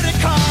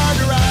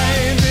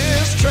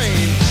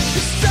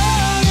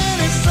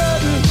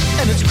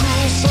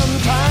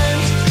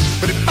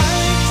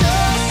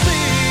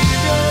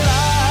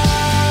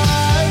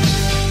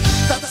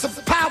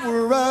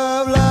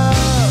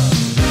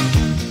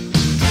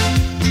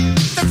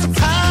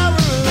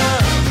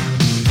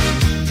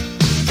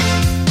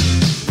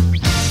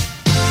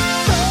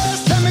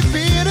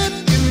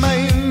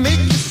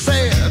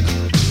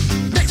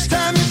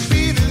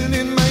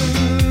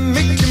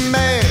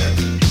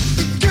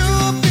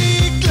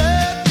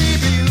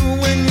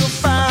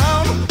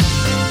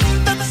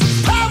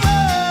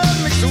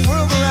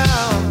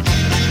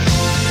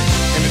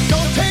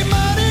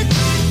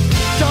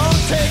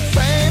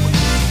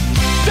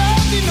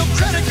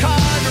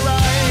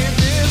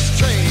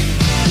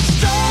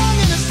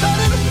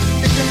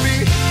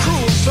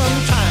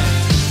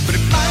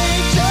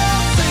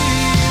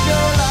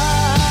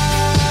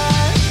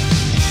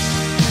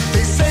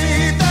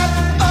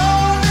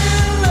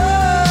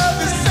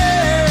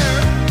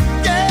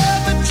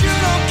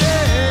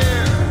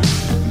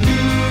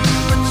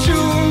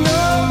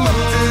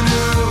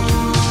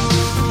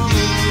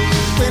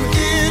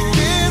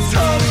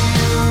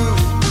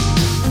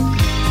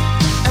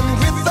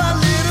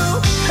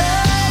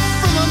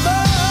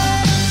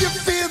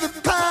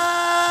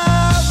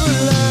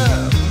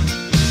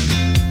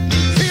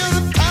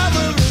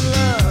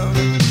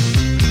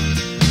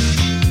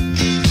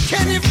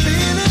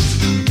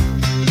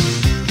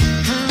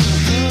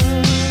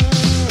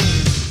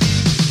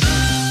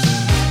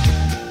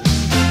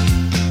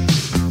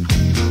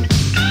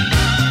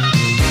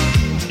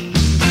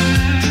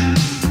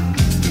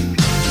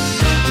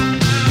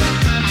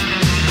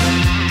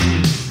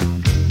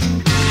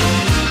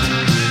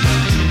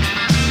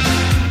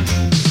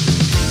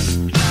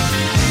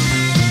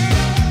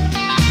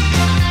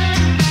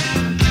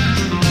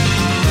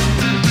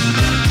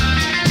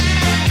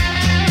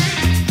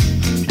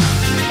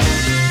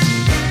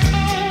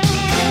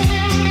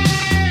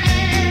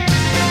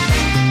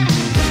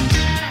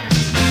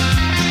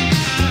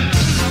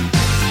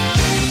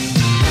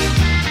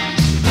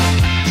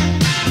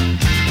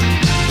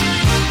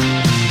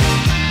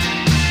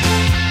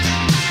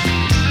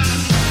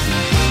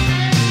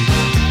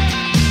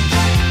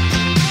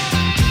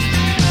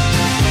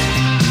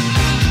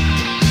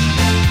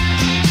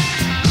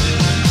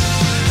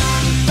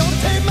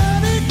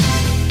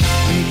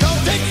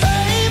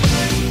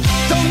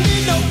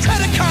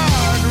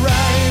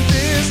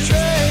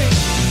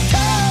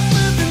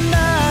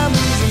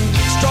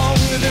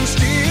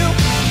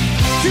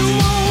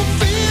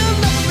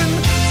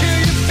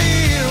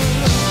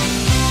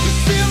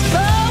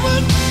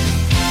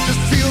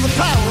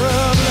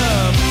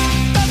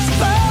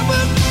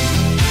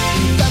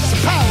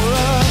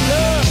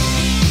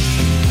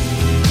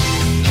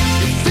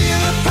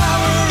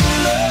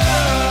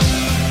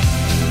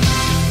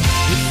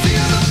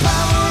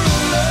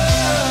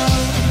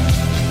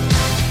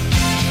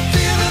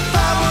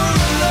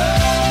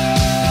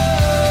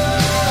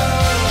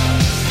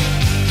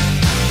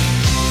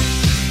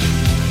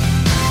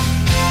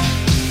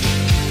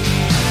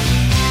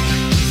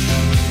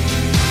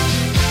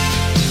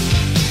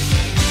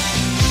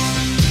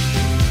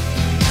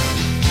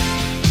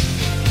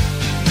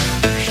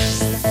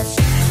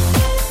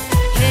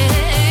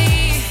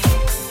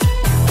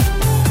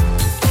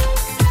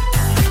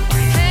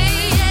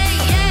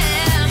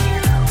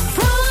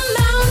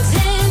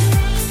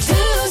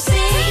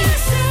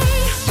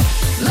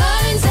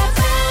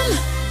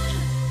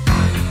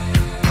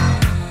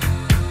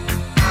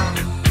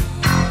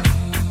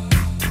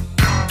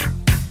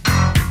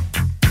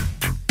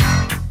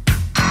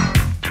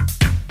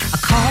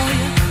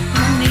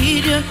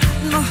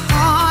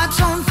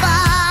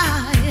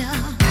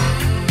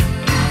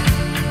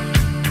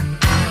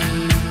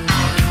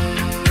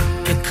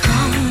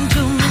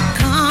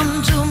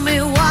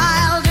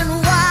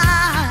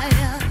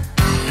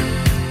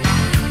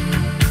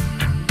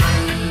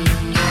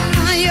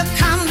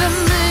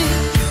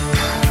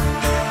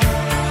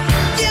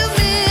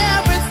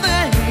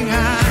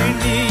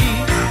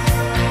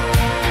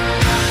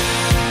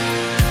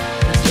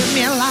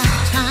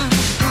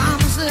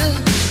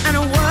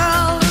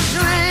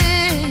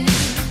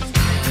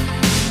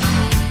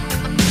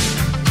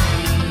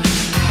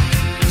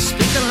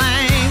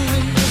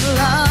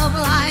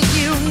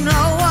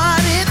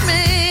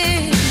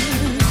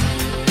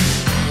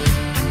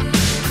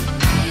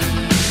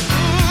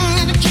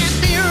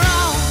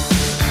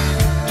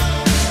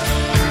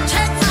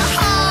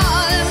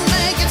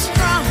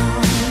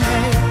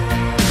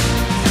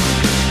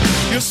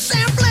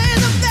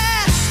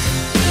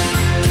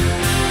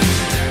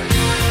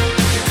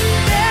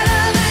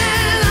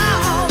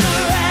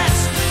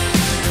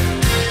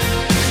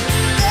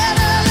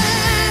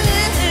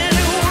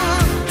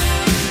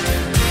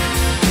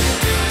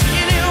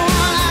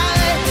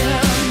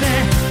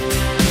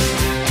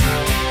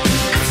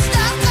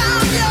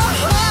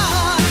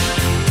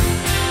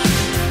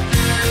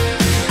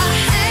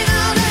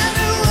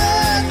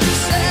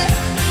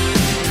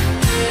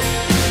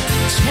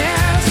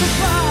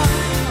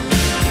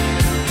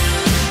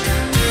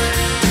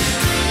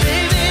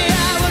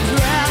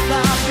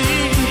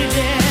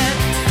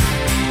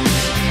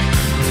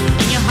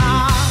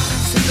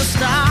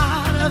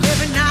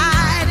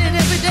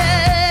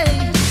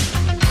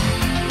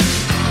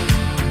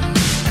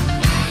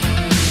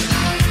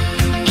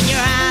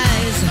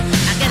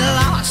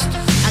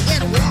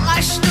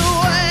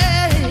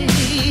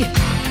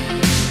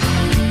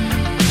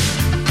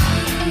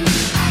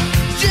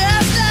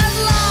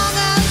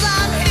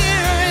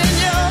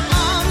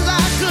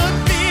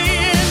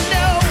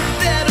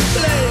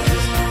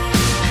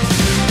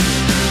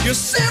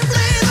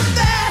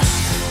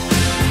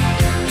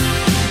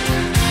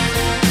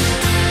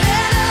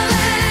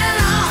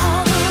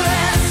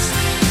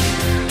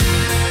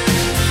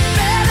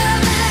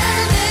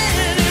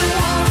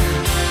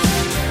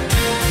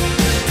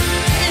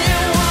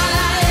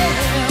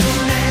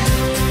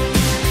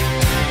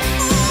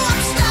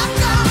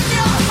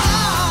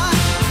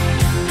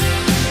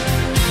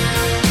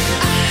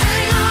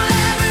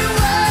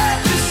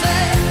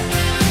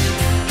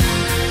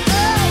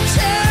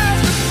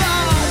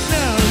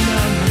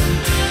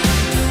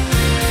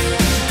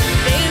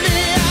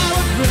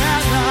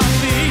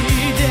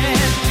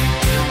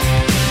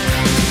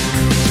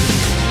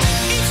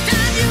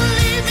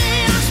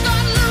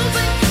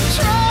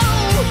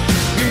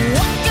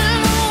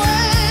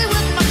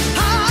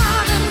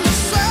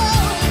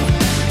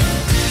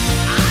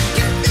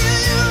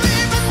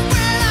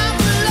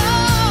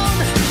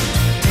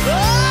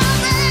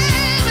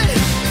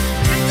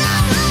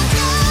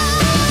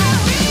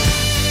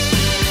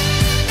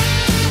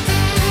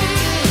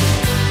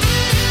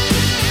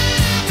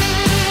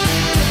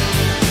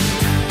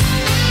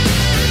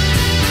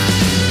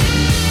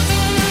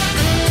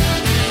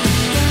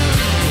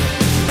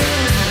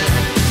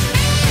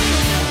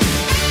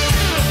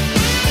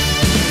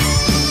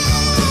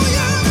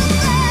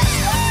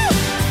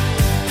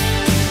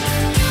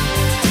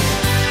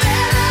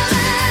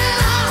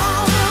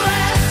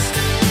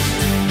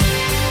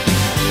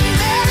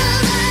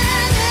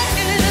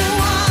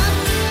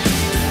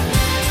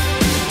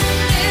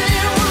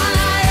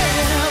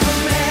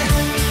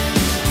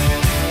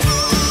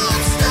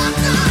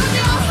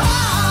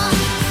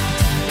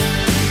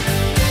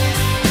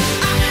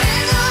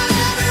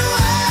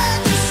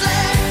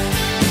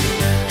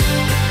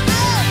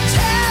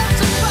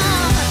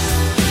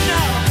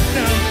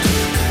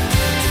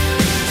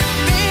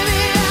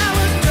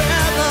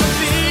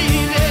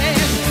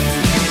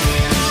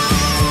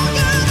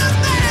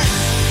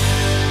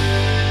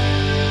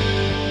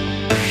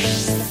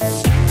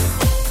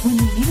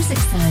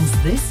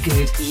this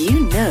good,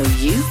 you know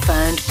you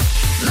found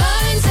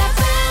Mearns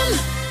FM.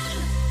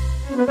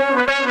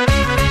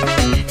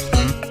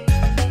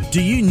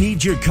 Do you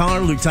need your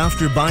car looked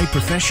after by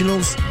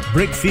professionals?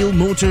 Brickfield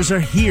Motors are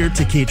here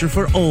to cater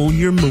for all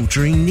your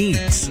motoring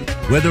needs.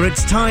 Whether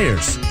it's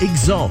tyres,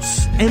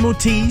 exhausts,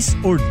 MOTs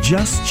or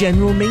just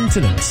general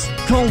maintenance,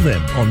 call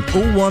them on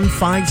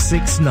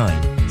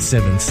 01569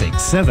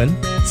 767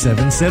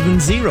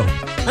 770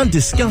 and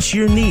discuss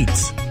your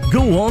needs.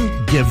 Go on,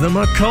 give them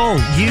a call.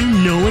 You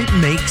know it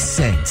makes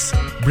sense.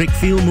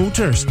 Brickfield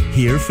Motors,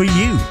 here for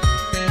you.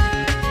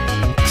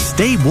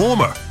 Stay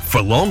warmer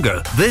for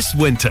longer this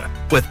winter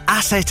with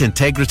Asset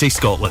Integrity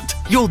Scotland,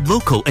 your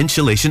local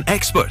insulation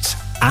experts.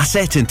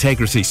 Asset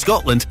Integrity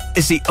Scotland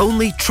is the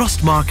only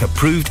Trustmark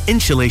approved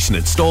insulation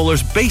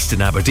installers based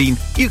in Aberdeen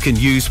you can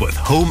use with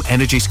Home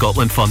Energy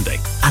Scotland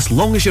funding. As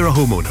long as you're a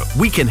homeowner,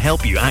 we can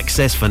help you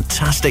access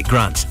fantastic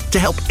grants to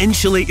help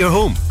insulate your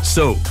home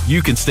so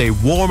you can stay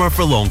warmer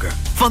for longer.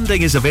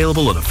 Funding is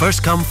available on a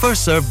first-come,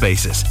 first-served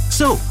basis.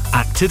 So,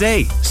 act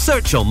today.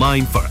 Search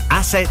online for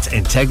Asset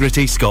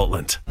Integrity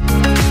Scotland.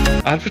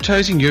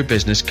 Advertising your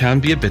business can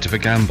be a bit of a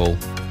gamble.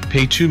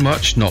 Pay too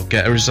much, not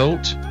get a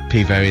result.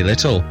 Pay very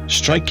little,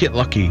 strike it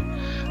lucky.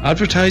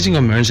 Advertising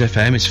on Mearns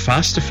FM is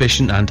fast,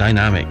 efficient and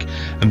dynamic,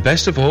 and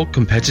best of all,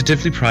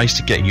 competitively priced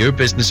to get your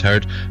business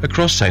heard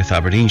across South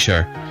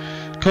Aberdeenshire.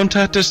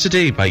 Contact us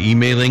today by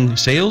emailing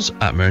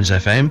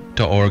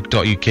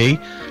sales@mearnsfm.org.uk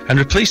and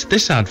replace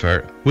this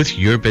advert with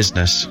your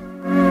business.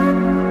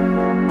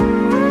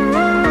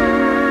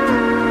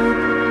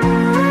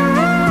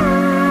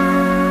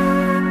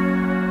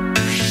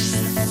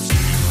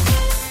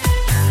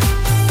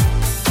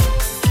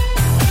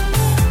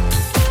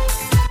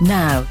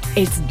 Now,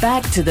 it's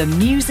back to the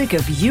music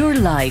of your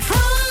life. From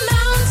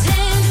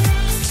mountain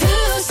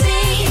to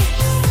sea,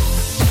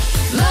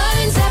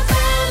 Mearns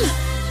FM.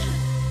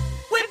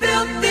 We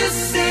built this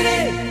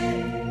city.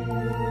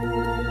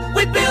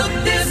 We built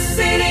this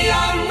city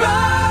on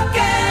rock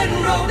and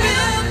roll.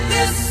 Built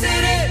this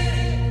city.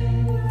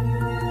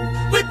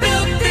 We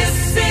built this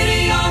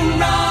city on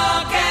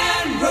rock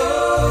and roll.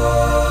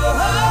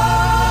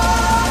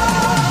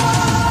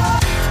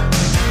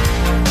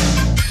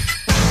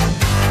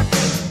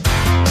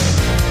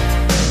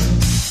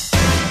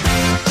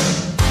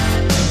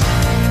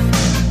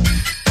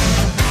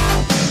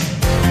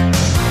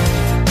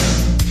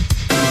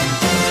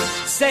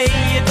 Say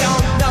you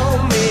don't know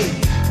me,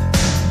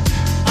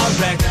 I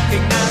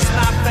recognize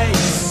my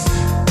face.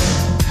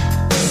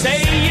 Say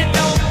you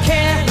don't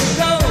care who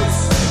goes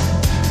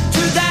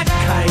to that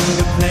kind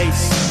of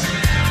place.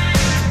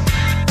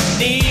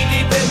 Knee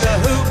deep in the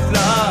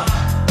hoopla,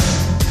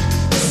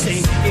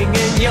 sinking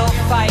in your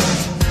fight.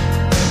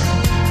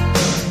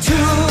 Too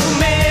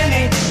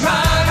many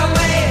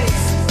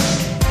runaways,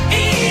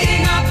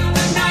 eating up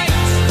the night.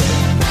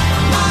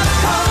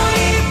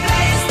 Marconi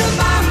plays the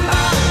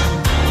mama.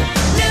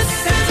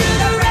 Listen to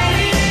the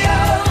radio.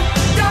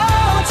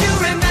 Don't you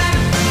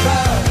remember?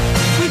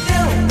 We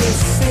built this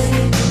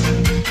city.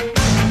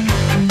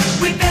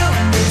 We built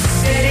this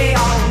city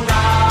on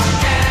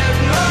rock and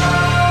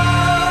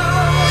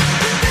roll. We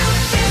built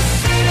this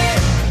city.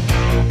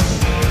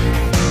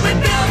 We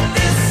built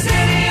this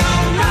city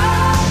on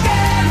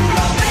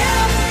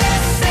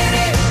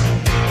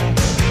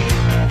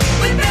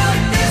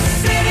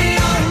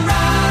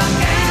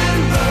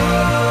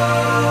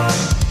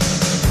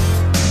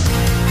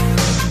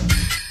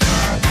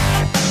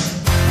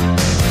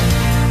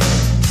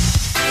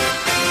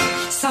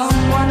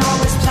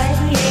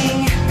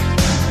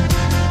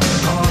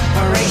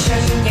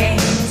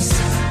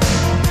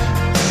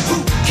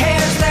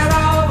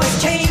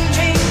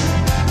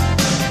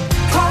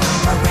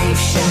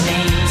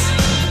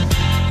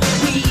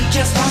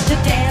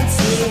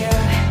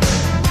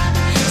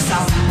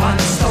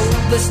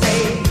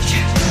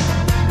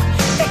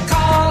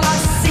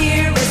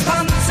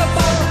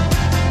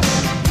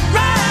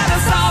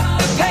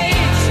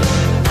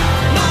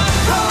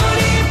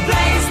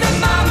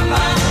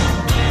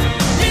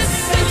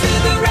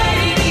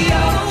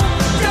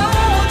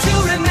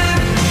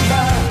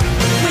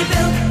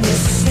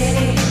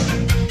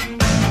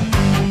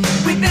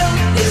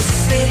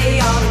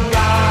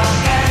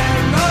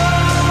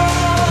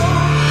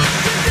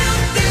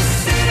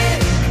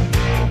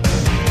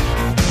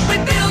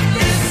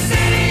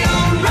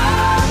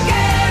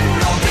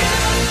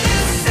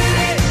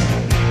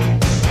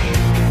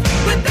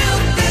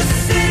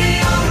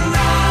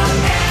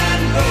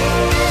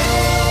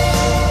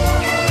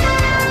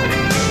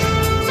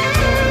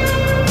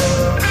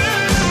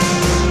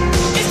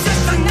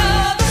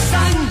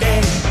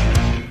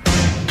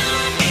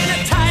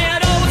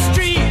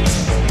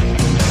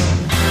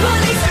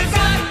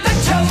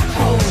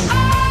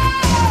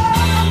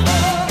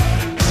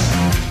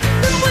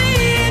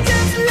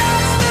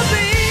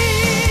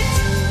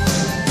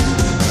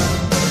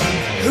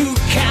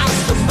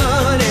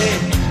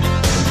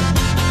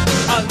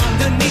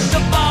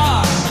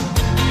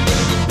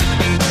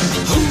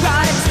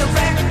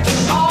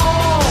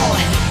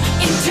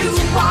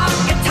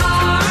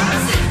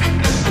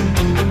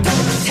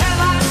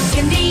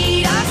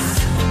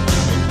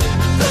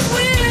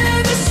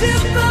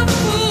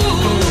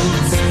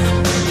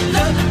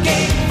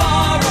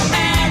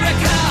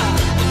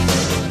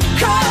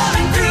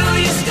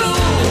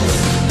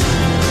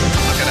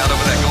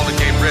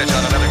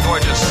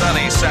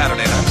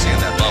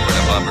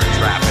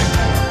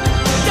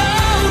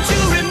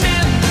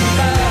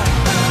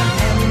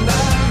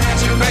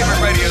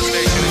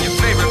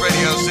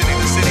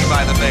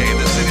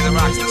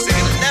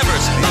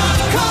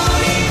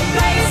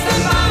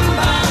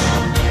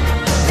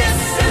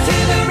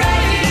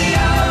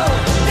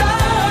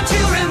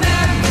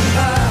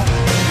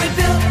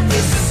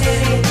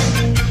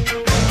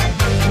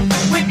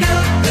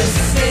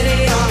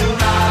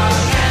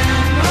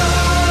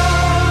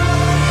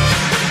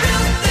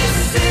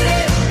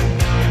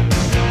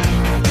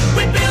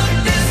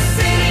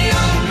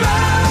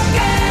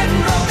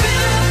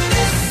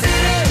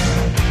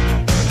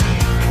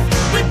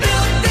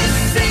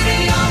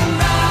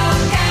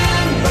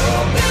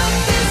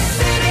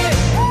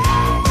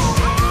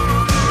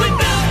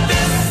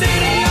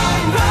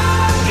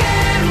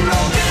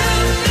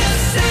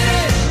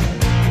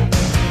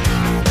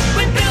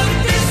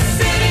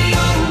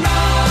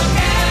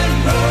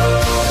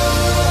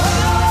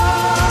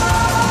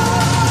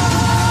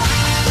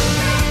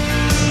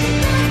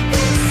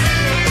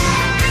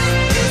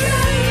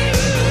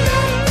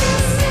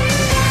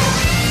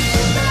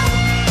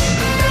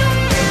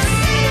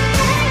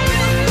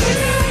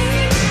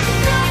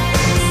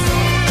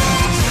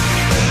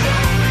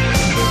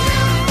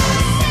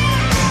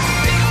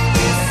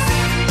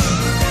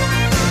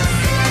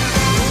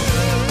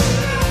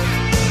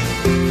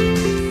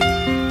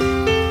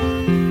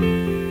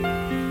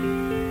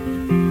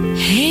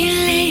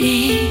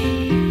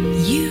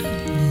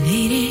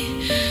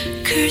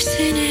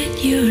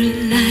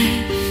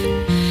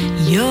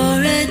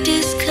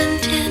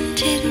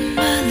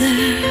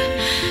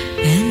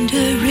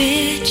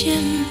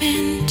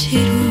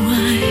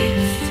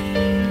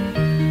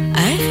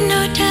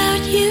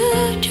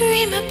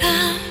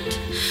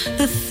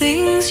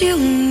you'll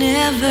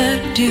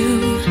never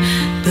do.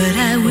 But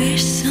I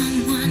wish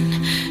someone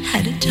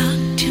had to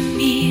talk to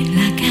me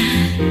like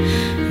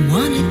I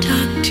wanna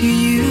talk to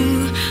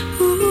you.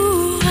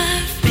 Ooh,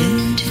 I've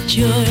been to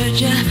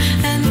Georgia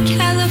and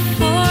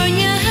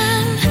California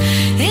and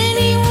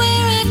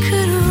anywhere I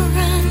could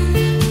run.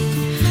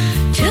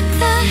 Took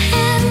the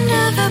hand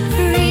of a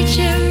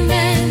preacher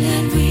man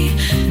and we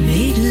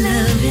made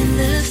love in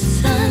the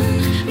sun.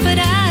 But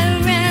I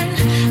ran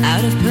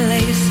out of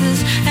places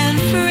and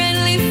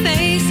friendly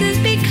faces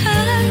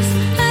because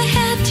I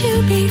had to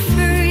be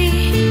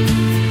free.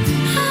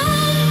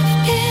 I've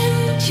been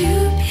to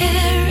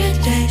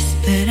paradise,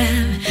 but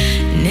I've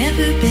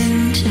never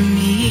been to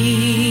me.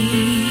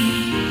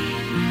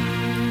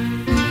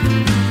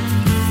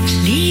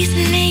 Please,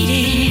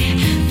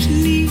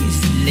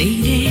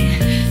 lady,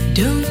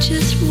 don't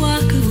just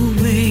walk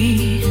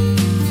away,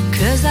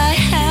 'cause I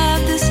have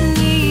this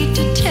need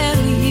to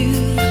tell you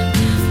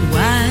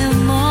why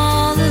I'm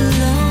all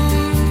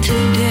alone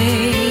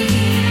today.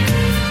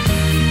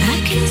 I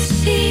can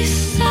see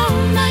so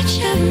much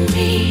of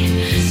me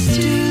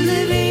still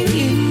living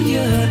in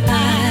your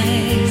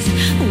eyes.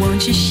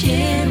 Won't you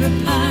share a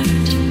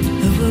part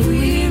of a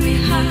weary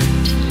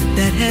heart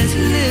that has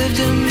lived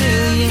a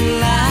million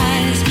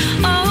lives?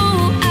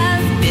 Oh,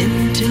 I've been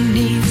to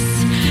Nice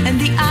and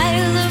the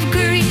Isle of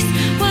Greece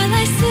while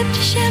I sipped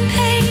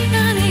champagne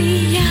on a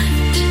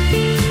yacht.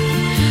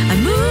 I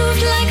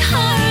moved like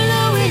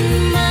Harlow in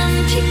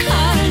Monte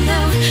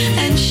Carlo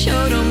and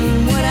showed them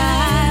what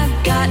I've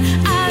got.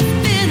 I've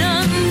been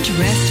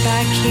undressed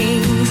by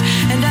kings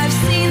and I've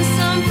seen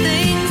some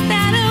things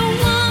that a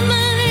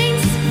woman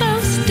ain't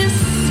supposed to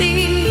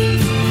see.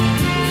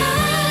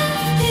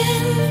 I've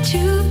been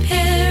to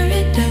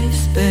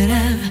paradise, but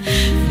I've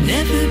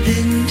never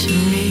been to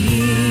me.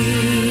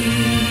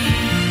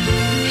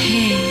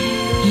 Hey,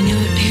 you know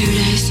what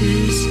paradise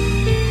is?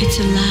 It's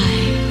a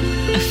lie,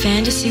 a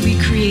fantasy we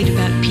create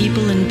about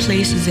people and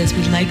places as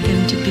we'd like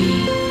them to be.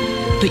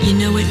 But you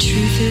know what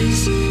truth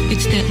is?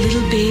 It's that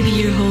little baby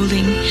you're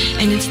holding,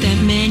 and it's that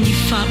man you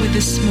fought with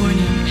this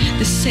morning,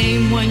 the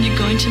same one you're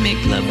going to make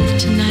love with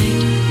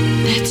tonight.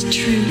 That's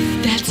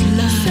truth, that's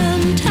love.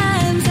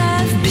 Sometimes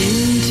I've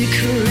been to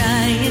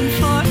crying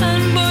for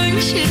unborn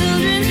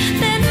children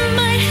that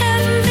might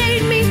have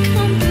made me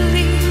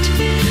complete.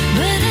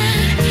 But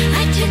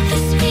I took the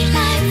sweet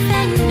life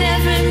and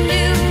never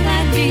knew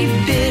I'd be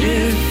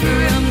bitter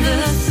from the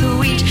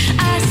sweet.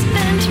 I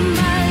spent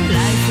my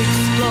life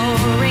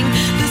exploring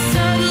the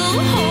subtle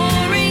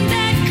whoring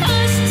that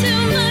costs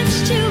too much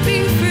to be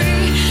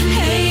free.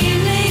 Hey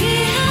lady,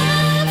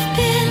 I've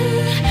been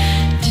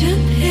to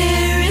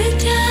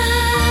paradise.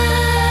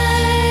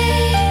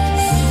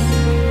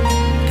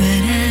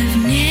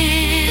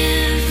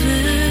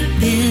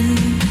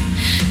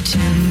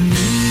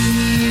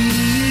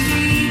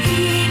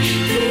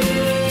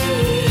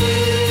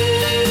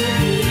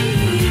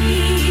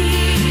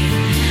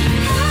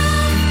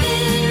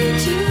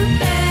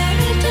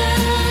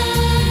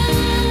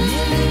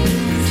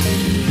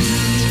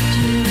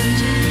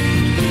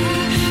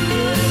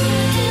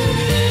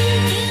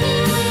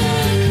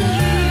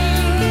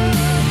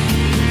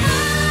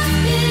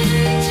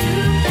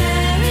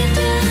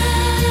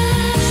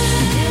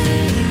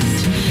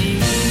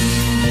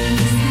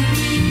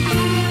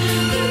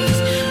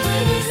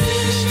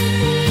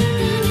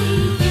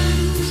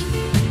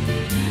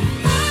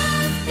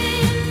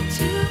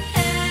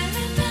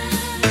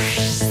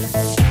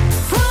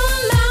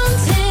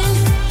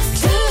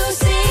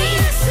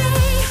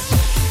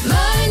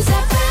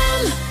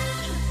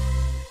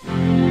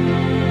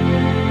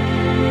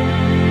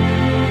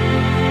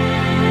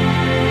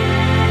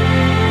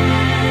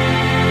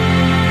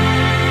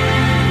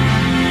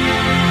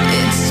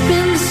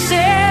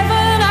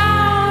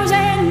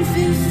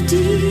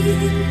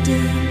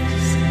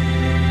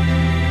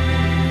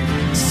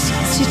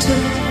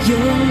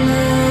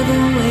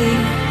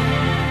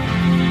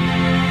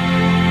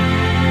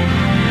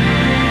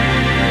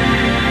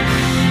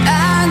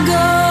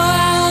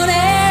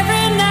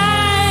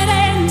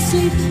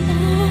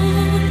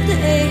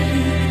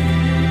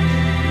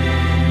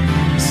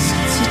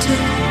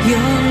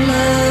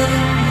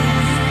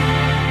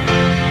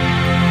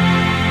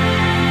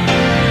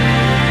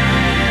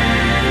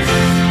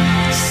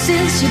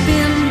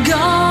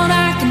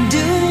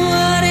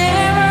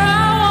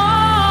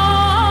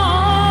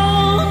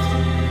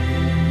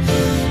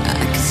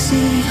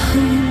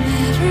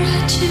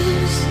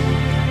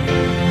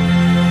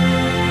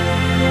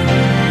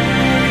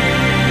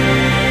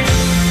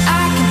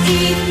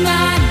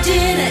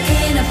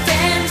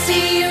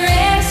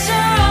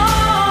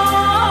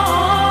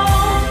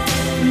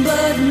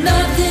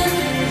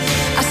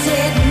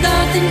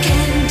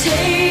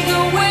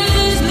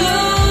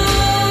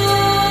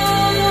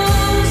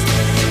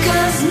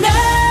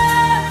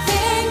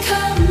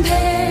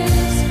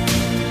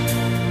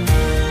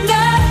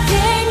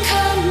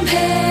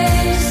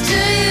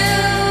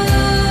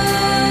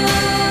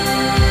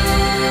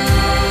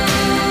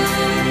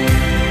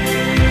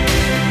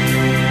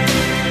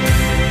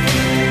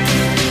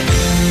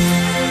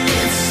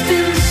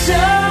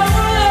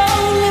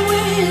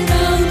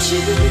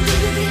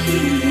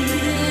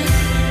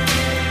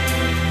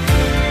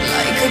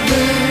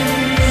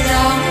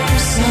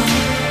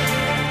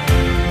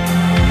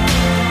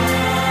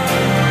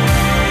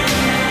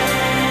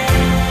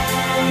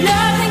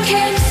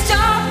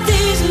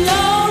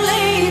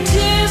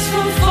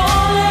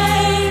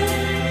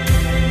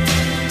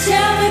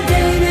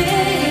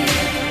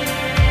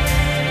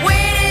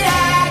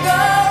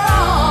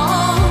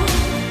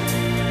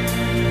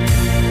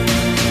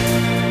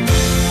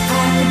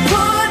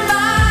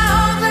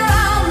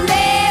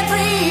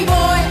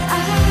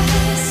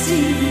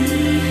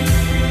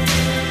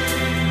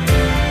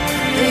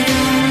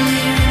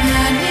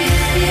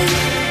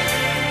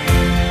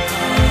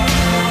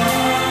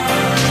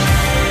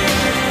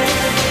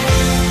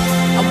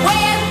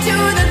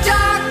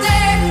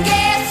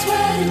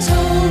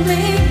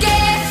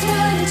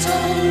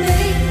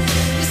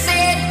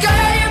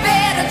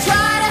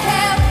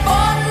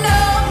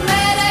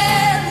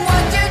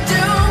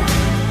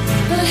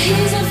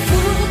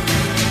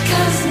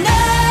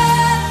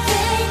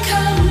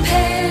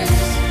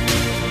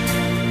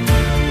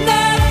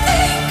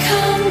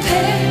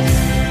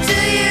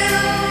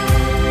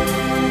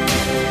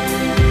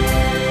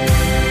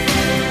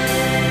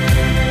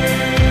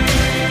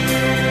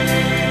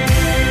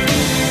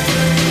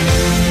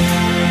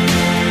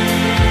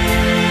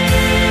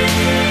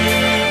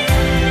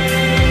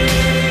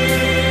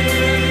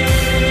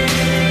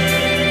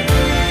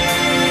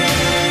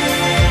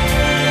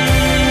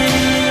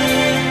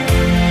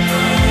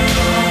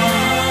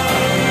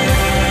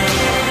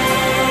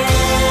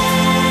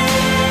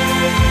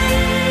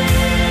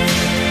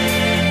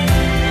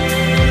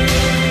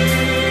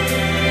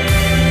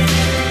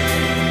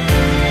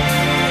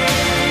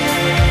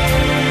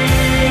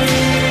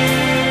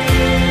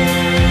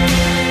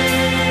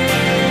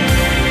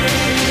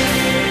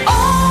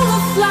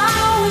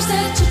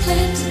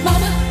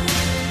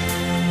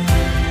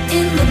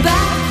 in the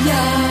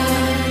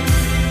backyard.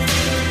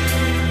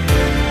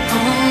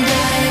 All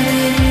died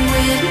in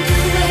wind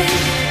and rain.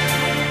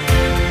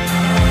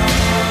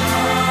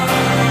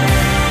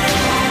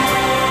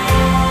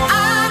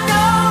 I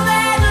know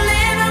that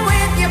living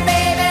with your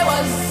baby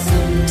was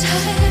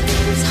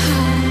sometimes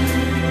hard,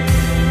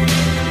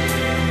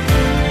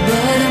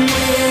 but I'm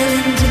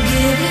willing to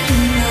give it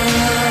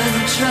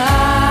another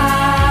try.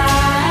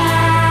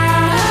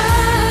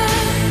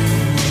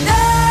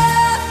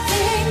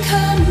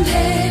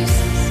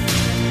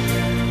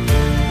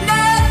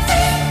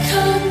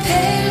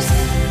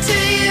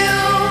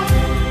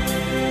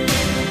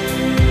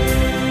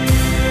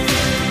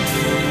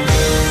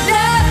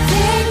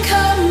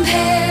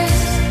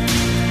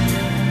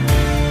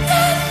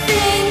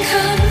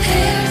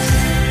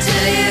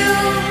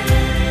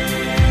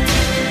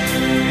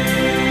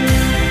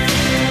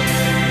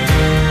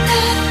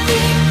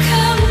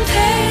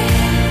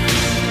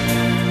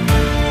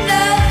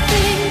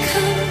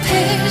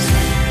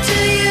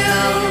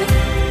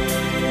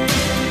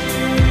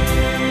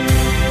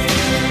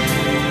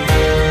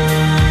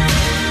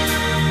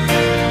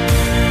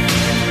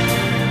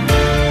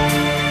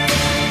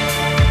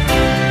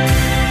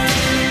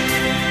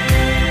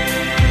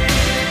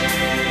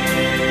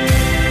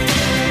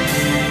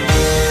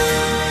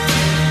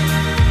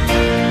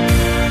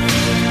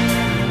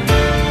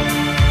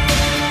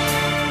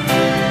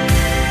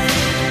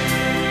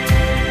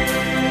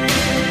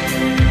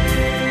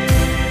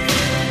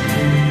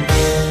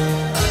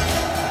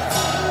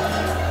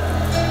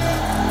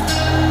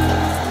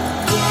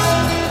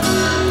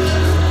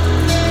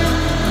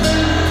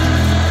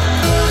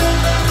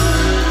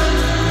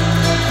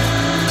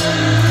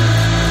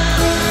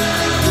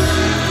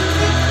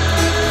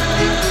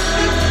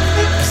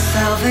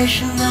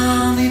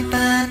 Army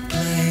band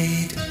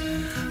played,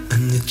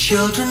 and the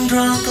children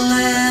drank the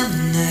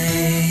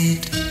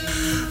lemonade,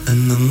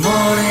 and the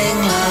morning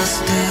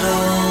lasted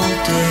all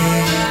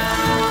day,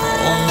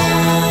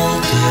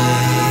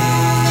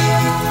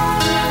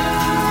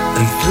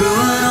 and through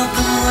an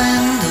open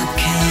window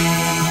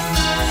came,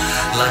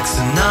 like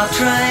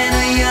Sinatra in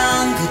a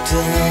younger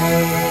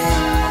day,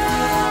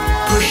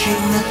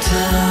 pushing the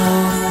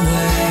town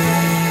away.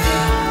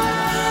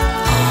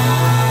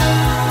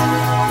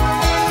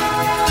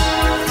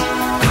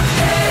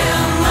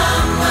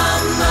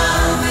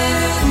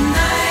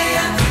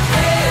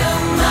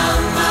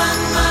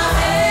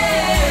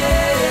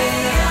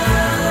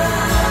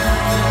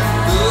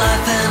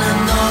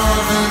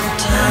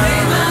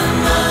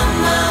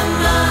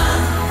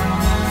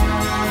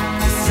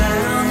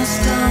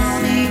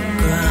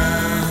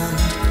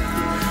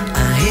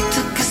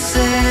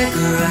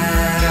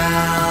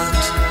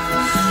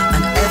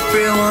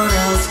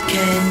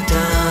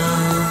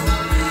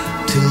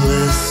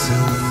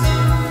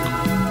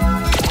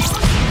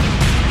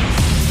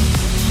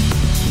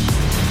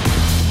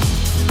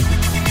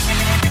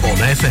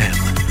 FM,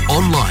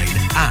 online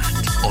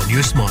and on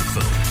your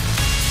smartphone.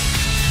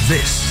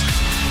 This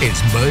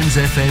is Mearns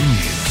FM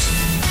News.